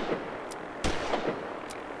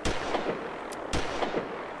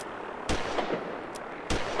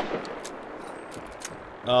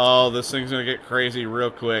 Oh, this thing's gonna get crazy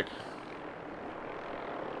real quick.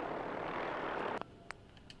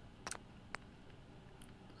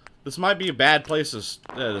 This might be a bad place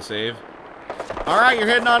to save. Alright, you're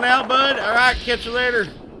heading on out, bud. Alright, catch you later.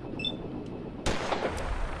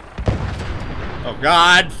 Oh,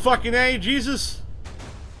 God. Fucking A, Jesus.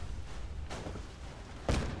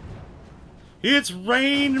 It's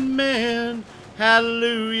raining, man.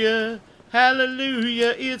 Hallelujah.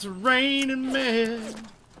 Hallelujah. It's raining, man.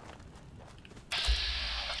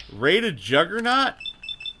 Rated Juggernaut?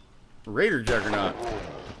 Raider Juggernaut.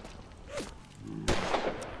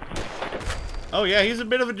 Oh, yeah, he's a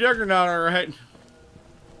bit of a juggernaut, alright.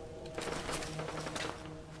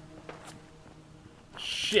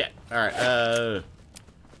 Shit. Alright,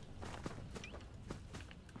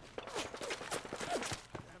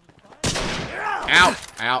 Ow!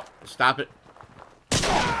 Ow! Stop it.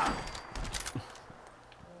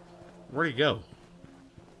 Where'd he go?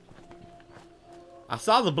 I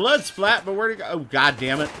saw the blood splat, but where'd he go? Oh, God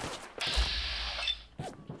damn it.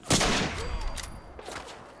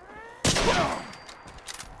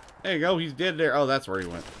 There you go, he's dead there. Oh, that's where he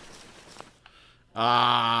went.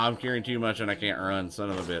 Ah, I'm carrying too much and I can't run,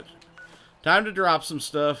 son of a bitch. Time to drop some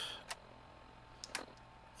stuff.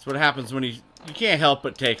 That's what happens when you can't help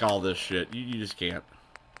but take all this shit. You just can't.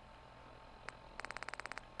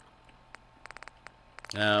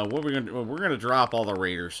 What we're gonna do? We're gonna drop all the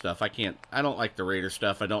Raider stuff. I don't like the Raider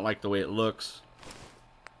stuff. I don't like the way it looks.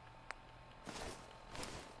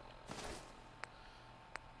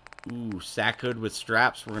 Ooh, sack hood with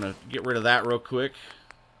straps. We're gonna get rid of that real quick.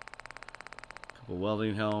 Couple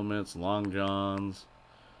welding helmets, long johns.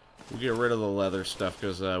 We'll get rid of the leather stuff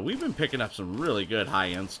because we've been picking up some really good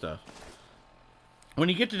high-end stuff. When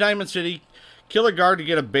you get to Diamond City, kill a guard to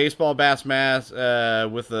get a baseball bass mask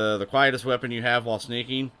with the quietest weapon you have while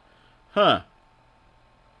sneaking. Huh.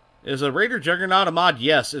 Is a Raider Juggernaut a mod?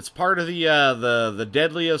 Yes, it's part of the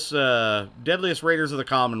deadliest Raiders of the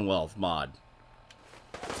Commonwealth mod.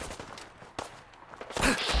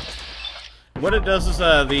 What it does is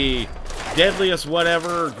the deadliest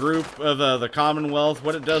whatever group of the Commonwealth.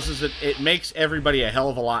 What it does is it makes everybody a hell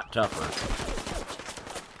of a lot tougher.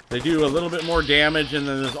 They do a little bit more damage, and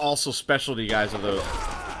then there's also specialty guys of those.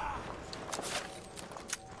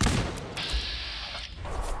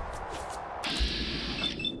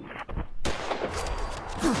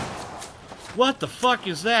 What the fuck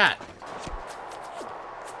is that?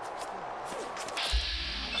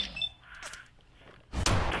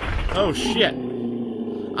 Oh shit.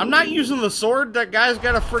 I'm not using the sword. That guy's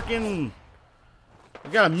got a freaking... He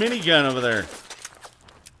got a minigun over there.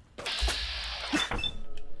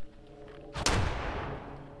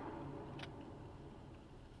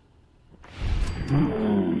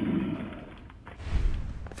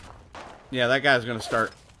 Yeah, that guy's gonna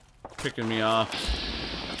start picking me off.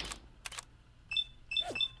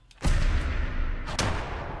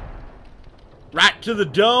 Right to the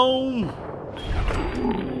dome!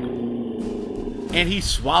 And he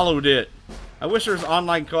swallowed it. I wish there was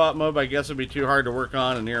online co-op mode, but I guess it'd be too hard to work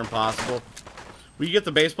on and near impossible. Will you get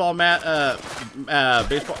the baseball mat? You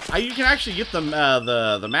can actually get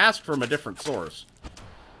the mask from a different source.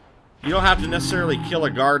 You don't have to necessarily kill a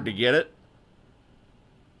guard to get it.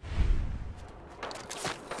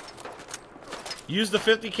 Use the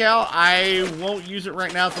 50 cal. I won't use it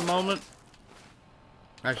right now at the moment.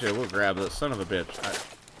 Actually, I will grab this son of a bitch.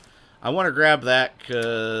 I want to grab that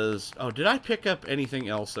because... Oh, did I pick up anything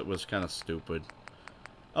else that was kind of stupid?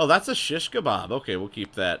 Oh, that's a shish kebab. Okay, we'll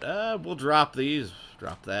keep that. We'll drop these.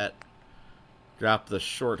 Drop that. Drop the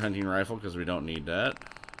short hunting rifle because we don't need that.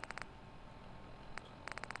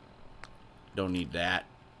 Don't need that.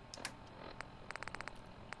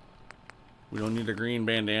 We don't need the green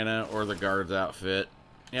bandana or the guard's outfit.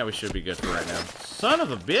 Yeah, we should be good for right now. Son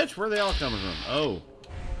of a bitch, where are they all coming from? Oh.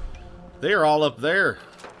 They are all up there.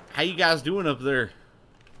 How you guys doing up there?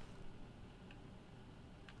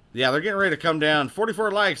 Yeah, they're getting ready to come down.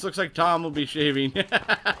 44 likes. Looks like Tom will be shaving.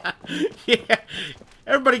 Yeah.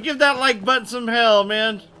 Everybody give that like button some hell,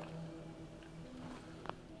 man.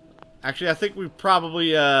 Actually, I think we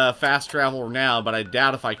probably fast travel now, but I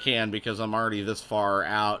doubt if I can because I'm already this far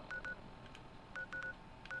out.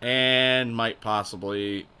 And might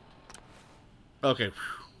possibly... Okay.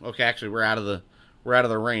 Okay, actually, we're out of the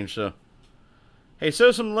range, so... Hey,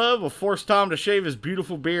 so some love will force Tom to shave his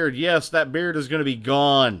beautiful beard. Yes, that beard is going to be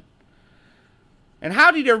gone. And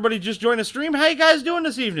how did everybody just join the stream? How you guys doing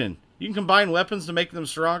this evening? You can combine weapons to make them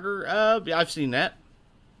stronger. Yeah, I've seen that.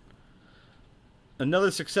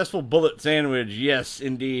 Another successful bullet sandwich. Yes,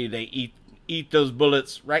 indeed. They eat those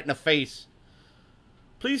bullets right in the face.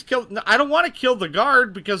 Please kill... No, I don't want to kill the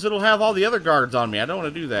guard because it'll have all the other guards on me. I don't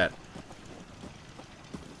want to do that.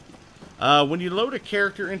 When you load a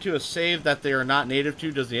character into a save that they are not native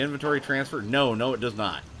to, does the inventory transfer? No, no, it does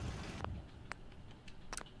not.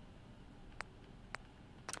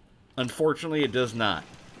 Unfortunately, it does not.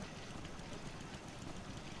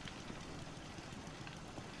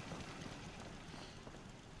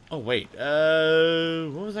 Oh, wait.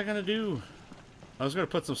 What was I going to do? I was going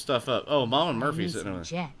to put some stuff up. Oh, Mama Murphy's sitting over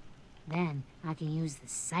there. Jet. Then I can use the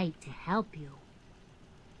site to help you.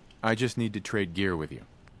 I just need to trade gear with you.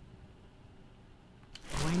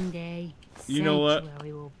 One day, You know what?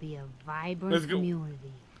 Sanctuary will be a vibrant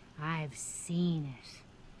community. I've seen it.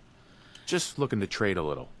 Just looking to trade a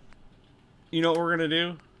little. You know what we're going to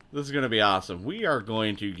do? This is going to be awesome. We are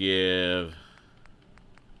going to give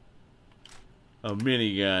a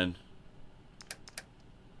minigun.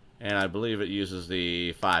 And I believe it uses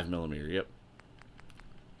the 5mm. Yep.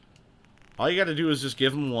 All you got to do is just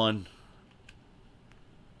give them one.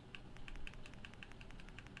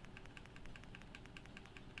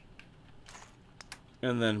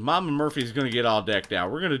 And then Mama Murphy's going to get all decked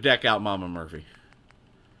out. We're going to deck out Mama Murphy.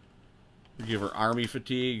 We give her army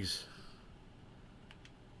fatigues.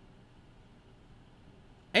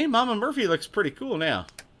 Hey, Mama Murphy looks pretty cool now.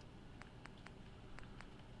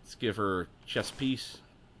 Let's give her chest piece.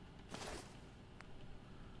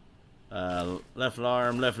 Left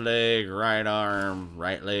arm, left leg, arm,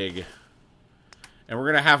 right leg. And we're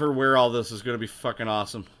going to have her wear all this. It's going to be fucking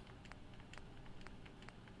awesome.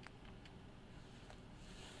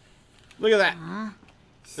 Look at that.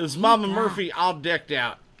 There's Mama Murphy all decked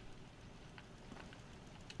out.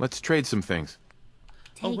 Let's trade some things.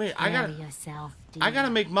 Oh, wait. I yourself,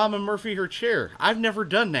 gotta make Mama Murphy her chair. I've never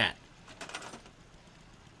done that.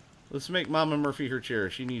 Let's make Mama Murphy her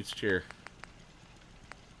chair. She needs chair.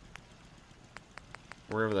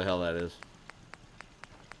 Wherever the hell that is.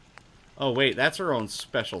 Oh, wait, that's her own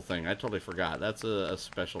special thing. I totally forgot. That's a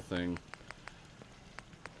special thing.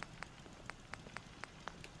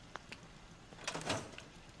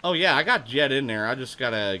 Oh, yeah, I got Jet in there. I just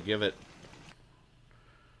gotta give it...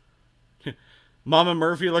 Mama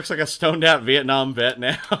Murphy looks like a stoned-out Vietnam vet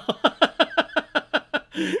now.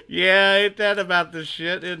 Yeah, ain't that about the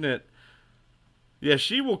shit, isn't it? Yeah,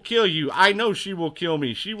 she will kill you. I know she will kill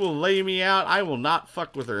me. She will lay me out. I will not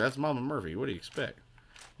fuck with her. That's Mama Murphy. What do you expect?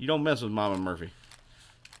 You don't mess with Mama Murphy.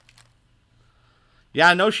 Yeah,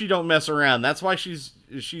 I know she don't mess around. That's why she's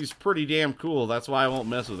pretty damn cool. That's why I won't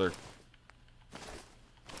mess with her.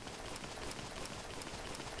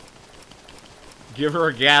 Give her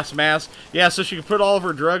a gas mask. Yeah, so she can put all of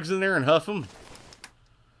her drugs in there and huff them.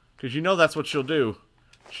 Because you know that's what she'll do.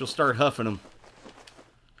 She'll start huffing them.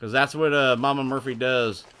 Because that's what Mama Murphy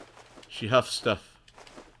does. She huffs stuff.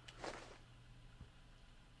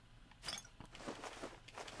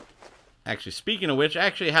 Actually, speaking of which, I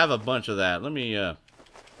actually have a bunch of that. Let me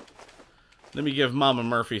give Mama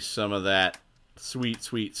Murphy some of that sweet,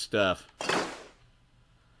 sweet stuff.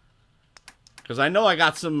 Because I know I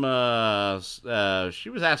got some, she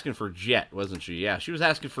was asking for Jet, wasn't she? Yeah, she was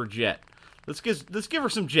asking for Jet. Let's give her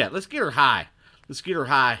some Jet. Let's get her high. Let's get her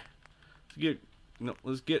high.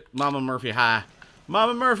 Let's get Mama Murphy high.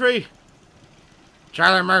 Mama Murphy!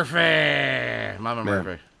 Charlie Murphy! Mama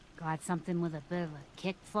Murphy. Got something with a bit of a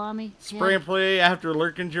kick for me? Spray and play after a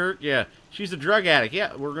lurking jerk? Yeah. She's a drug addict.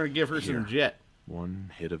 Yeah, we're going to give her some Jet.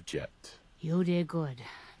 One hit of Jet. You did good.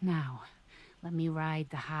 Now, let me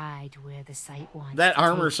ride the high to where the site wants that to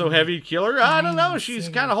armor's so heavy, kill her? I don't know. She's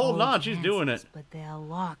kind of holding on. She's doing it. But they're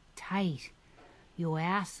locked tight. You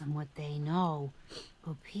ask them what they know,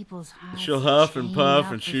 but people's hearts she'll huff and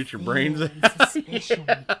puff and shoot your brains out.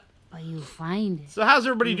 Yeah. But you find it. So how's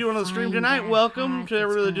everybody doing on the stream tonight? Welcome to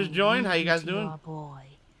everybody that just joined. How you guys doing? Boy.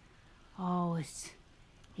 Oh, it's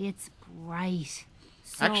bright.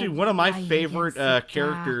 So actually, one of my favorite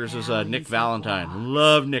characters is Nick Valentine.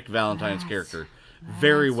 Love Nick Valentine's character.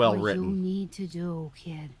 Very well written. What you need to do,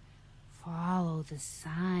 kid. Follow the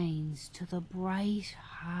signs to the bright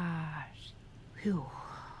heart. Phew.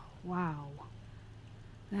 Wow.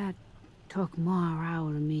 That took more out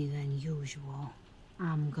of me than usual.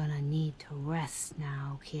 I'm gonna need to rest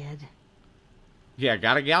now, kid. Yeah,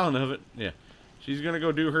 got a gallon of it. Yeah. She's gonna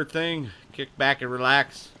go do her thing, kick back and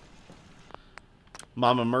relax.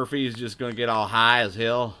 Mama Murphy's just gonna get all high as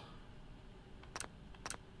hell.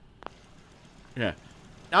 Yeah.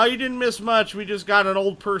 Oh, you didn't miss much. We just got an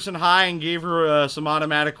old person high and gave her some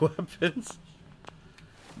automatic weapons.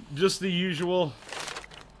 Just the usual.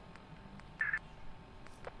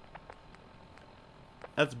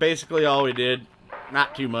 That's basically all we did.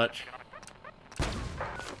 Not too much.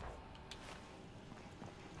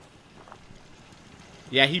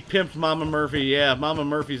 Yeah, he pimped Mama Murphy. Yeah, Mama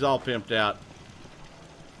Murphy's all pimped out.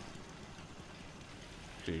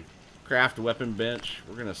 Okay, craft weapon bench.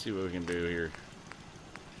 We're gonna see what we can do here.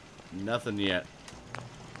 Nothing yet.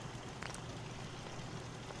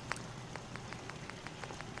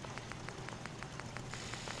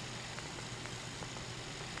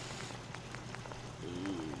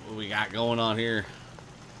 Ooh, what we got going on here?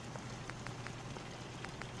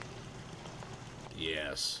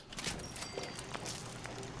 Yes.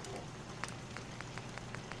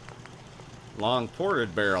 Long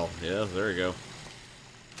ported barrel. Yeah, there you go.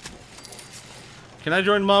 Can I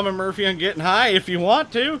join Mama Murphy on getting high if you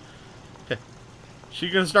want to? She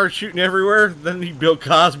gonna start shooting everywhere? Then he Bill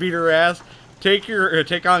Cosby her ass. Take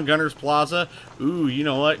on Gunner's Plaza. Ooh, you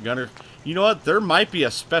know what, Gunner? You know what? There might be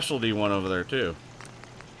a specialty one over there too.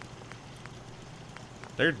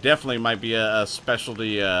 There definitely might be a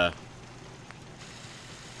specialty.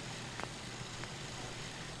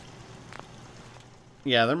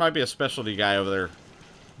 Yeah, there might be a specialty guy over there.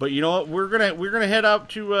 But you know what? We're gonna head up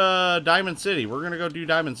to Diamond City. We're gonna go do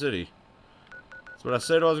Diamond City. That's what I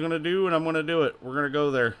said I was gonna do, and I'm gonna do it. We're gonna go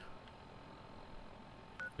there.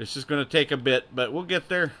 It's just gonna take a bit, but we'll get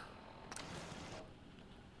there.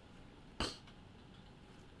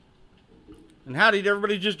 And howdy, did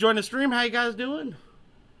everybody just join the stream? How you guys doing?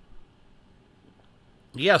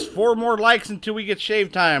 Yes, 4 more likes until we get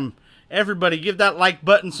shave time. Everybody, give that like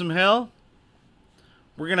button some hell.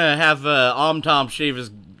 We're gonna have Tom shave his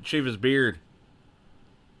beard,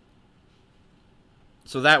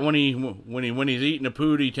 so that when he's eating a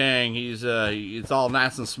pootie tang, it's all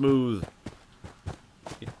nice and smooth.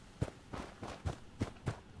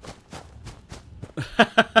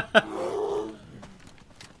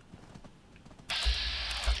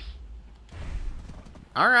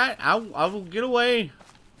 All right, I will get away.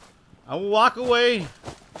 I will walk away.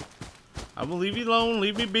 I will leave you alone.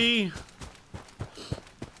 Leave me be.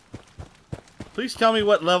 Please tell me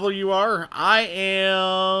what level you are. I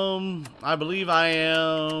believe I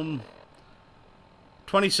am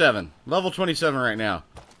 27. Level 27 right now.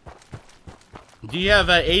 Do you have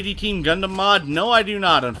a 80 Team Gundam mod? No, I do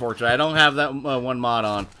not, unfortunately. I don't have that one mod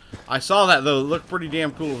on. I saw that, though. It looked pretty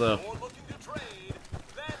damn cool, though.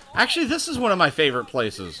 Actually, this is one of my favorite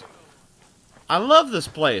places. I love this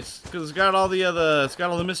place because it's got all the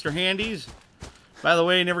Mr. Handies. By the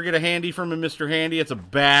way, you never get a handy from a Mr. Handy. It's a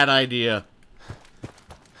bad idea.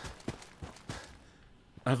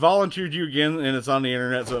 I volunteered you again, and it's on the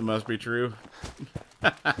internet, so it must be true.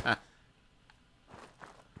 Where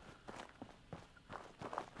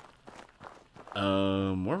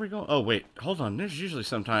are we going? Oh, wait. Hold on. There's usually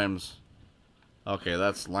sometimes... Okay,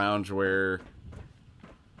 that's loungewear.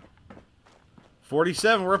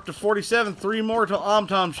 47. We're up to 47. 3 more till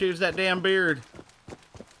Tom shaves that damn beard.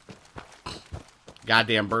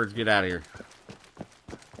 Goddamn birds, get out of here.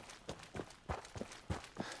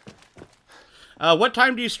 What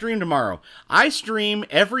time do you stream tomorrow? I stream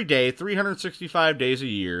every day, 365 days a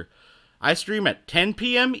year. I stream at 10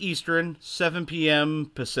 p.m. Eastern, 7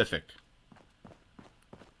 p.m. Pacific.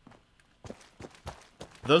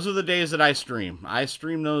 Those are the days that I stream. I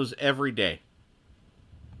stream those every day.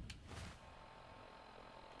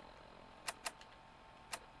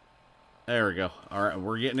 There we go. Alright,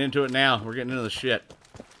 we're getting into it now. We're getting into the shit.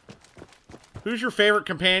 Who's your favorite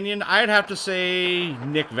companion? I'd have to say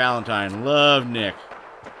Nick Valentine. Love Nick.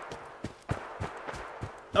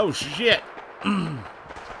 Oh, shit. Oh,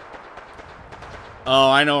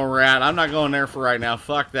 I know where we're at. I'm not going there for right now.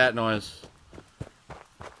 Fuck that noise.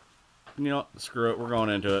 You know what? Screw it. We're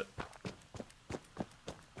going into it.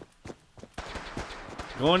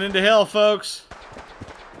 Going into hell, folks.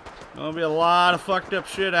 Gonna be a lot of fucked up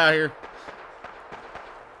shit out here.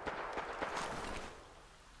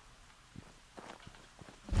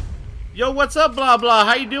 Yo, what's up, blah blah?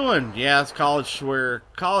 How you doing? Yeah, it's College Square.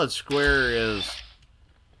 College Square is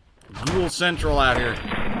Ghoul Central out here.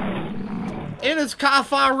 And it's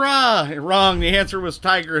Kafara. Wrong. The answer was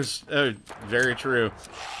Tigers. Very true.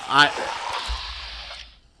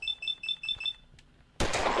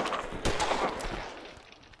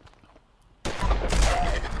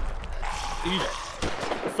 You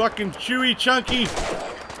fucking chewy, chunky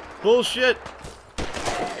bullshit.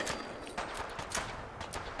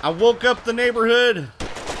 I woke up the neighborhood.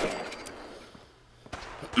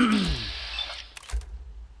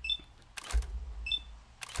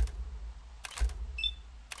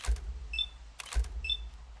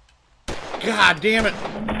 God damn it.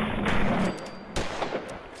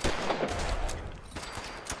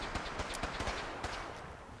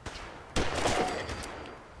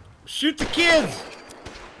 Shoot the kids.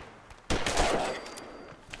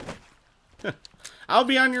 I'll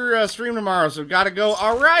be on your stream tomorrow, so gotta go.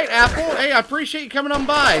 All right, Apple. Hey, I appreciate you coming on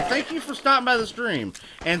by. Thank you for stopping by the stream.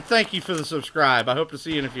 And thank you for the subscribe. I hope to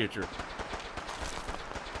see you in the future.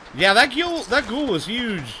 Yeah, that ghoul was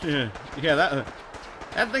huge. Yeah,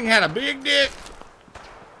 that thing had a big dick.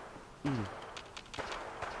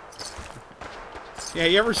 Yeah,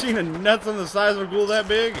 you ever seen a nuts on the size of a ghoul that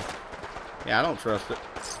big? Yeah, I don't trust it.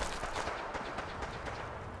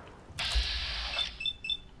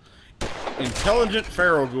 Intelligent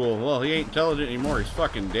feral ghoul. Well, he ain't intelligent anymore. He's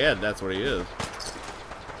fucking dead. That's what he is.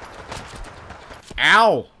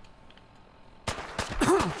 Ow!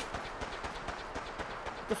 What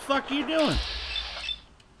the fuck are you doing?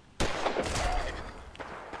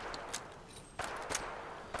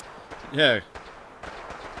 Yeah.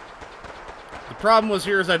 The problem was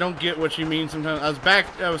here is I don't get what you mean sometimes.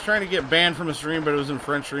 I was trying to get banned from a stream, but it was in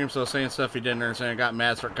French stream, so I was saying stuff he didn't understand. I got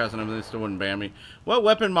mad, started cussing him, and they still wouldn't ban me. What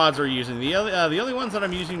weapon mods are you using? The only ones that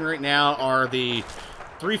I'm using right now are the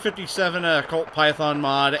 357 Colt Python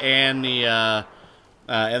mod and the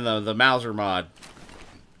Mauser mod.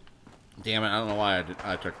 Damn it, I don't know why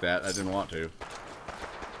I took that. I didn't want to.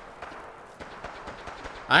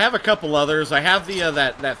 I have a couple others. I have the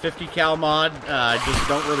that 50 cal mod. I just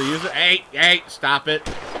don't really use it. Hey, stop it.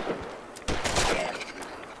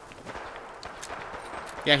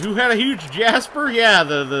 Yeah, who had a huge Jasper? Yeah,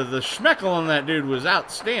 the schmeckle on that dude was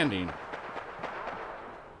outstanding.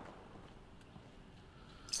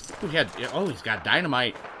 He's got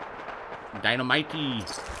dynamite. Dynamite-y.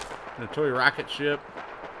 The toy rocket ship.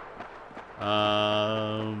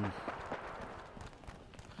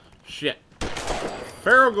 Shit.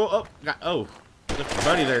 Pharaoh go. Oh, left your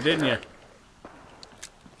buddy there, didn't you?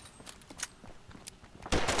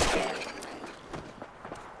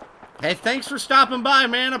 Hey, thanks for stopping by,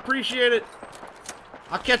 man. Appreciate it.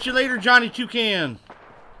 I'll catch you later, Johnny Toucan.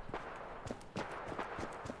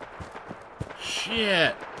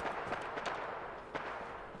 Shit.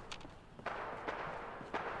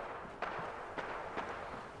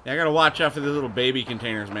 Yeah, I gotta watch out for these little baby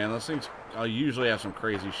containers, man. Those things usually have some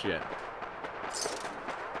crazy shit.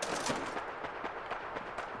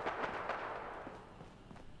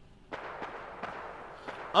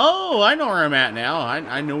 Oh, I know where I'm at now.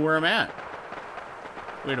 I know where I'm at.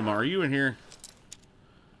 Wait a minute, are you in here?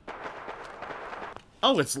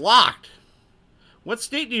 Oh, it's locked. What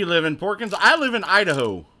state do you live in, Porkins? I live in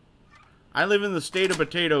Idaho. I live in the state of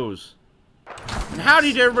potatoes. And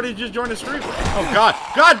howdy to everybody just joined the stream. Oh, God.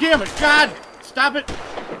 God damn it. God. Stop it.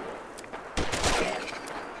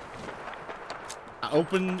 I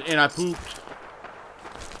opened and I pooped.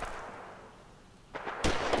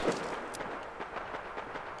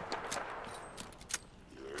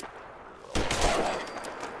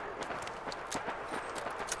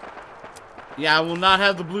 Yeah, I will not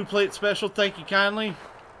have the blue plate special. Thank you kindly.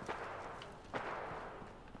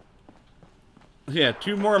 Yeah,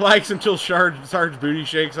 2 more likes until Sarge Booty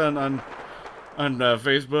Shakes on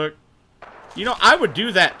Facebook. You know, I would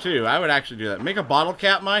do that too. I would actually do that. Make a bottle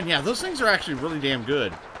cap mine. Yeah, those things are actually really damn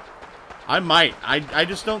good. I might. I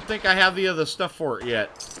just don't think I have the other stuff for it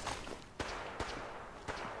yet.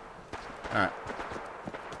 Alright.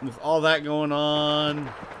 With all that going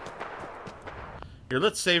on. Here,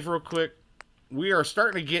 let's save real quick. We are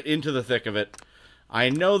starting to get into the thick of it. I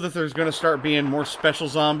know that there's going to start being more special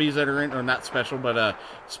zombies that are in, or not special, but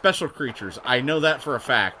special creatures. I know that for a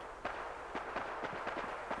fact.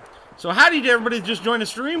 So howdy to everybody that just joined the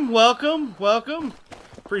stream. Welcome, welcome.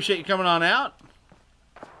 Appreciate you coming on out.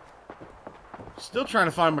 Still trying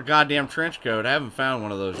to find my goddamn trench coat. I haven't found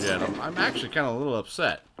one of those yet. I'm actually kind of a little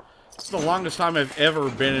upset. It's the longest time I've ever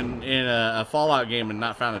been in a Fallout game and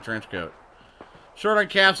not found a trench coat. Short on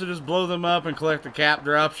caps, so just blow them up and collect the cap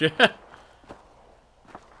drops. Yeah.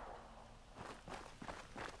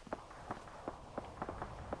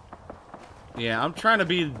 Yeah, I'm trying to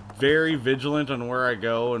be very vigilant on where I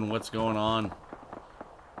go and what's going on.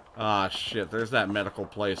 Ah, shit. There's that medical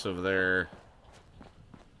place over there.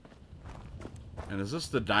 And is this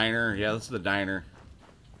the diner? Yeah, this is the diner.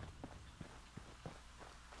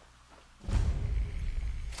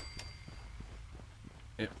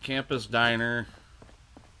 Yep, Campus Diner.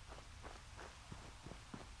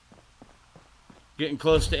 Getting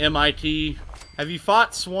close to MIT. Have you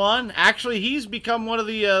fought Swan? Actually, he's become one of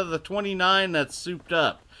the 29 that's souped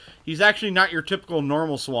up. He's actually not your typical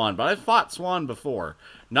normal Swan, but I've fought Swan before.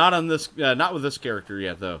 Not on this, not with this character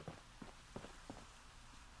yet, though.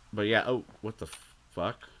 But yeah, oh, what the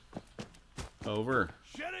fuck? Over.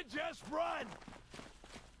 Should've just run.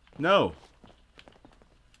 No.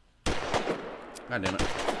 God damn it.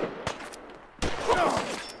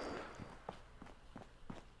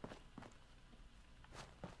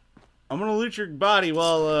 I'm gonna loot your body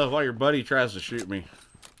while your buddy tries to shoot me.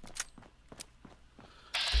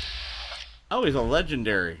 Oh, he's a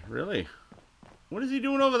legendary. Really? What is he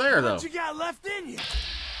doing over there, though? What you got left in you?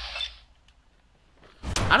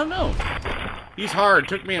 I don't know. He's hard.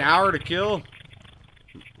 Took me an hour to kill.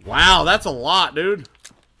 Wow, that's a lot, dude.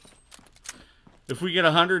 If we get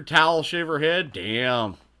 100 towel shaver head,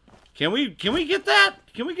 damn. Can we get that?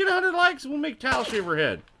 Can we get 100 likes? We'll make towel shaver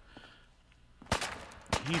head.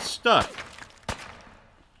 He's stuck.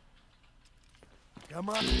 Come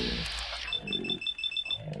on.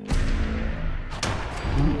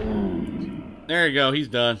 There you go. He's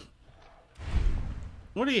done.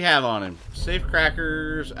 What do you have on him? Safe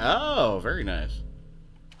crackers. Oh, very nice.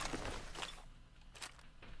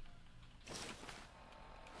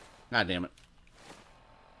 God damn it.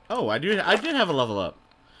 Oh, I did have a level up.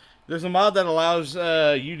 There's a mod that allows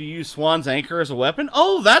you to use Swan's Anchor as a weapon.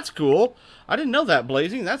 Oh, that's cool. I didn't know that,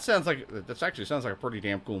 Blazing. That actually sounds like a pretty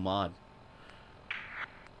damn cool mod.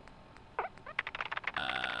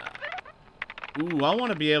 Ooh, I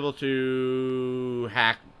want to be able to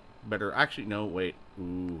hack better. Actually, no, wait.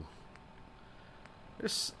 Ooh.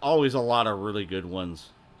 There's always a lot of really good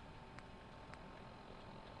ones.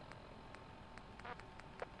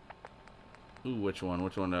 Ooh, which one?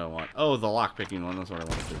 Which one do I want? Oh, the lockpicking one. That's what I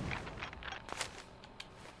want to do.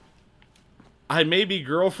 I may be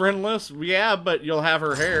girlfriendless. Yeah, but you'll have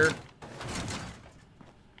her hair.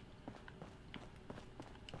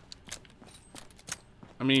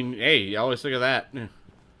 I mean, hey, you always think of that.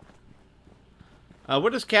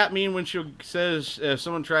 What does Kat mean when she says if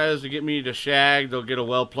someone tries to get me to shag, they'll get a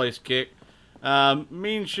well-placed kick?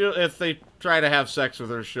 Means if they try to have sex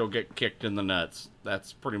with her, she'll get kicked in the nuts.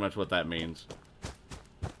 That's pretty much what that means.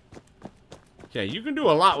 Yeah, you can do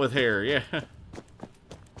a lot with hair, yeah.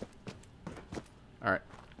 Alright.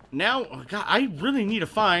 Now, God, I really need to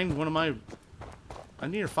find one of my... I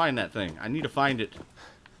need to find that thing. I need to find it.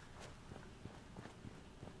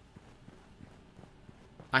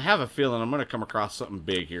 I have a feeling I'm going to come across something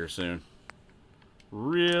big here soon.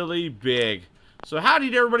 Really big. So howdy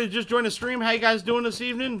to everybody just joined the stream. How you guys doing this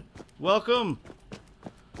evening? Welcome.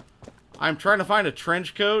 I'm trying to find a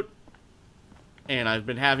trench coat, and I've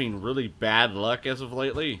been having really bad luck as of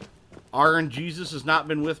lately. RNGesus has not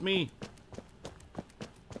been with me.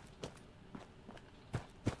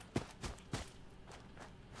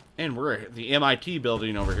 And we're at the MIT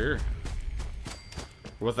building over here.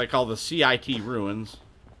 What they call the CIT ruins.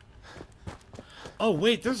 Oh,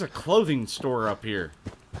 wait, there's a clothing store up here.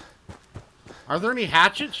 Are there any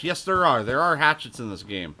hatchets? Yes, there are. There are hatchets in this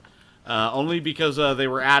game. Only because they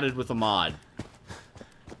were added with a mod.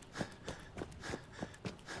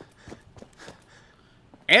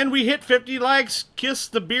 And we hit 50 likes. Kiss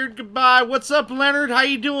the beard goodbye. What's up, Leonard? How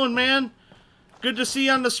you doing, man? Good to see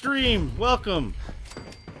you on the stream. Welcome.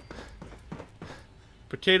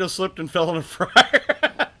 Potato slipped and fell in a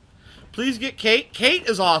fryer. Please get Kate. Kate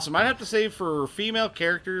is awesome. I'd have to say for female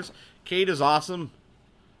characters, Kate is awesome.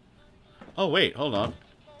 Oh, wait. Hold on.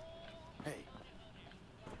 Hey.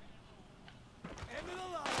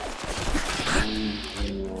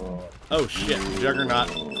 Oh, shit.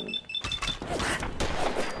 Juggernaut.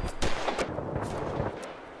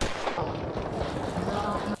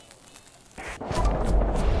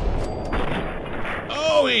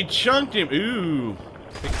 Oh, he chunked him. Ooh.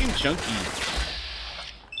 Thick and chunky.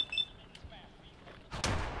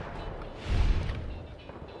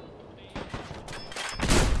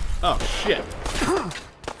 Oh, shit.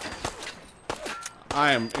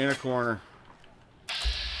 I am in a corner.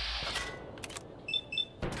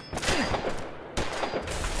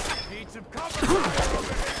 Need some cover.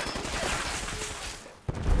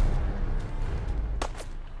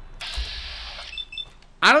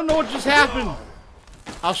 I don't know what just happened.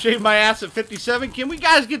 I'll shave my ass at 57. Can we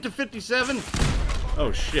guys get to 57?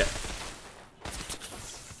 Oh, shit.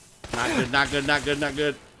 Not good, not good, not good, not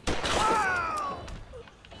good.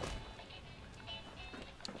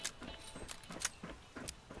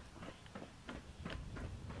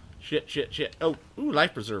 Shit, shit, shit. Oh, ooh,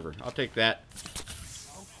 life preserver. I'll take that.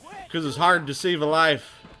 Because it's hard to save a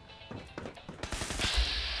life.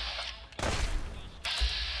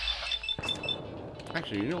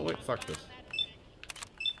 Actually, you know what? Fuck this.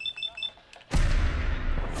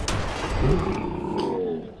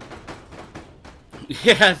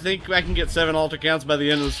 Yeah, I think I can get 7 alt accounts by the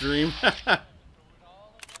end of the stream.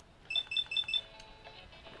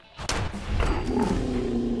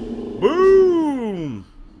 Boom!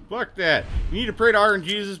 Fuck that. You need to pray to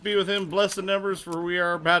RNGesus, be with him, bless the numbers, for we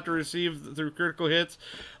are about to receive through critical hits.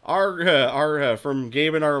 From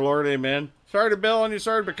Gabe and our Lord, amen. Sorry to bail on you,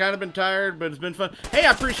 sorry, but kind of been tired, but it's been fun. Hey,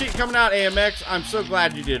 I appreciate you coming out, AMX. I'm so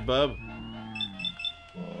glad you did, bub.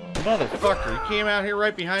 Motherfucker, you came out here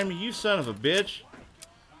right behind me, you son of a bitch.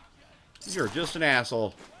 You're just an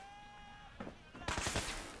asshole.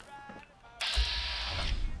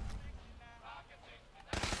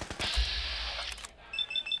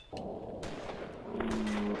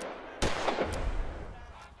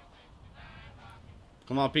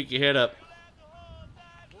 Come on, peek your head up.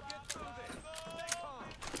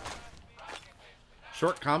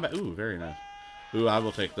 Short combat. Ooh, very nice. Ooh, I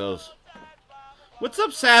will take those. What's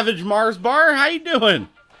up, Savage Mars Bar? How you doing?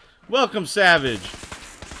 Welcome, Savage.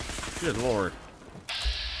 Good lord.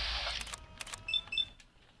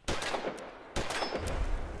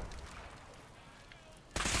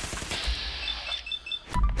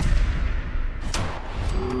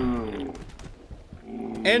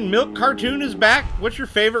 And Milk Cartoon is back. What's your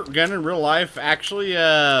favorite gun in real life? Actually,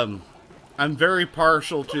 I'm very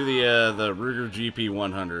partial to the Ruger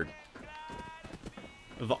GP100.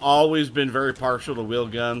 I've always been very partial to wheel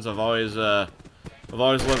guns. I've always loved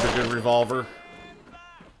a good revolver.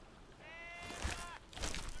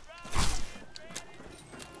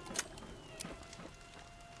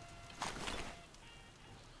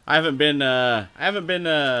 I haven't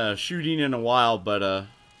been shooting in a while, but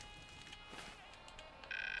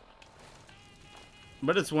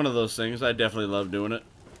it's one of those things. I definitely love doing it.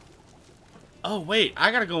 Oh wait,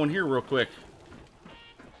 I gotta go in here real quick.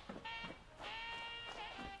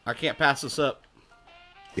 I can't pass this up.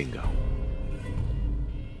 Bingo.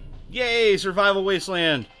 Yay, Survival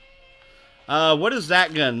Wasteland. What is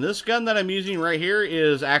that gun? This gun that I'm using right here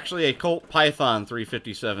is actually a Colt Python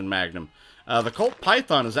 357 Magnum. The Colt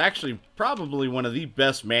Python is actually probably one of the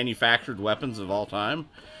best manufactured weapons of all time.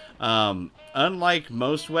 Unlike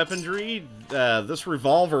most weaponry, this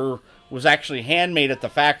revolver was actually handmade at the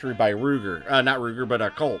factory by Ruger. Not Ruger, but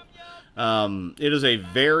Colt. It is a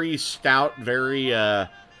very stout, very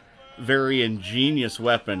ingenious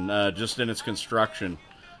weapon, just in its construction.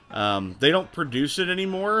 They don't produce it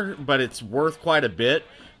anymore, but it's worth quite a bit.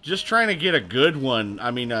 Just trying to get a good one,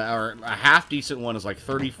 I mean, or a half decent one is like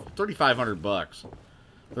 $3,500.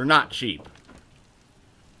 They're not cheap.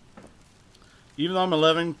 Even though I'm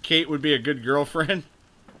 11, Kate would be a good girlfriend.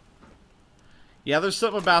 Yeah, there's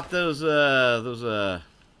something about those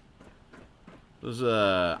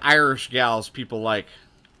Irish gals people like.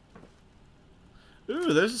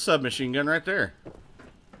 Ooh, there's a submachine gun right there.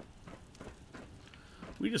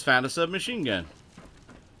 We just found a submachine gun.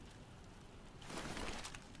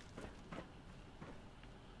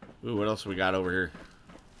 Ooh, what else we got over here?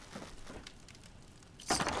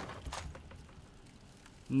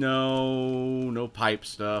 No pipe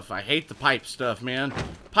stuff. I hate the pipe stuff, man.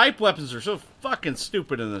 Pipe weapons are so fucking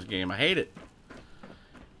stupid in this game. I hate it.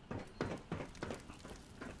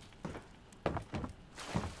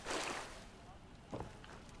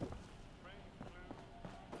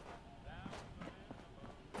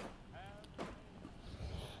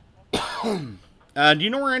 Do you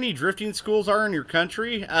know where any drifting schools are in your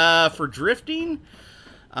country? For drifting,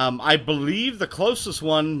 I believe the closest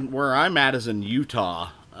one where I'm at is in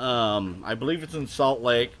Utah. I believe it's in Salt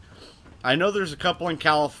Lake. I know there's a couple in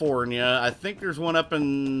California. I think there's one up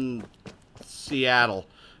in Seattle.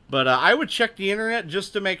 But I would check the internet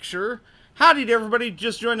just to make sure. Howdy to everybody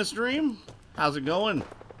just joined the stream. How's it going?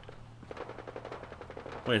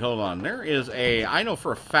 Wait, hold on. There is a... I know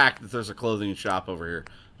for a fact that there's a clothing shop over here.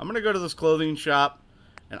 I'm going to go to this clothing shop,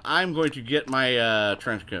 and I'm going to get my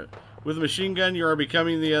trench coat. With a machine gun, you are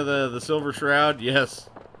becoming the Silver Shroud? Yes.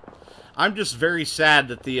 I'm just very sad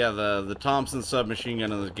that the Thompson submachine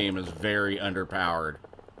gun in this game is very underpowered.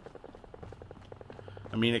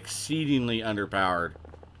 I mean, exceedingly underpowered.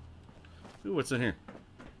 Ooh, what's in here?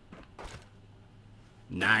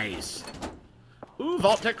 Nice. Ooh,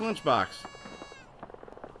 Vault-Tec lunchbox.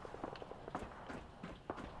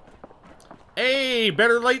 Hey,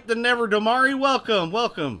 better late than never, Damari. Welcome,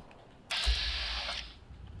 welcome.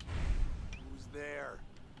 Who's there?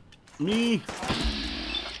 Me.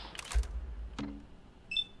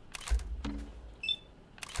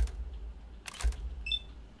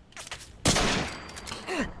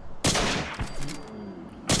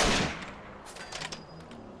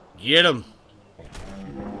 Get him.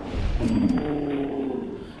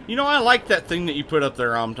 You know, I like that thing that you put up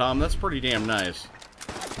there, Tom. That's pretty damn nice.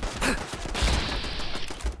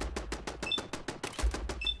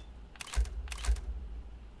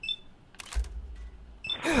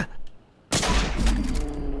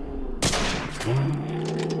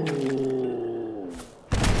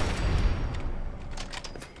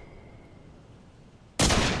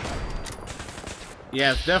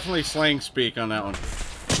 Yeah, it's definitely slang speak on that one.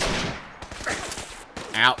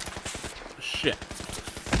 Ow. Shit.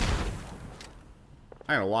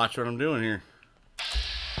 I gotta watch what I'm doing here.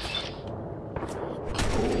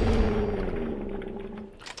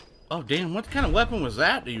 Oh, damn. What kind of weapon was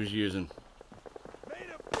that he was using? Made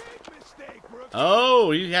a big mistake, rookie.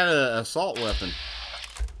 Oh, he had an assault weapon.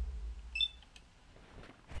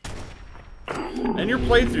 And your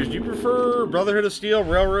playthroughs, do you prefer Brotherhood of Steel,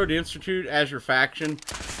 Railroad Institute as your faction?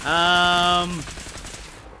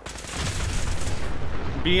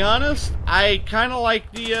 Be honest, I kind of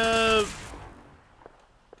like the,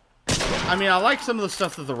 I mean, I like some of the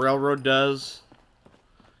stuff that the Railroad does.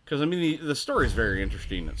 Because, I mean, the story is very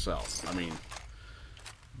interesting itself. I mean,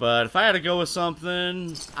 but if I had to go with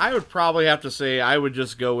something, I would probably have to say I would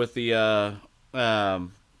just go with the,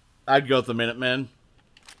 I'd go with the Minutemen.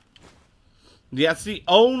 Yeah, it's the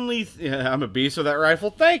only... I'm a beast with that rifle.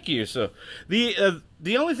 Thank you. So, the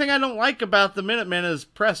only thing I don't like about the Minutemen is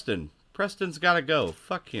Preston. Preston's got to go.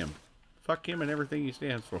 Fuck him. Fuck him and everything he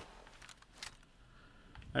stands for.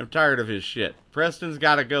 I'm tired of his shit. Preston's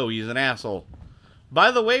got to go. He's an asshole.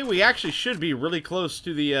 By the way, we actually should be really close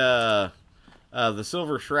to the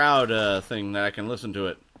Silver Shroud thing that I can listen to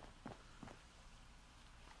it.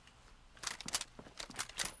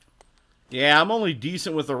 Yeah, I'm only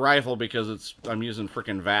decent with the rifle because I'm using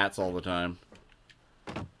frickin' VATS all the time.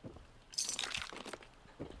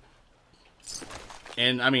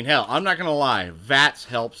 And, I mean, hell, I'm not gonna lie. VATS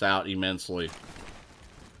helps out immensely.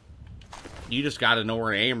 You just gotta know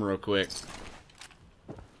where to aim real quick.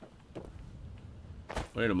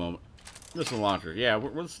 Wait a moment. Missile launcher. Yeah,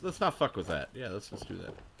 let's not fuck with that. Yeah, let's do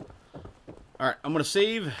that. Alright, I'm gonna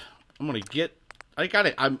save. I'm gonna get... I got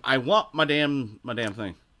it. I want my damn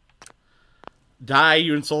thing. Die,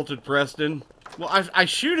 you insulted Preston. Well, I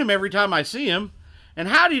shoot him every time I see him. And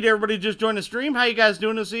howdy to everybody just joined the stream. How you guys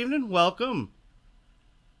doing this evening? Welcome.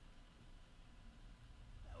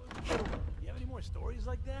 You have any more stories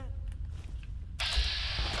like that?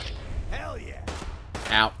 Hell yeah.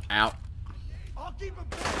 Out, out. I'll keep him.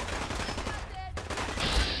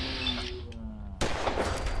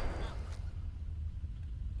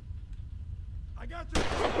 I got you.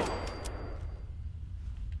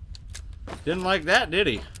 Didn't like that, did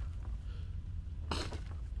he?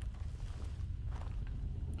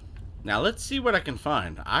 Now let's see what I can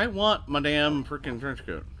find. I want my damn freaking trench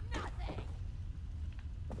coat.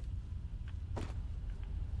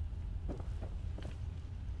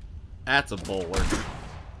 That's a bowler.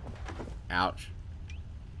 Ouch.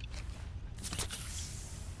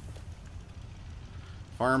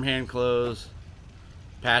 Farmhand clothes.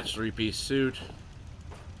 Patch 3-piece suit.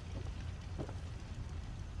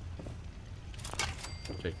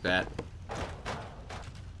 Take that.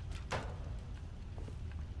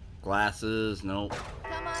 Glasses, nope.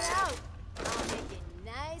 Come on out. I'll make it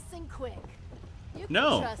nice and quick. You can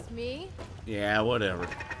No. trust me. Yeah, whatever.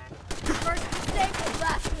 First mistake is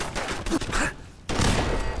last mistake.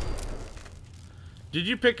 Did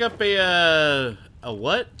you pick up a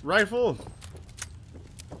what rifle?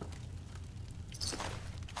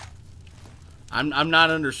 I'm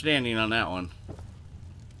not understanding on that one.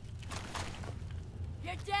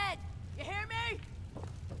 You're dead. You hear me?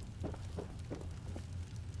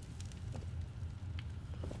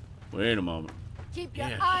 Wait a moment. Keep your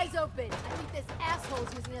Yeah. eyes open. I think this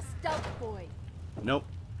asshole's using a stealth boy. Nope.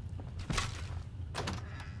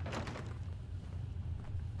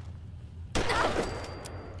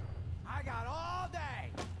 I got all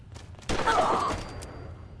day.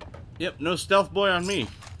 Yep, no stealth boy on me.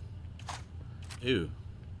 Ew.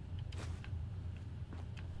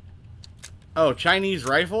 Oh, Chinese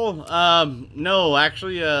rifle? No,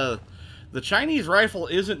 actually, the Chinese rifle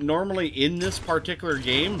isn't normally in this particular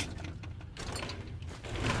game.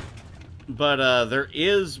 But, there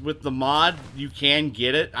is, with the mod, you can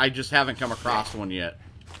get it. I just haven't come across one yet.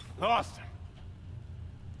 Austin.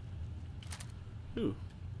 Ooh,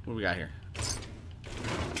 what do we got here?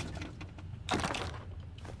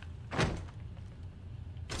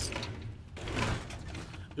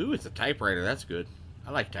 Ooh, it's a typewriter. That's good.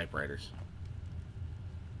 I like typewriters.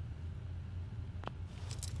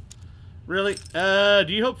 Really? Do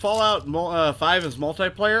you hope Fallout 5 is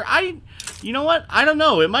multiplayer? You know what? I don't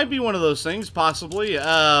know. It might be one of those things, possibly.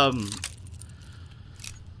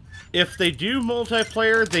 If they do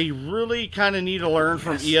multiplayer, they really kind of need to learn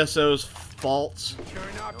from ESO's faults.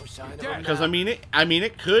 Because I mean,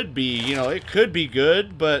 it could be, you know, it could be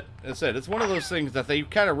good, but as I said, it's one of those things that they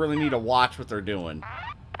kind of really need to watch what they're doing.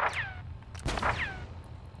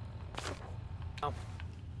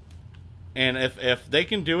 And if they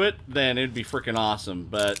can do it, then it'd be freaking awesome.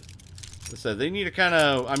 But as I said, they need to kind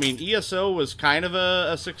of, I mean, ESO was kind of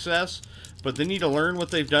a success, but they need to learn what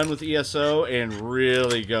they've done with ESO and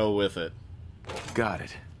really go with it. Got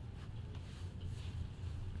it.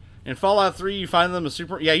 In Fallout 3, you find them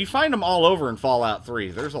yeah, you find them all over in Fallout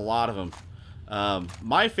 3. There's a lot of them.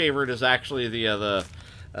 My favorite is actually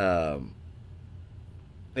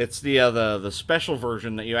it's the special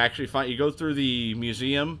version that you actually find. You go through the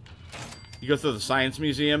museum. You go through the science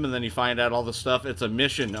museum, and then you find out all the stuff. It's a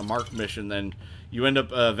mission, a marked mission. Then you end up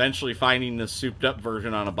eventually finding this souped-up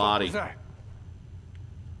version on a body.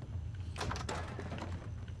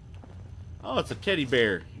 Oh, it's a teddy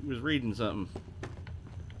bear. He was reading something.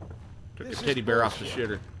 Took the teddy bear off the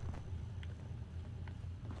shitter.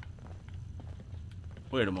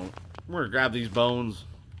 Wait a moment. We're gonna grab these bones.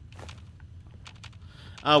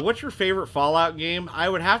 What's your favorite Fallout game? I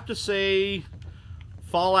would have to say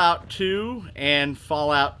Fallout 2 and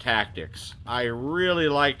Fallout Tactics. I really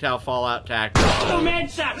liked how Fallout Tactics Johnny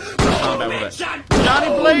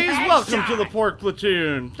Blaze, welcome to the Pork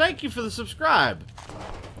Platoon. Thank you for the subscribe.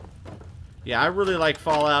 Yeah, I really like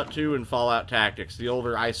Fallout 2 and Fallout Tactics, the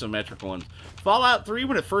older isometric ones. Fallout 3,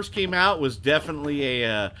 when it first came out, was definitely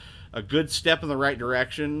a good step in the right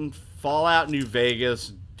direction. Fallout New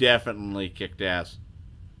Vegas definitely kicked ass.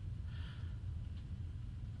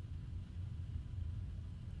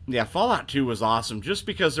 Yeah, Fallout 2 was awesome just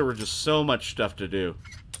because there were just so much stuff to do.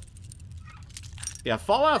 Yeah,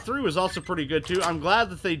 Fallout 3 was also pretty good too. I'm glad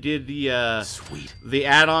that they did the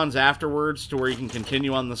add-ons afterwards to where you can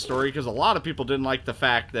continue on the story, because a lot of people didn't like the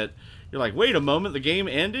fact that you're like, wait a moment, the game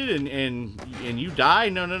ended and you die?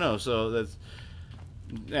 No. So that's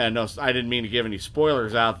no, I didn't mean to give any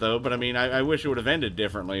spoilers out though, but I mean I wish it would have ended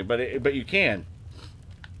differently, but you can.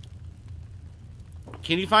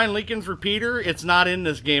 Can you find Lincoln's repeater? It's not in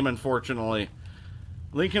this game, unfortunately.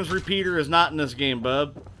 Lincoln's repeater is not in this game,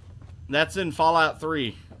 bub. That's in Fallout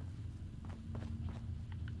 3.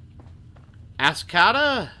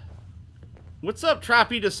 Ascata? What's up,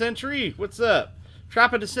 Trappy the Sentry? What's up?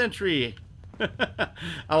 Trappy the Sentry.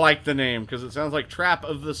 I like the name because it sounds like Trap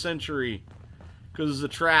of the Century. Because it's a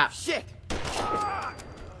trap. Shit!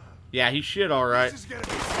 Yeah, he shit all right. This is gonna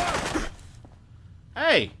be fun.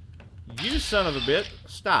 Hey, you son of a bit.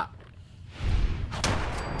 Stop.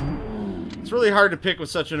 It's really hard to pick with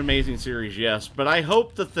such an amazing series, yes. But I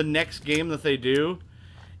hope that the next game that they do,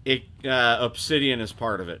 Obsidian is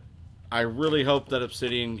part of it. I really hope that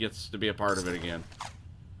Obsidian gets to be a part of it again.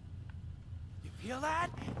 You feel that?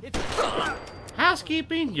 It's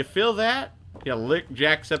Housekeeping, you feel that? You lick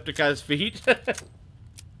Jacksepticeye's feet.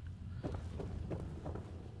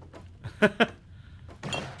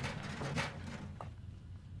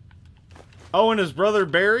 Oh, and his brother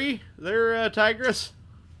Barry, they're Tigress.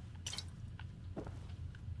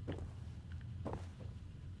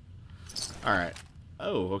 All right.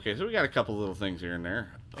 Oh, okay. So we got a couple little things here and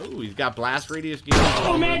there. Oh, he's got blast radius games.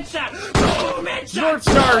 North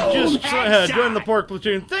Star just joined the Pork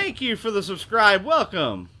Platoon. Thank you for the subscribe.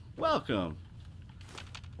 Welcome. Welcome.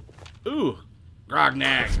 Ooh.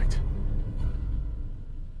 Grognag. Perfect.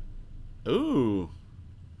 Ooh.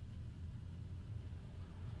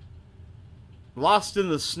 Lost in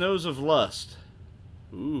the Snows of Lust.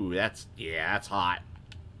 Ooh, that's hot.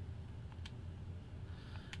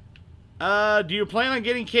 Do you plan on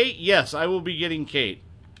getting Kate? Yes, I will be getting Kate.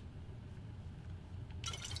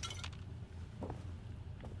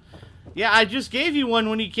 Yeah, I just gave you one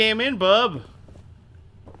when you came in, bub.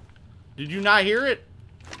 Did you not hear it?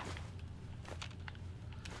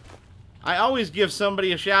 I always give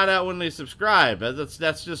somebody a shout out when they subscribe.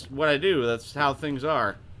 That's just what I do. That's how things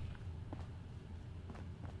are.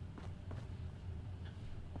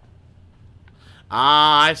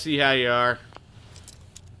 Ah, I see how you are.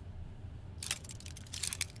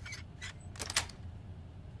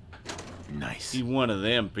 Nice. He's one of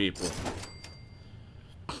them people.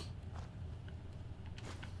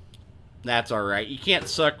 That's alright. You can't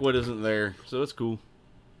suck what isn't there, so it's cool.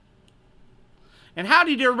 And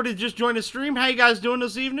howdy to everybody just joined the stream. How you guys doing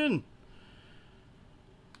this evening?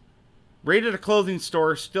 Raided a clothing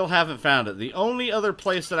store. Still haven't found it. The only other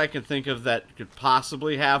place that I can think of that could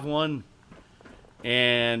possibly have one,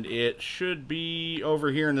 and it should be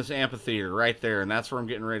over here in this amphitheater right there, and that's where I'm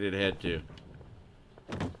getting ready to head to.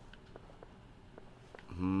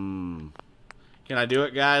 Can I do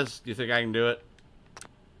it, guys? Do you think I can do it?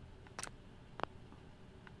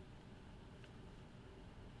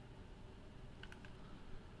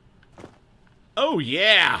 Oh,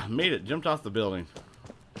 yeah! Made it. Jumped off the building.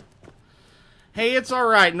 Hey, it's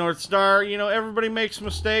alright, North Star. You know, everybody makes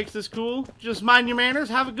mistakes. It's cool. Just mind your manners.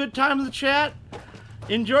 Have a good time in the chat.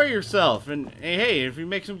 Enjoy yourself. And, hey, if you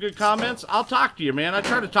make some good comments, I'll talk to you, man. I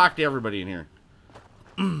try to talk to everybody in here.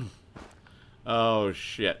 Oh,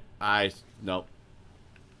 shit. Nope.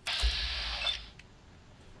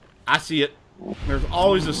 I see it. There's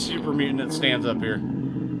always a super mutant that stands up here.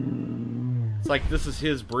 It's like this is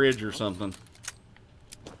his bridge or something.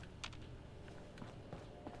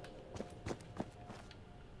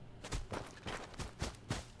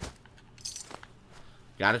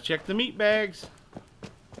 Gotta check the meat bags.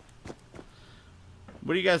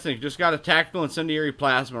 What do you guys think? Just got a tactical incendiary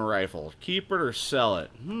plasma rifle. Keep it or sell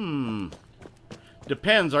it?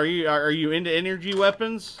 Depends. Are you into energy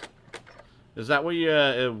weapons? Is that what you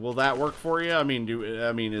will that work for you? I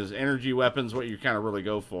mean, is energy weapons what you kind of really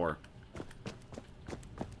go for?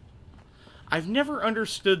 I've never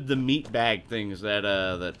understood the meat bag things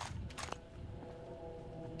that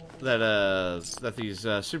these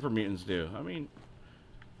super mutants do. I mean,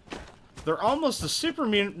 they're almost, the super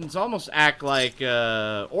mutants almost act like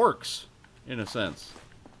orcs in a sense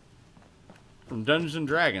from Dungeons and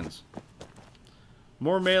Dragons.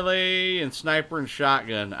 More melee and sniper and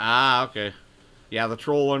shotgun. Ah, okay. Yeah, the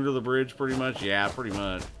troll under the bridge, pretty much. Yeah, pretty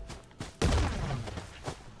much.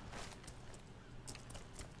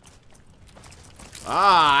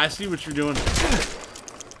 Ah, I see what you're doing.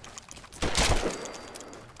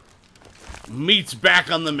 Meat's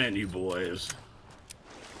back on the menu, boys.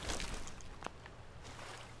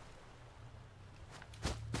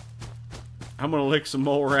 I'm gonna lick some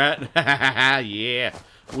mole rat. Yeah.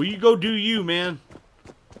 Well, you go do you, man.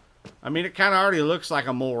 I mean, it kind of already looks like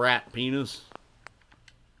a mole rat penis.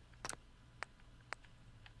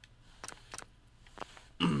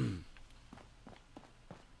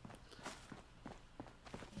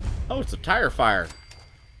 Oh, it's a tire fire.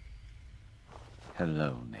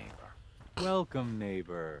 Hello, neighbor. Welcome,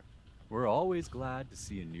 neighbor. We're always glad to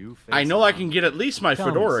see a new face. I know I can get at least my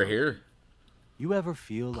fedora here. You ever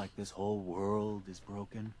feel like this whole world is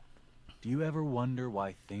broken? Do you ever wonder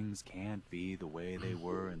why things can't be the way they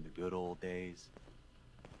were in the good old days?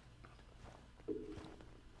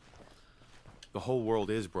 The whole world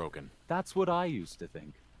is broken. That's what I used to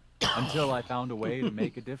think. Until I found a way to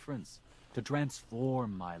make a difference. To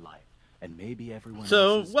transform my life. And maybe everyone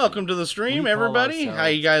So, else's welcome too. to the stream, We call everybody. How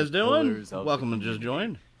you ourselves guys the doing? Pillars of Welcome the and just Community.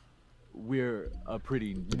 joined. We're a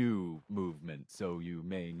pretty new movement, so you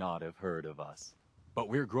may not have heard of us. But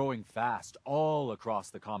we're growing fast all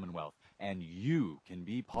across the Commonwealth, and you can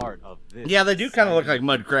be part of this. Yeah, they do kind of look like exciting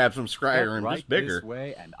mud crabs from Step Skyrim, right just bigger. this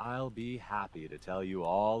way, and I'll be happy to tell you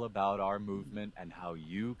all about our movement and how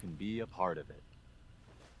you can be a part of it.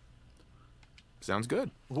 Sounds good.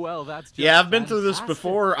 Well, that's just Yeah, I've been through this fantastic.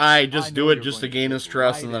 before. I just I do know it you're just to going gain fit his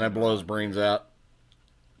trust, right and then I in blow his around brains here. out.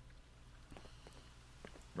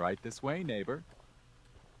 Right this way, neighbor.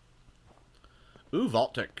 Ooh,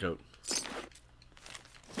 Vault-Tec coat.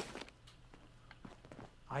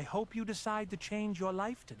 I hope you decide to change your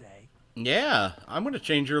life today. Yeah, I'm going to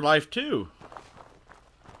change your life, too.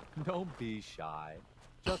 Don't be shy.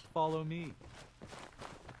 Just follow me.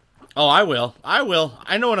 Oh, I will. I will.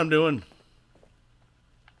 I know what I'm doing.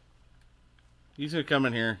 He's going to come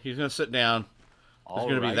in here. He's going to sit down. There's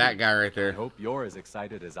going to be that guy right I there. hope you're as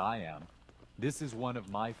excited as I am. This is one of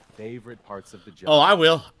my favorite parts of the job. Oh, I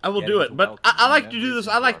will. I will do Getting it. to But welcome I like to members do this.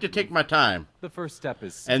 into I like our to take movement. my time. The first step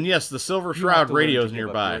is And yes, the Silver you have Shroud to learn radio to is give up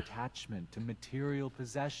nearby. your attachment to material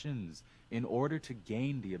possessions in order to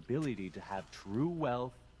gain the ability to have true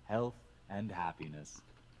wealth, health, and happiness.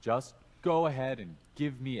 Just go ahead and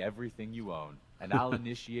give me everything you own, and I'll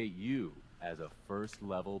initiate you as a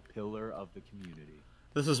first-level pillar of the community.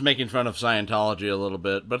 This is making fun of Scientology a little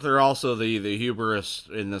bit, but they're also the hubris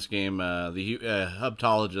in this game. The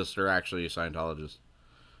hubtologists are actually Scientologists.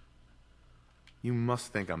 You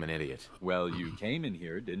must think I'm an idiot. Well, you came in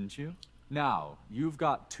here, didn't you? Now, you've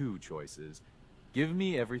got two choices. Give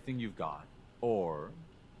me everything you've got, or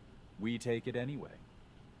we take it anyway.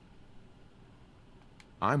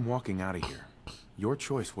 I'm walking out of here. Your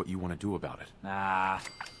choice what you want to do about it. Nah,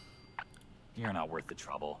 you're not worth the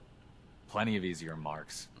trouble. Plenty of easier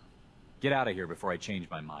marks. Get out of here before I change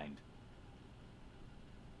my mind.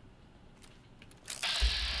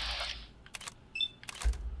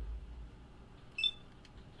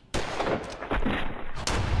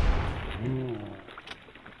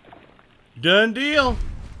 Done deal.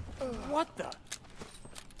 What the?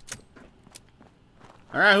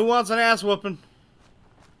 All right, who wants an ass whooping?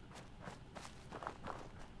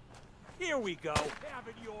 Here we go. Have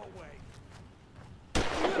it your way.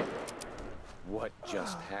 What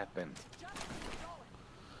just happened?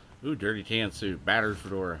 Ooh, dirty tan suit, battered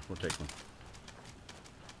fedora. We'll take one.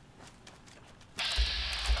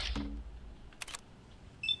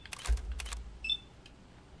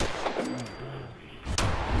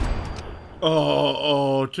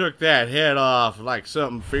 Oh, took that head off like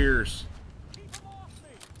something fierce. Keep them off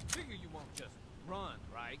me. Figure you won't just run,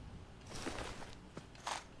 right?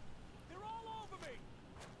 They're all over me.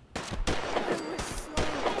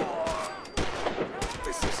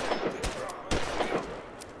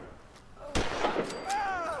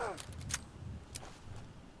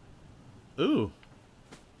 Ooh.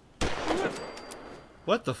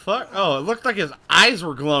 What the fuck? Oh, it looked like his eyes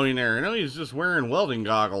were glowing there. I know he was just wearing welding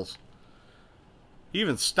goggles. He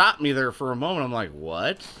even stopped me there for a moment. I'm like,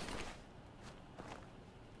 what?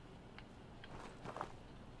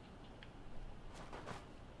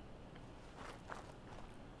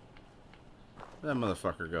 Where'd that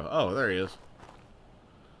motherfucker go? Oh, there he is.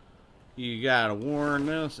 You gotta warn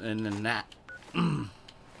this and then that.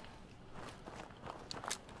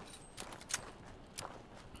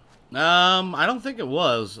 I don't think it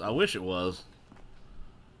was. I wish it was.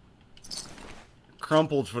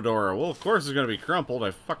 Crumpled fedora. Well, of course it's gonna be crumpled.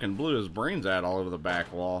 I fucking blew his brains out all over the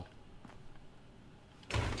back wall.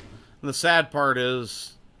 And the sad part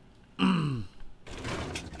is,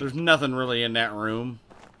 there's nothing really in that room.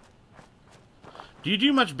 Do you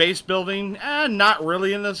do much base building? Not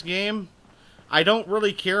really in this game. I don't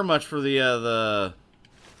really care much for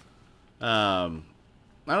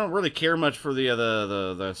I don't really care much for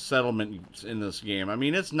the settlement in this game. I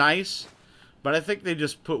mean, it's nice, but I think they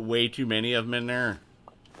just put way too many of them in there.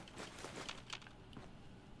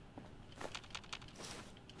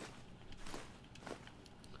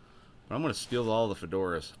 But I'm gonna steal all the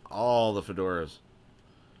fedoras. All the fedoras.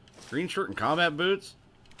 Green shirt and combat boots?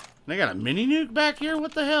 And they got a mini nuke back here?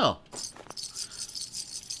 What the hell?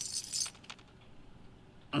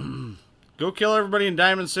 Go kill everybody in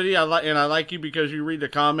Diamond City. I like you because you read the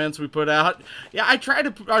comments we put out. Yeah,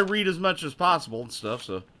 I read as much as possible and stuff,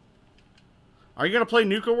 so. Are you going to play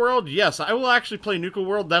Nuka World? Yes, I will actually play Nuka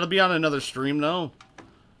World. That'll be on another stream, though.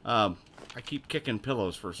 I keep kicking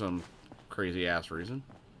pillows for some crazy-ass reason.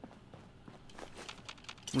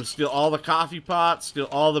 I'm going to steal all the coffee pots, steal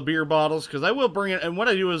all the beer bottles, because I will bring it. And what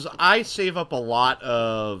I do is I save up a lot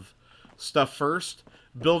of stuff first,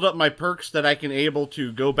 build up my perks that I can able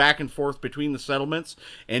to go back and forth between the settlements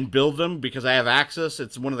and build them because I have access.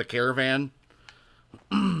 It's one of the caravan.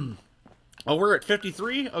 Oh, we're at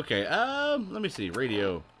 53? Okay, let me see.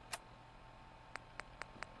 Radio.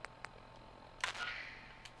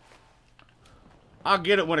 I'll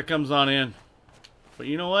get it when it comes on in. But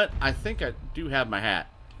you know what? I think I do have my hat.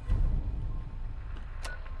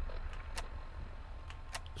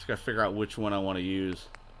 Just gotta figure out which one I want to use.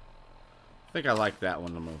 I think I like that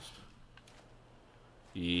one the most.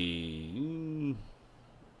 Yeah.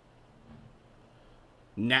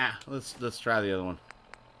 Nah, let's try the other one.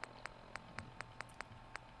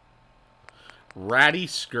 Ratty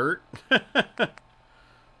skirt.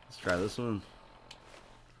 Let's try this one.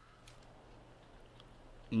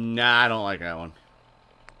 Nah, I don't like that one.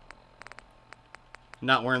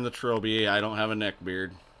 Not wearing the trilby. I don't have a neck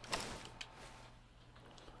beard.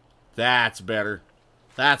 That's better.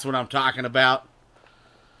 That's what I'm talking about.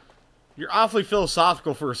 You're awfully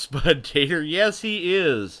philosophical for a spud tater. Yes, he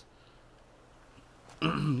is.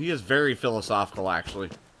 He is very philosophical, actually.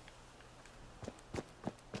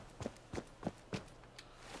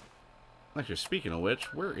 Actually, speaking of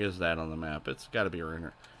which, where is that on the map? It's got to be around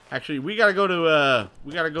here. Actually, we gotta go to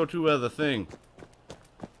the thing.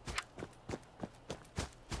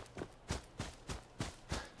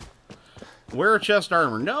 Wear a chest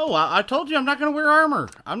armor. No, I told you I'm not gonna wear armor.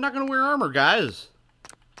 I'm not gonna wear armor, guys.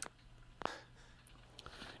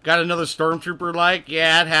 Got another stormtrooper like?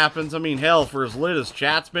 Yeah, it happens. I mean, hell, for as lit as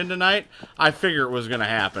chat's been tonight, I figure it was gonna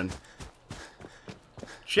happen.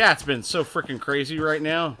 Chat's been so freaking crazy right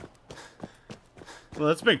now. Well,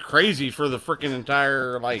 it's been crazy for the freaking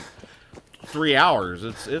entire, like, 3 hours.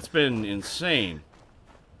 It's been insane.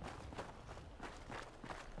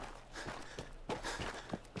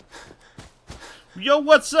 Yo,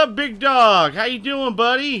 what's up, Big Dog? How you doing,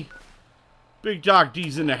 buddy? Big Dog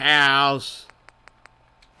D's in the house.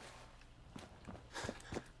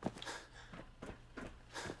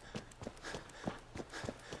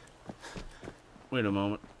 Wait a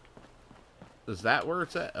moment. Is that where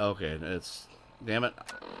it's at? Okay, it's... Damn it.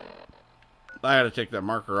 I gotta take that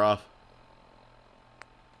marker off.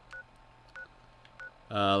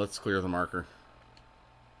 Let's clear the marker.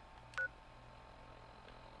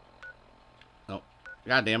 Oh,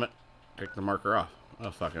 god damn it. Take the marker off. Oh,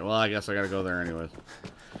 fuck it. Well, I guess I gotta go there anyways.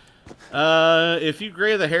 If you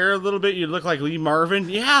gray the hair a little bit, you'd look like Lee Marvin.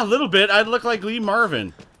 Yeah, a little bit. I'd look like Lee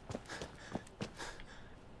Marvin.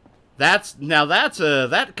 That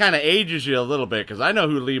kind of ages you a little bit, because I know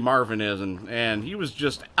who Lee Marvin is, and he was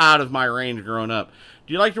just out of my range growing up.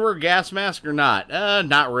 Do you like to wear a gas mask or not?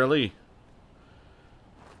 Not really.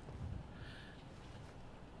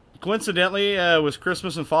 Coincidentally, was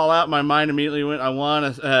Christmas and Fallout, my mind immediately went, I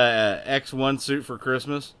want a X1 suit for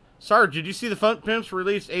Christmas. Sarge, did you see the Fun Pimps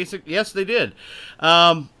released ASIC? Yes, they did.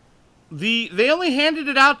 They only handed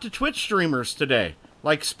it out to Twitch streamers today.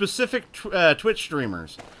 Like, specific Twitch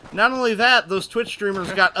streamers. Not only that, those Twitch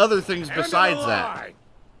streamers got other things besides that.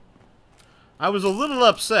 I was a little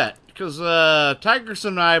upset, because Tigerson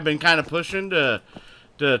and I have been kind of pushing to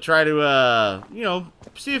try to, you know,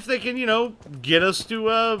 see if they can, you know, get us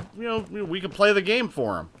to, you know, we can play the game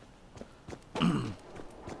for them.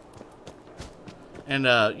 And,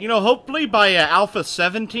 you know, hopefully by Alpha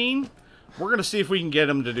 17... we're going to see if we can get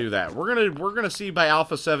them to do that. We're going to see by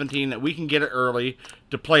Alpha 17 that we can get it early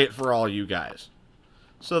to play it for all you guys.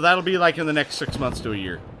 So that'll be like in the next 6 months to a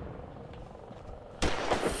year.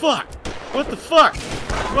 Fuck! What the fuck?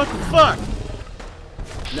 What the fuck?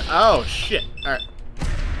 No, oh, shit. Alright.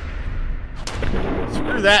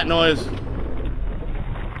 Screw that noise.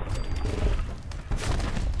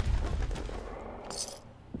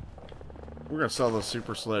 We're gonna sell those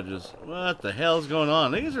super sledges. What the hell's going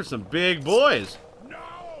on? These are some big boys. No!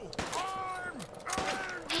 Arm!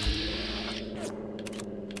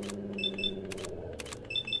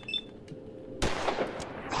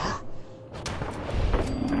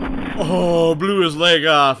 Oh, blew his leg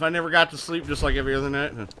off. I never got to sleep just like every other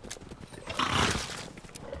night.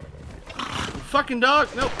 Fucking dog.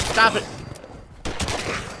 Nope, stop it.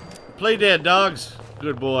 Play dead, dogs.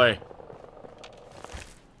 Good boy.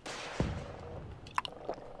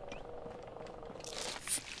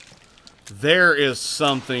 There is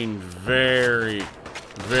something very,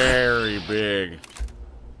 very big.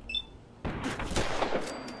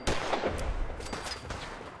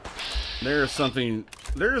 There is something.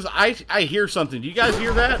 There's. I hear something. Do you guys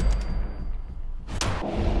hear that?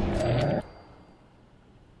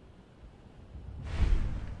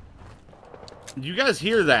 You guys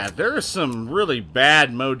hear that? There is some really bad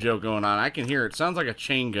mojo going on. I can hear it. Sounds like a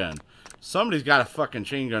chain gun. Somebody's got a fucking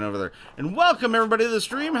chain gun over there. And welcome everybody to the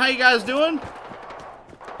stream. How you guys doing?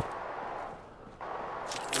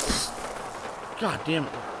 God damn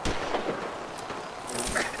it.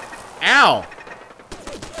 Ow!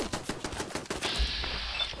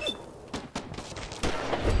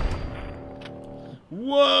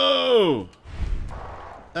 Whoa!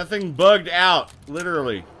 That thing bugged out,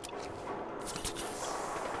 literally.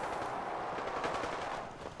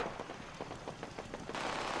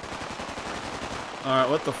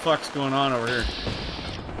 Alright, what the fuck's going on over here?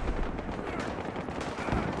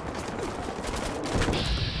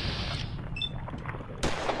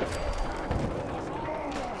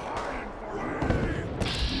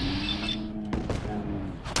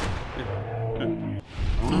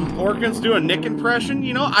 Porkins do a Nick impression?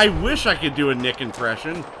 You know, I wish I could do a Nick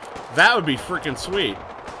impression. That would be freaking sweet.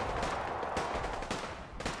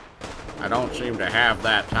 I don't seem to have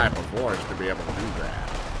that type of voice to be able to do that.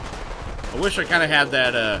 I wish I kind of had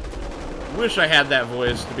that, wish I had that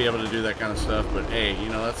voice to be able to do that kind of stuff, but hey, you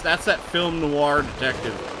know, that's that film noir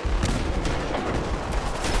detective.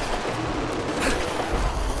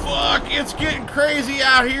 Fuck, it's getting crazy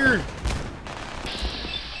out here.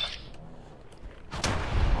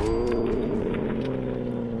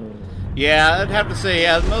 Yeah, I'd have to say,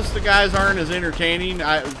 yeah, most of the guys aren't as entertaining.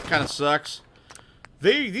 It kind of sucks.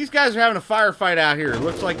 These guys are having a firefight out here. It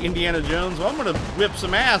looks like Indiana Jones. Well, I'm going to whip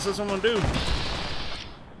some ass. That's what I'm going to do.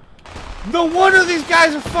 No wonder these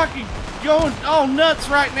guys are fucking going all nuts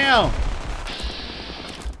right now.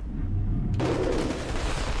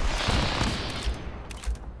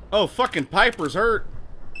 Oh, fucking Piper's hurt.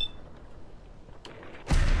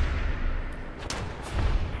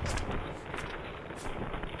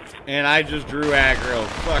 And I just drew aggro.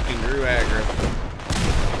 Fucking drew aggro.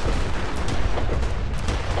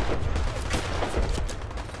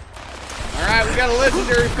 Alright, we got a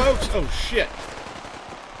legendary, folks. Oh, shit.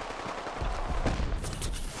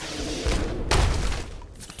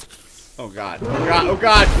 Oh, God. Oh, God. Oh,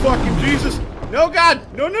 God. Fucking Jesus. No, God.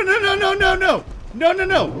 No, no, no, no, no, no, no. No, no,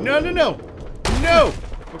 no. No, no, no. No.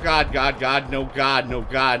 Oh, God, God, God. No, God. No,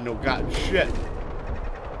 God. No, God. Shit.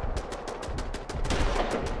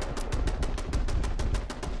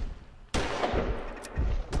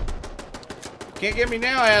 Can't get me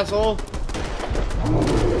now, asshole.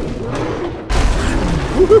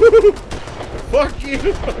 Fuck you.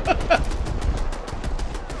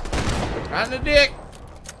 Right in the dick.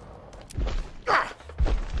 I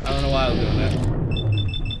don't know why I was doing that.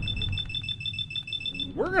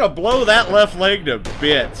 We're gonna blow that left leg to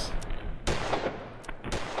bits.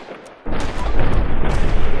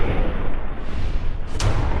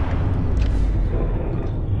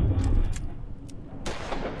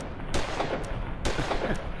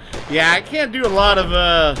 Yeah, I can't do a lot of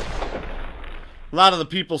the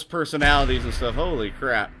people's personalities and stuff. Holy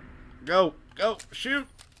crap. Go, go, shoot,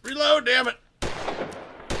 reload, damn it.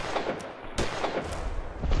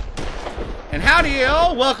 And howdy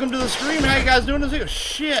y'all, welcome to the stream. How you guys doing this?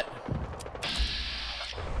 Shit.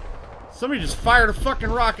 Somebody just fired a fucking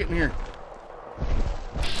rocket in here.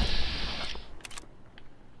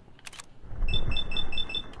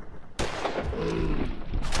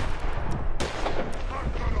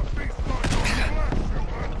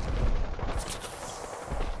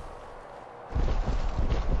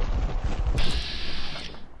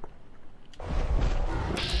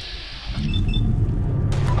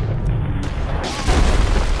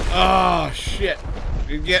 Oh, shit.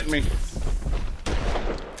 You're getting me.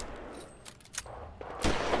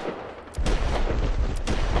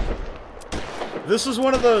 This is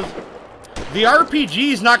one of those... The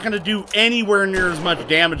RPG is not going to do anywhere near as much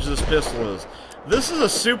damage as this pistol is. This is a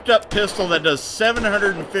souped-up pistol that does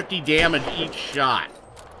 750 damage each shot.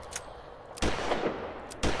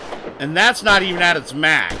 And that's not even at its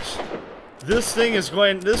max. This thing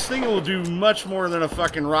will do much more than a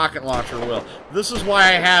fucking rocket launcher will. This is why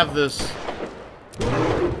I have this.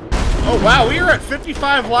 Oh, wow, we are at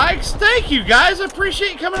 55 likes. Thank you, guys. I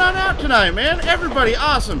appreciate you coming on out tonight, man. Everybody,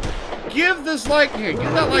 awesome. Give this like, give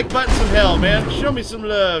that like button some hell, man. Show me some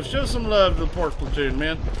love. Show some love to the Pork Platoon,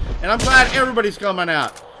 man. And I'm glad everybody's coming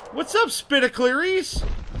out. What's up, Spitacleries?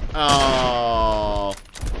 Oh,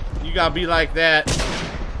 you gotta be like that.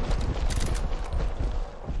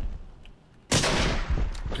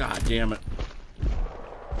 God damn it.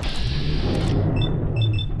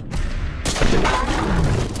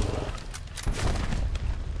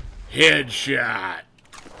 Headshot.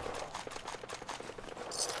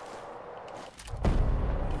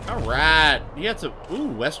 Alright. He had some... Ooh,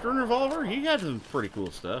 Western revolver? He had some pretty cool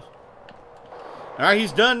stuff. Alright,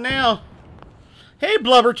 he's done now. Hey,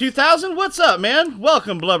 Blubber2000, what's up, man?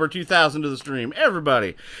 Welcome, Blubber2000, to the stream.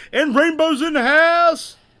 Everybody. And Rainbow's in the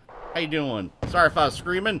house. How you doing? Sorry if I was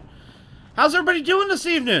screaming. How's everybody doing this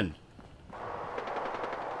evening?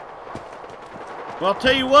 Well, I'll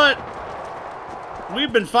tell you what.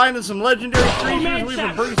 We've been finding some legendary creatures. We've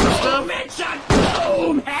been bringing some stuff.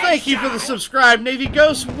 Thank you for the subscribe, Navy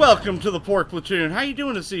Ghost. Welcome to the Pork Platoon. How you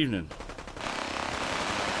doing this evening?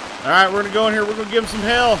 Alright, we're going to go in here. We're going to give him some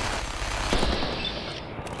hell.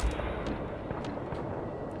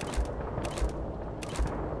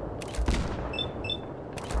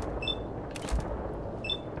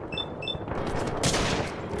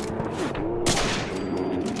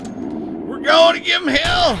 We're going to give him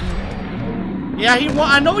hell. Yeah,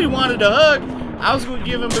 I know he wanted a hug. I was going to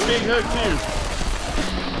give him a big hug, too.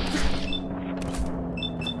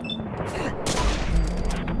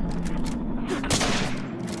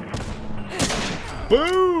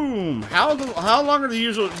 Boom! How long are the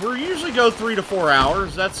usual? We usually go 3 to 4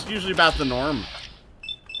 hours. That's usually about the norm.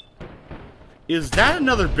 Is that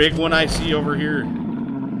another big one I see over here?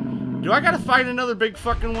 Do I gotta fight another big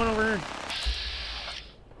fucking one over here?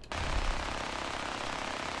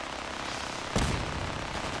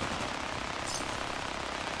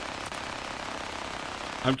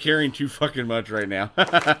 I'm carrying too fucking much right now.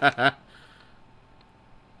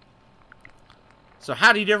 So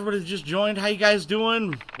howdy to everybody that just joined. How you guys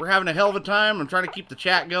doing? We're having a hell of a time. I'm trying to keep the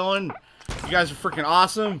chat going. You guys are freaking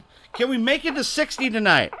awesome. Can we make it to 60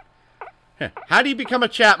 tonight? How do you become a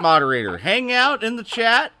chat moderator? Hang out in the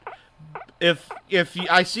chat. If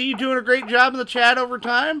I see you doing a great job in the chat over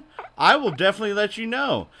time, I will definitely let you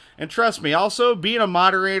know. And trust me, also, being a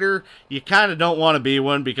moderator, you kind of don't want to be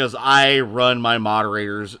one because I run my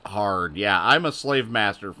moderators hard. Yeah, I'm a slave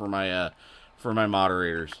master for my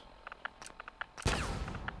moderators.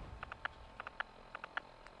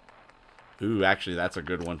 Ooh, actually, that's a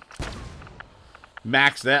good one.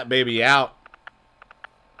 Max that baby out.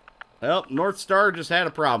 Well, North Star just had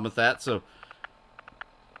a problem with that, so...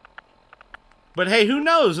 But hey, who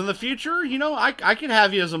knows? In the future, you know, I could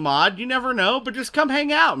have you as a mod. You never know, but just come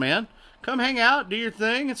hang out, man. Come hang out, do your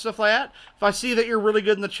thing, and stuff like that. If I see that you're really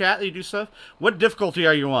good in the chat, that you do stuff. What difficulty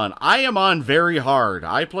are you on? I am on very hard.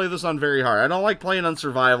 I play this on very hard. I don't like playing on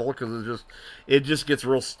survival because it just gets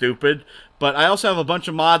real stupid. But I also have a bunch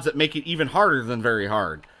of mods that make it even harder than very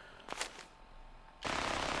hard.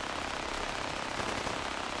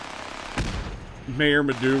 Mayor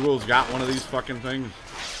McDougal's got one of these fucking things.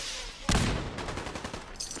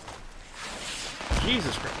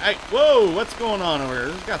 Jesus Christ. Hey, whoa, what's going on over here?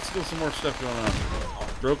 There's got still some more stuff going on.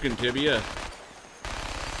 Broken tibia.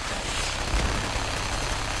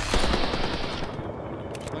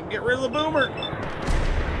 Get rid of the boomer.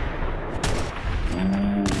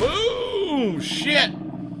 Boom! Shit!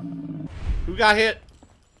 Who got hit?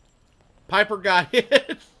 Piper got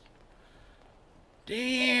hit.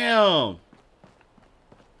 Damn.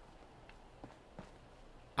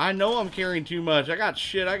 I know I'm carrying too much. I got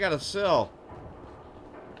shit I gotta sell.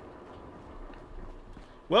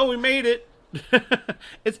 Well, we made it.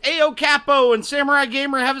 It's AO Capo and Samurai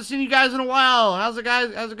Gamer. Haven't seen you guys in a while. How's it,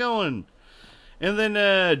 guys? How's it going? And then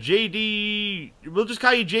JD. We'll just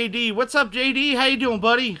call you JD. What's up, JD? How you doing,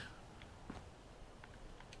 buddy?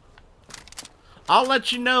 I'll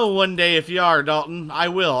let you know one day if you are, Dalton. I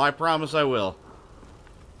will. I promise I will.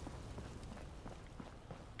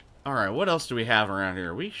 Alright, what else do we have around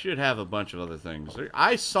here? We should have a bunch of other things.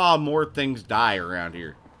 I saw more things die around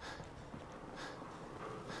here.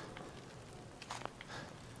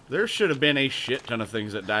 There should have been a shit ton of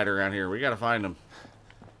things that died around here. We gotta find them.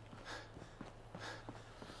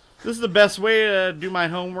 This is the best way to do my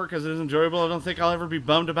homework because it is enjoyable. I don't think I'll ever be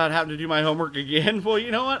bummed about having to do my homework again. Well,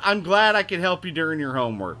 you know what? I'm glad I could help you during your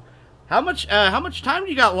homework. How much time do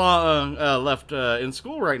you got left in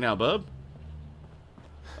school right now, bub?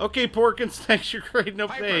 Okay, Porkins, thanks for grading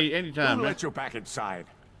up. Hey, anytime, Who man. let you back inside?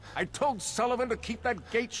 I told Sullivan to keep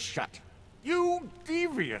that gate shut. You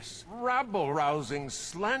devious, rabble-rousing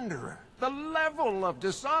slanderer. The level of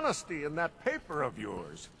dishonesty in that paper of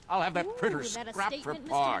yours. I'll have that printer scrapped for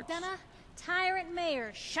parts. Mr. McDonough? Tyrant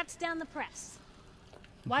mayor shuts down the press.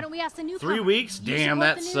 Why don't we ask the new 3 weeks? Damn,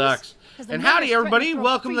 that sucks. And howdy, everybody.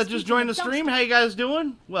 Welcome that just joined the stream. How you guys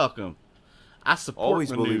doing? Welcome. I support Always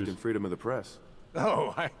the believed news. in freedom of the press.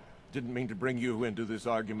 Oh, I didn't mean to bring you into this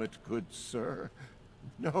argument, good sir.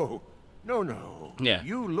 No. No. Yeah.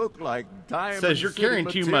 You look like Diamond Says you're City carrying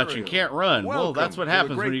too much and material. can't run. Well, that's what Welcome to the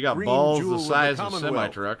happens when great you got green balls jewel the of size of Commonwealth.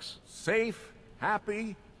 semi-trucks. Safe,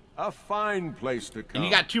 happy, A fine place to come. And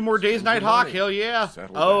you got 2 more days, Nighthawk? Hell yeah.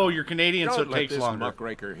 Oh, you're Canadian, so it takes longer. Don't let this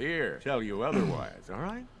muckraker here tell you otherwise, all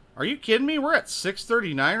right? Are you kidding me? We're at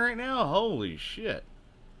 6:39 right now? Holy shit.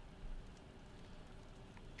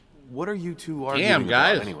 What are you two arguing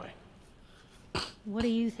about anyway? What do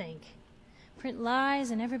you think? Print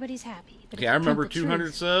lies and everybody's happy. But Okay, I remember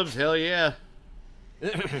 200 subs. Hell yeah.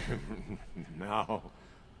 Now,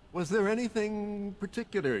 was there anything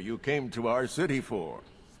particular you came to our city for?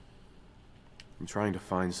 I'm trying to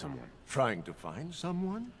find someone. Trying to find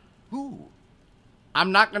someone? Who?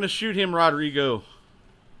 I'm not going to shoot him, Rodrigo.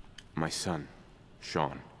 My son,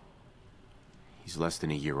 Sean. He's less than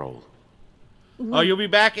a year old. Oh, you'll be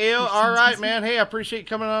back, Ao? All right, man. Hey, I appreciate you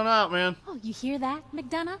coming on out, man. Oh, you hear that,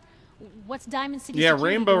 McDonough? What's Diamond City? Yeah,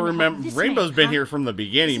 Rainbow's been here from the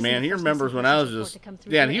beginning, man. He remembers when I was just...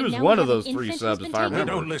 Yeah, and he was one of those 3 subs, if I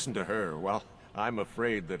remember. Don't listen to her. Well, I'm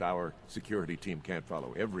afraid that our security team can't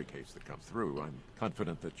follow every case that comes through. I'm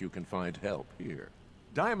confident that you can find help here.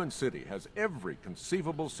 Diamond City has every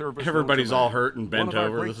conceivable service. Everybody's all hurt and bent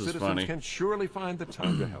over. This is funny. Can surely find the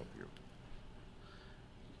time to help you.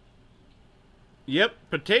 Yep,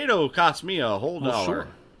 potato cost me a whole $1. Sure.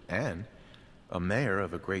 And a mayor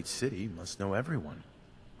of a great city must know everyone.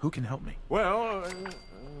 Who can help me? Well,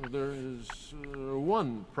 there is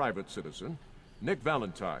one private citizen, Nick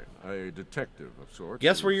Valentine, a detective of sorts.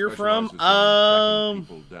 Guess where you're from?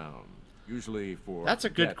 People down, usually for that's a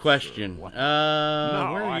good question. Where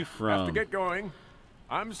are you from? I have to get going.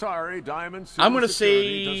 I'm sorry, Diamond City I'm going to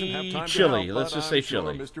Security say Chile. Let's just say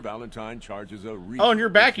Chile. Mr. Valentine charges a oh, and you're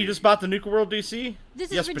back. You just bought the Nuka World DC?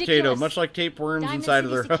 This yes, is potato. Much like tapeworms inside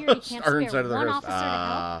of their host or inside of their host.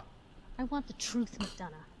 I want the truth, McDonough.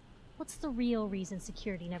 What's the real reason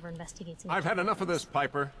security never investigates? I've had enough of this,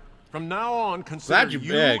 Piper. From now on, consider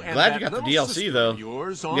glad you got the DLC though.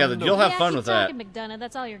 Yeah, you'll have fun with that. McDonough,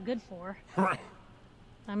 that's all you're good for.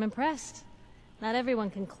 I'm impressed. Not everyone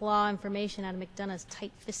can claw information out of McDonough's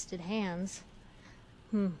tight-fisted hands.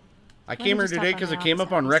 I came here today because it came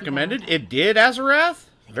up on recommended. It did, Azarath?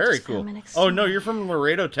 Very cool. Oh, no, you're from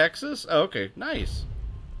Laredo, Texas? Oh, okay, nice.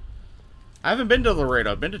 I haven't been to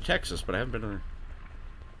Laredo. I've been to Texas, but I haven't been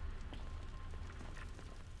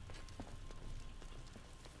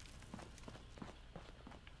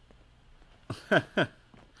to...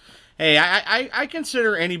 Hey, I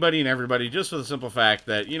consider anybody and everybody just for the simple fact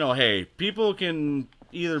that, you know, hey, people can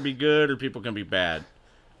either be good or people can be bad.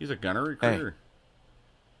 He's a gunner recruiter.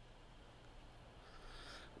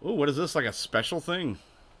 Hey. Ooh, what is this? Like a special thing?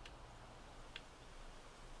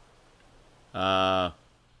 Oh,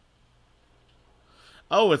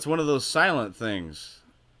 it's one of those silent things.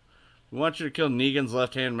 We want you to kill Negan's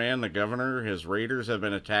left-hand man, the governor. His raiders have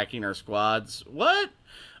been attacking our squads. What?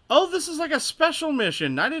 Oh, this is like a special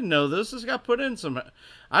mission. I didn't know this. This got put in some...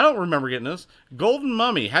 I don't remember getting this. Golden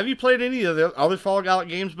Mummy. Have you played any of the other Fallout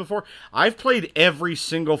games before? I've played every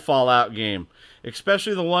single Fallout game.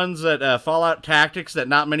 Especially the ones that... Fallout Tactics that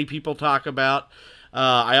not many people talk about.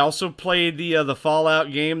 I also played the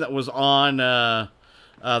Fallout game that was on... the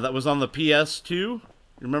PS2.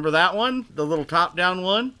 Remember that one? The little top-down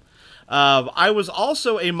one? I was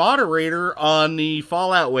also a moderator on the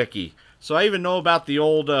Fallout Wiki. So I even know about the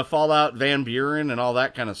old Fallout Van Buren and all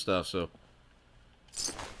that kind of stuff, so...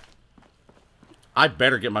 I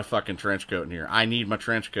better get my fucking trench coat in here. I need my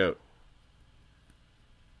trench coat.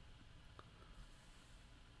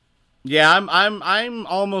 Yeah, I'm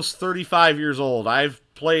almost 35 years old. I've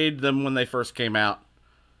played them when they first came out.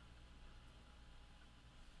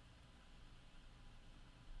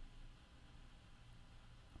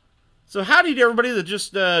 So howdy to everybody that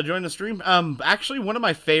just joined the stream. Actually, one of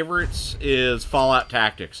my favorites is Fallout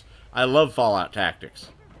Tactics. I love Fallout Tactics.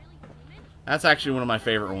 That's actually one of my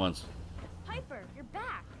favorite ones. Piper, you're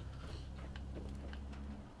back.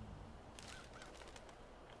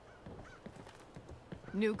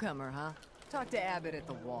 Newcomer, huh? Talk to Abbott at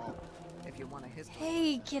the wall. If you want a history.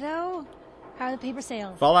 Hey, kiddo. How are the paper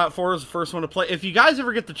sales? Fallout 4 is the first one to play. If you guys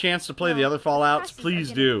ever get the chance to play the other Fallouts,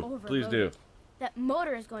 please do. Please do. That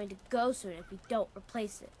motor is going to go soon if we don't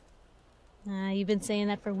replace it. You've been saying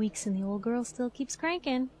that for weeks and the old girl still keeps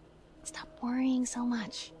cranking. Stop worrying so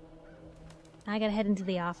much. I gotta head into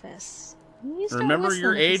the office. Remember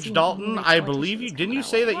your age, Dalton? I believe you. Didn't you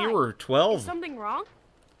say that you were 12? Is something wrong?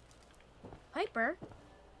 Piper?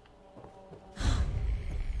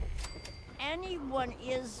 Anyone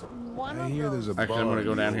is one of those. Actually, I'm gonna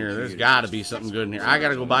go down here. There's gotta be something good in here. I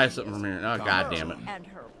gotta go buy something from here. Oh, god damn it.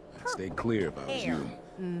 Stay clear about you.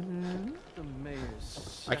 Mm-hmm. The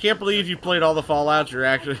mayor's. I can't believe you played all the Fallouts. You're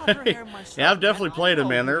actually... yeah, I've definitely played them,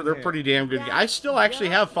 man. They're pretty damn good. I still actually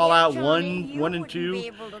have Fallout 1 and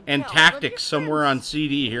 2, and Tactics somewhere on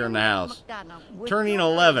CD here in the house. Turning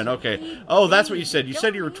 11, okay. Oh, that's what you said. You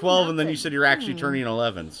said you were 12, and then you said you're actually turning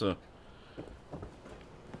 11, so...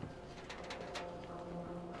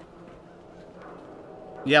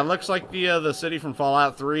 Yeah, looks like the city from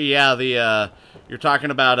Fallout 3. Yeah, you're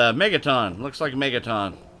talking about Megaton. Looks like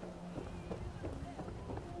Megaton.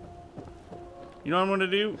 You know what I'm gonna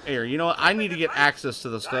do? Here, you know what? I need to get access to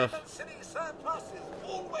the stuff.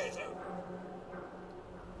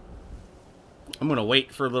 I'm gonna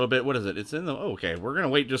wait for a little bit. What is it? It's in the... okay, we're gonna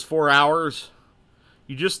wait just 4 hours.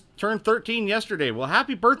 You just turned 13 yesterday. Well,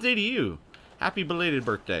 happy birthday to you. Happy belated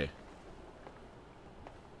birthday.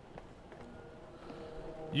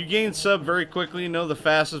 You gain sub very quickly, know the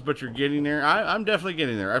fastest, but you're getting there. I'm definitely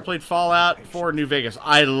getting there. I played Fallout 4 New Vegas.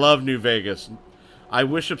 I love New Vegas. I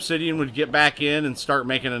wish Obsidian would get back in and start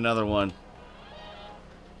making another one.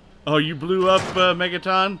 Oh, you blew up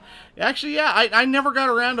Megaton? Actually, yeah, I never got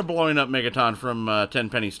around to blowing up Megaton from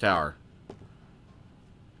Tenpenny's Tower.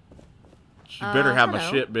 You better have my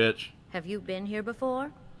shit, bitch. Have you been here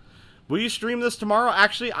before? Will you stream this tomorrow?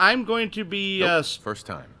 Actually, I'm going to be... first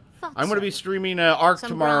time. I'm going to be streaming Ark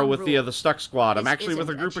tomorrow with the Stuck Squad. I'm actually with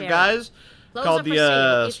a group of guys called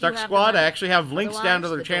the Stuck Squad. I actually have links down to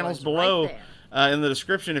their channels below in the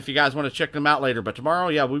description if you guys want to check them out later. But tomorrow,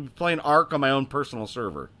 yeah, we'll be playing Ark on my own personal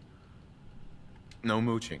server. No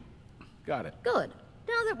mooching. Got it. Good.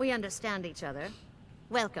 Now that we understand each other,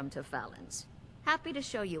 welcome to Fallon's. Happy to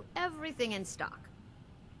show you everything in stock.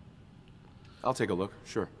 I'll take a look,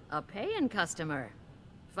 sure. A paying customer.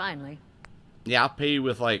 Finally. Yeah, I'll pay you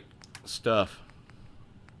with, like, stuff.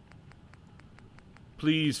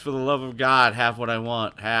 Please, for the love of God, have what I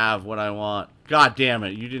want. Have what I want. God damn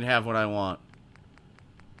it, you didn't have what I want.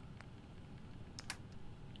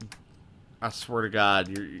 I swear to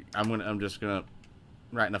God, I'm just gonna...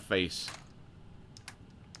 right in the face.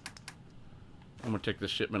 I'm gonna take the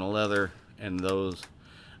shipment of leather and those.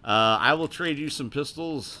 I will trade you some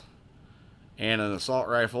pistols and an assault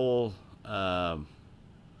rifle. One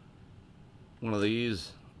of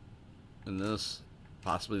these and this,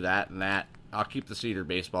 possibly that and that. I'll keep the cedar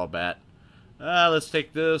baseball bat. Let's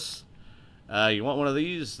take this. You want one of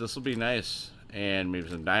these? This will be nice. And maybe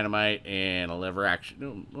some dynamite and a lever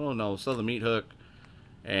action. Oh no, sell the meat hook.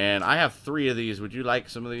 And I have 3 of these. Would you like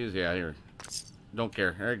some of these? Yeah, here. Don't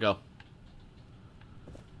care. There you go.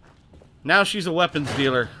 Now she's a weapons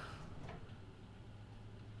dealer.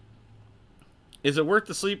 Is it worth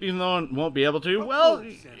the sleep even though I won't be able to? Well,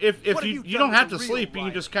 if you don't have to sleep, you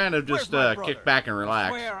can just kind of just kick back and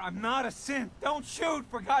relax. I swear, I'm not a synth. Don't shoot,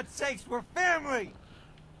 for God's sakes. We're family.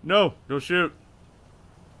 No, don't shoot.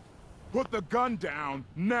 Put the gun down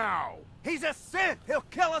now. He's a synth. He'll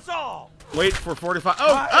kill us all. Wait for 45.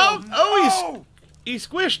 Oh, he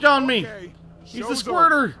squished on me. He's the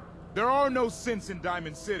squirter. There are no synths in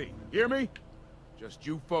Diamond City. Hear me? Just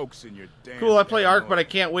you folks in your damn... Cool, I play Ark, but I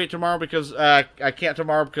can't wait tomorrow because I can't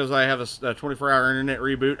tomorrow because I have a 24-hour internet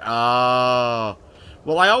reboot. Oh.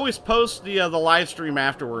 Well, I always post the live stream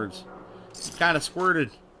afterwards. He kind of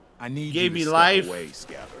squirted. I need he gave you to me step life. away,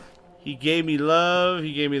 Scabber. He gave me love.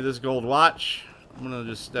 He gave me this gold watch. I'm going to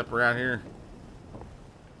just step around here.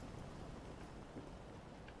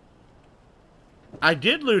 I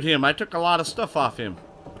did loot him. I took a lot of stuff off him.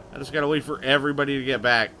 I just got to wait for everybody to get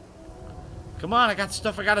back. Come on, I got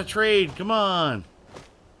stuff I got to trade. Come on.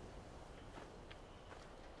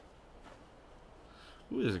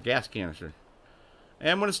 Ooh, there's a gas canister.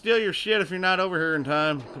 Hey, I'm going to steal your shit if you're not over here in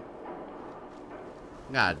time.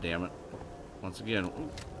 God damn it. Once again.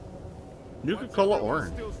 Ooh. Nuka-Cola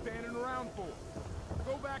Orange.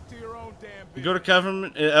 You go to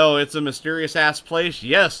Covenant. Oh, it's a mysterious-ass place?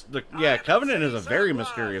 Yes. Yeah, Covenant is a very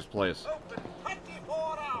mysterious place.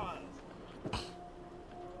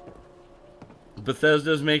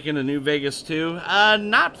 Bethesda's making a New Vegas 2.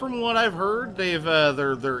 Not from what I've heard.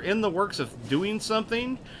 They're in the works of doing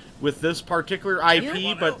something with this particular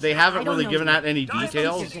IP, but they haven't really given out any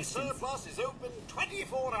details.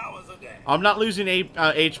 I'm not losing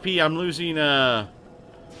HP. I'm losing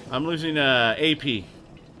AP.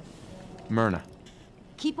 Myrna.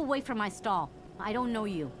 Keep away from my stall. I don't know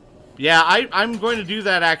you. Yeah, I'm going to do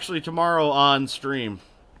that actually tomorrow on stream.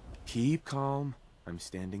 Keep calm. I'm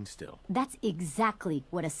standing still. That's exactly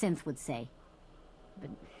what a synth would say.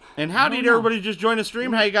 But and how did everybody just join the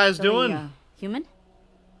stream? How you guys doing? Human?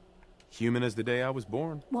 Human as the day I was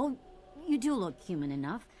born. Well, you do look human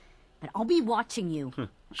enough, but I'll be watching you.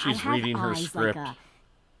 She's reading her script.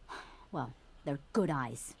 Well, They're good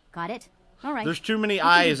eyes. Got it? All right. There's too many You can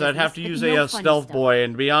do eyes. I'd have to business, use but no a funny stealth stuff. boy,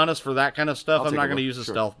 and to be honest, for that kind of stuff, I'll I'm take not a going to look, use a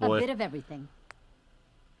sure. stealth A boy. bit of everything.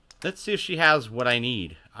 Let's see if she has what I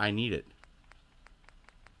need. I need it.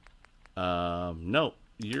 No.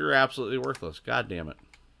 You're absolutely worthless. God damn it.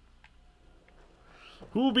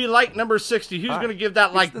 Who will be like number 60? Who's going to give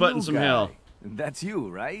that like button some hell? That's you,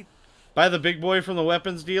 right? By the big boy from the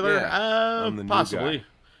weapons dealer? Yeah, I'm the new Possibly. guy.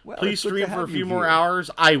 Well, Please it's good stream to for a have few you more here.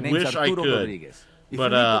 hours. I Name's wish I Arturo could. Rodriguez. If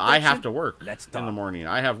But you need I have protection, to work let's in the talk. morning.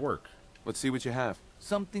 I have work. Let's see what you have.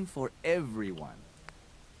 Something for everyone.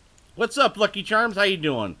 What's up, Lucky Charms? How you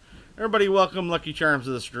doing? Everybody welcome Lucky Charms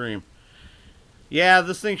to the stream. Yeah,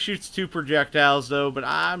 this thing shoots 2 projectiles, though, but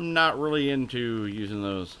I'm not really into using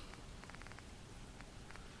those.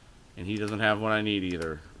 And he doesn't have what I need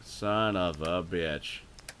either. Son of a bitch.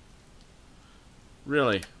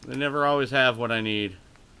 Really, they never always have what I need.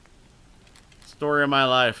 Story of my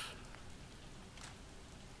life.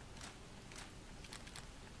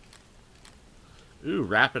 Ooh,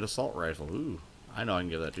 rapid assault rifle. Ooh, I know I can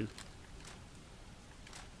get that too.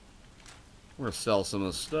 We're gonna sell some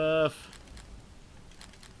of the stuff.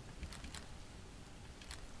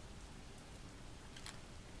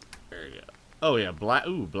 There you go. Oh yeah, black.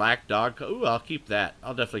 Ooh, black dog. Ooh, I'll keep that.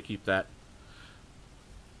 I'll definitely keep that.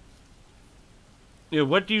 Yeah,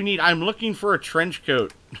 what do you need? I'm looking for a trench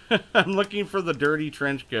coat. I'm looking for the dirty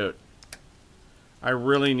trench coat. I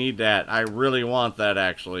really need that. I really want that,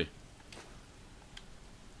 actually.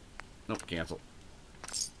 Nope, cancel.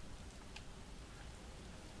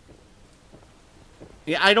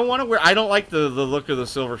 Yeah, I don't want to wear. I don't like the look of the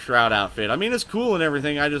Silver Shroud outfit. I mean, it's cool and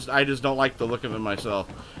everything. I just don't like the look of it myself.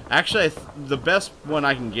 Actually, the best one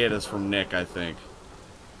I can get is from Nick, I think.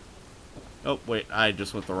 Oh wait, I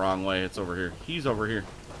just went the wrong way. It's over here. He's over here.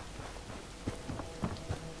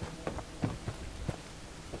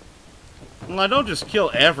 Well, I don't just kill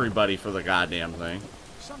everybody for the goddamn thing.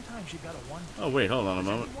 Sometimes you gotta wonder. Oh wait, hold on a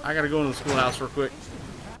moment. I gotta go into the schoolhouse real quick.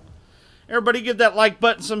 Everybody give that like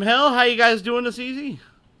button some hell. How you guys doing this easy?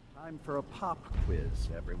 Time for a pop quiz,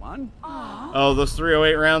 everyone. Oh, those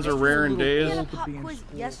 308 rounds are rare in days. We had a pop quiz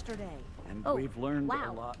yesterday. And Oh, we've learned wow.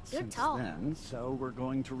 a lot You're since tall. then, so we're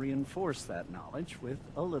going to reinforce that knowledge with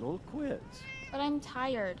a little quiz. But I'm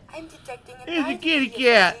tired. I'm detecting It's a kitty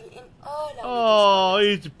cat. Oh,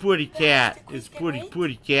 it's a pretty cat. It's a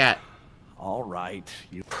pretty cat. All right,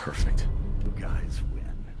 you perfect. You guys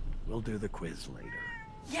win. We'll do the quiz later.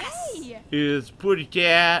 Yes! It's a pretty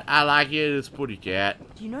cat. I like it. It's a pretty cat.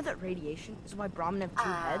 Do you know that radiation is why Brahmin have 2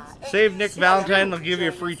 heads? Save Nick Valentine. They'll give you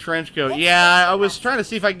a free trench coat. Yeah, I was trying to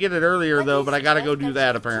see if I could get it earlier, though, but I gotta go do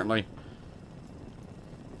that, apparently.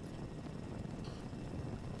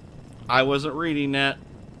 I wasn't reading that.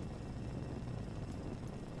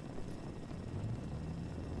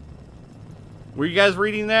 Were you guys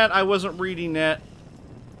reading that? I wasn't reading that.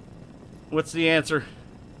 What's the answer?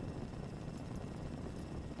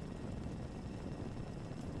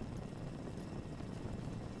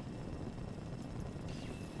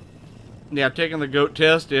 Yeah, I'm taking the goat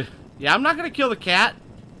test. Yeah, I'm not going to kill the cat.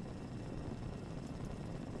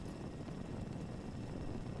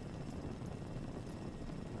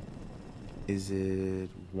 Is it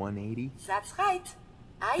 180? That's right.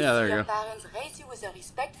 I Yeah, there see you your go. parents raise you with a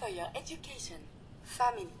respect for your education.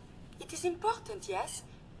 Family. It is important, yes?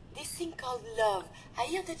 This thing called love. I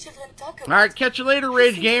hear the children talk about. Alright, catch you later,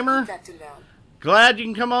 Rage Gamer. Glad you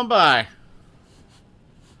can come on by.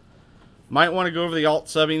 Might want to go over the alt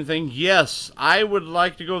subbing thing. Yes, I would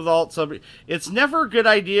like to go over the alt subbing. It's never a good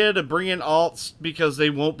idea to bring in alts because they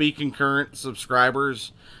won't be concurrent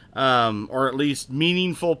subscribers, or at least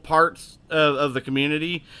meaningful parts of the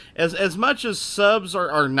community. As much as subs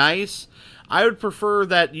are nice, I would prefer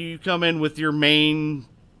that you come in with your main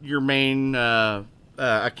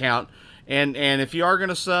account. And if you are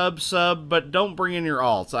going to sub, but don't bring in your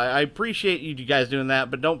alts. I appreciate you guys doing that,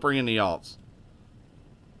 but don't bring in the alts.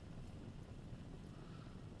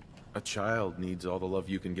 A child needs all the love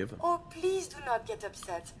you can give him. Oh, please do not get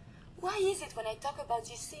upset. Why is it when I talk about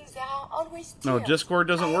these things there are always tears? No, Discord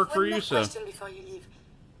doesn't work for you, so. Question before you leave.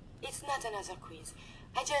 It's not another quiz.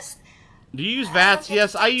 I just. Do you use VATS?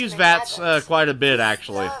 Yes, I use VATS quite a bit,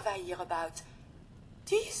 actually. Love I hear about.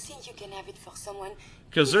 Do you think you can have it for someone?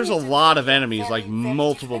 Because there's a lot of enemies, like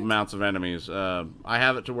multiple amounts of enemies. I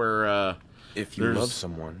have it to where if you love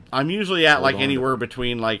someone, I'm usually at like hold on anywhere to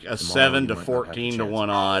between like a Tomorrow 7 you to might not have the 14 to chance. 1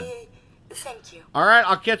 odd. Thank you. All right,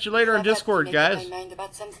 I'll catch you later on I'd have to Discord, make guys. up my mind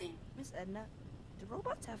about something. Miss Edna, do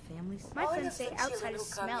robots have families? My My friends friends say say outside outside who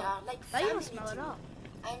is come here smell. are like But you don't family smell to at me. all.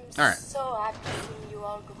 I'm All right. so happy seeing you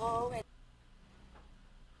all grow and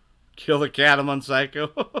Kill the cat, I'm on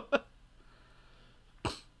Psycho.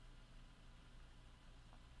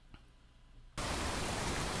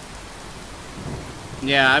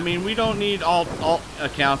 Yeah, I mean, we don't need alt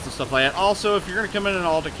accounts and stuff like that. Also, if you're going to come in and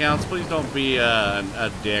alt accounts, please don't be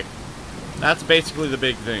a dick. That's basically the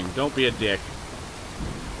big thing. Don't be a dick.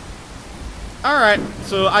 Alright,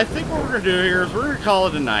 so I think what we're going to do here is we're going to call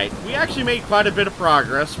it a night. We actually made quite a bit of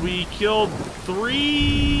progress. We killed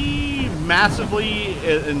 3 massively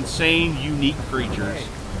insane, unique creatures.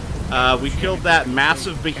 We killed that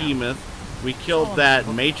massive behemoth. We killed that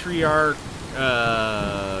matriarch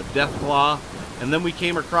Deathclaw. And then we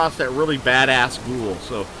came across that really badass ghoul.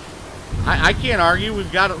 So I can't argue.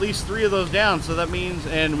 We've got at least 3 of those down. So that means,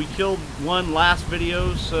 and we killed 1 last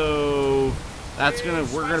video. So that's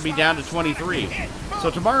we're gonna be down to 23. So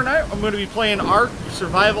tomorrow night I'm going to be playing Ark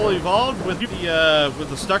Survival Evolved with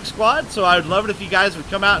the Stuck Squad. So I would love it if you guys would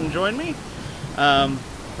come out and join me.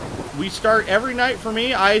 We start every night for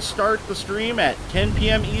me. I start the stream at 10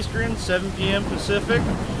 p.m. Eastern, 7 p.m. Pacific.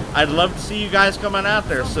 I'd love to see you guys coming out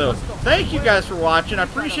there. So thank you guys for watching. I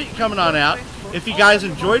appreciate you coming on out. If you guys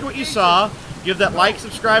enjoyed what you saw, give that like,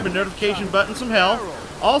 subscribe, and notification button some hell.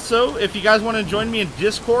 Also, if you guys want to join me in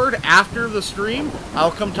Discord after the stream,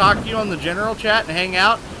 I'll come talk to you on the general chat and hang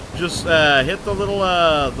out. Just hit the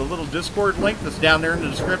little Discord link that's down there in the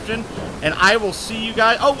description, and I will see you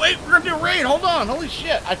guys. Oh wait, we're gonna do a raid. Hold on. Holy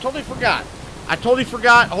shit! I totally forgot.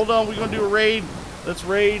 Hold on. We're gonna do a raid. Let's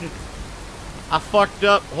raid. I fucked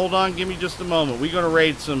up. Hold on. Give me just a moment. We're gonna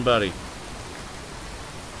raid somebody.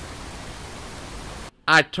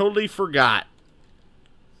 I totally forgot.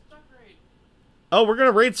 Oh, we're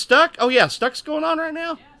gonna raid Stuck? Oh yeah, Stuck's going on right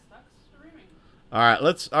now? Yeah, Stuck's streaming.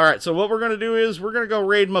 Alright, so what we're gonna do is we're gonna go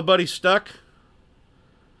raid my buddy Stuck.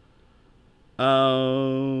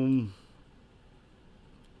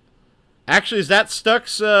 Actually, is that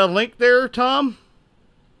Stuck's link there, Tom?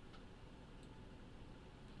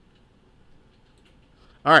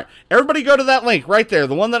 Alright, everybody go to that link right there,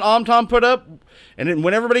 the one that Tom put up, and then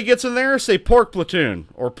when everybody gets in there, say Pork Platoon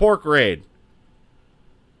or Pork Raid.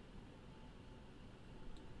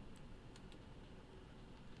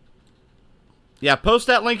 Yeah, post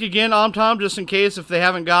that link again, Tom, just in case if they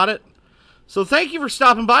haven't got it. So thank you for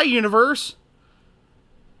stopping by, Universe.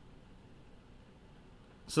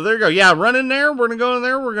 So there you go. Yeah, run in there. We're gonna go in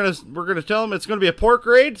there. We're gonna tell them it's gonna be a pork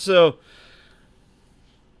raid. So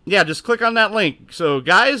yeah, just click on that link. So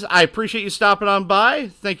guys, I appreciate you stopping on by.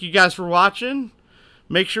 Thank you guys for watching.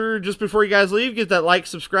 Make sure just before you guys leave, get that like,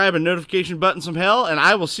 subscribe, and notification button some hell, and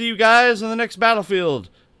I will see you guys in the next battlefield.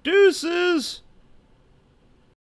 Deuces.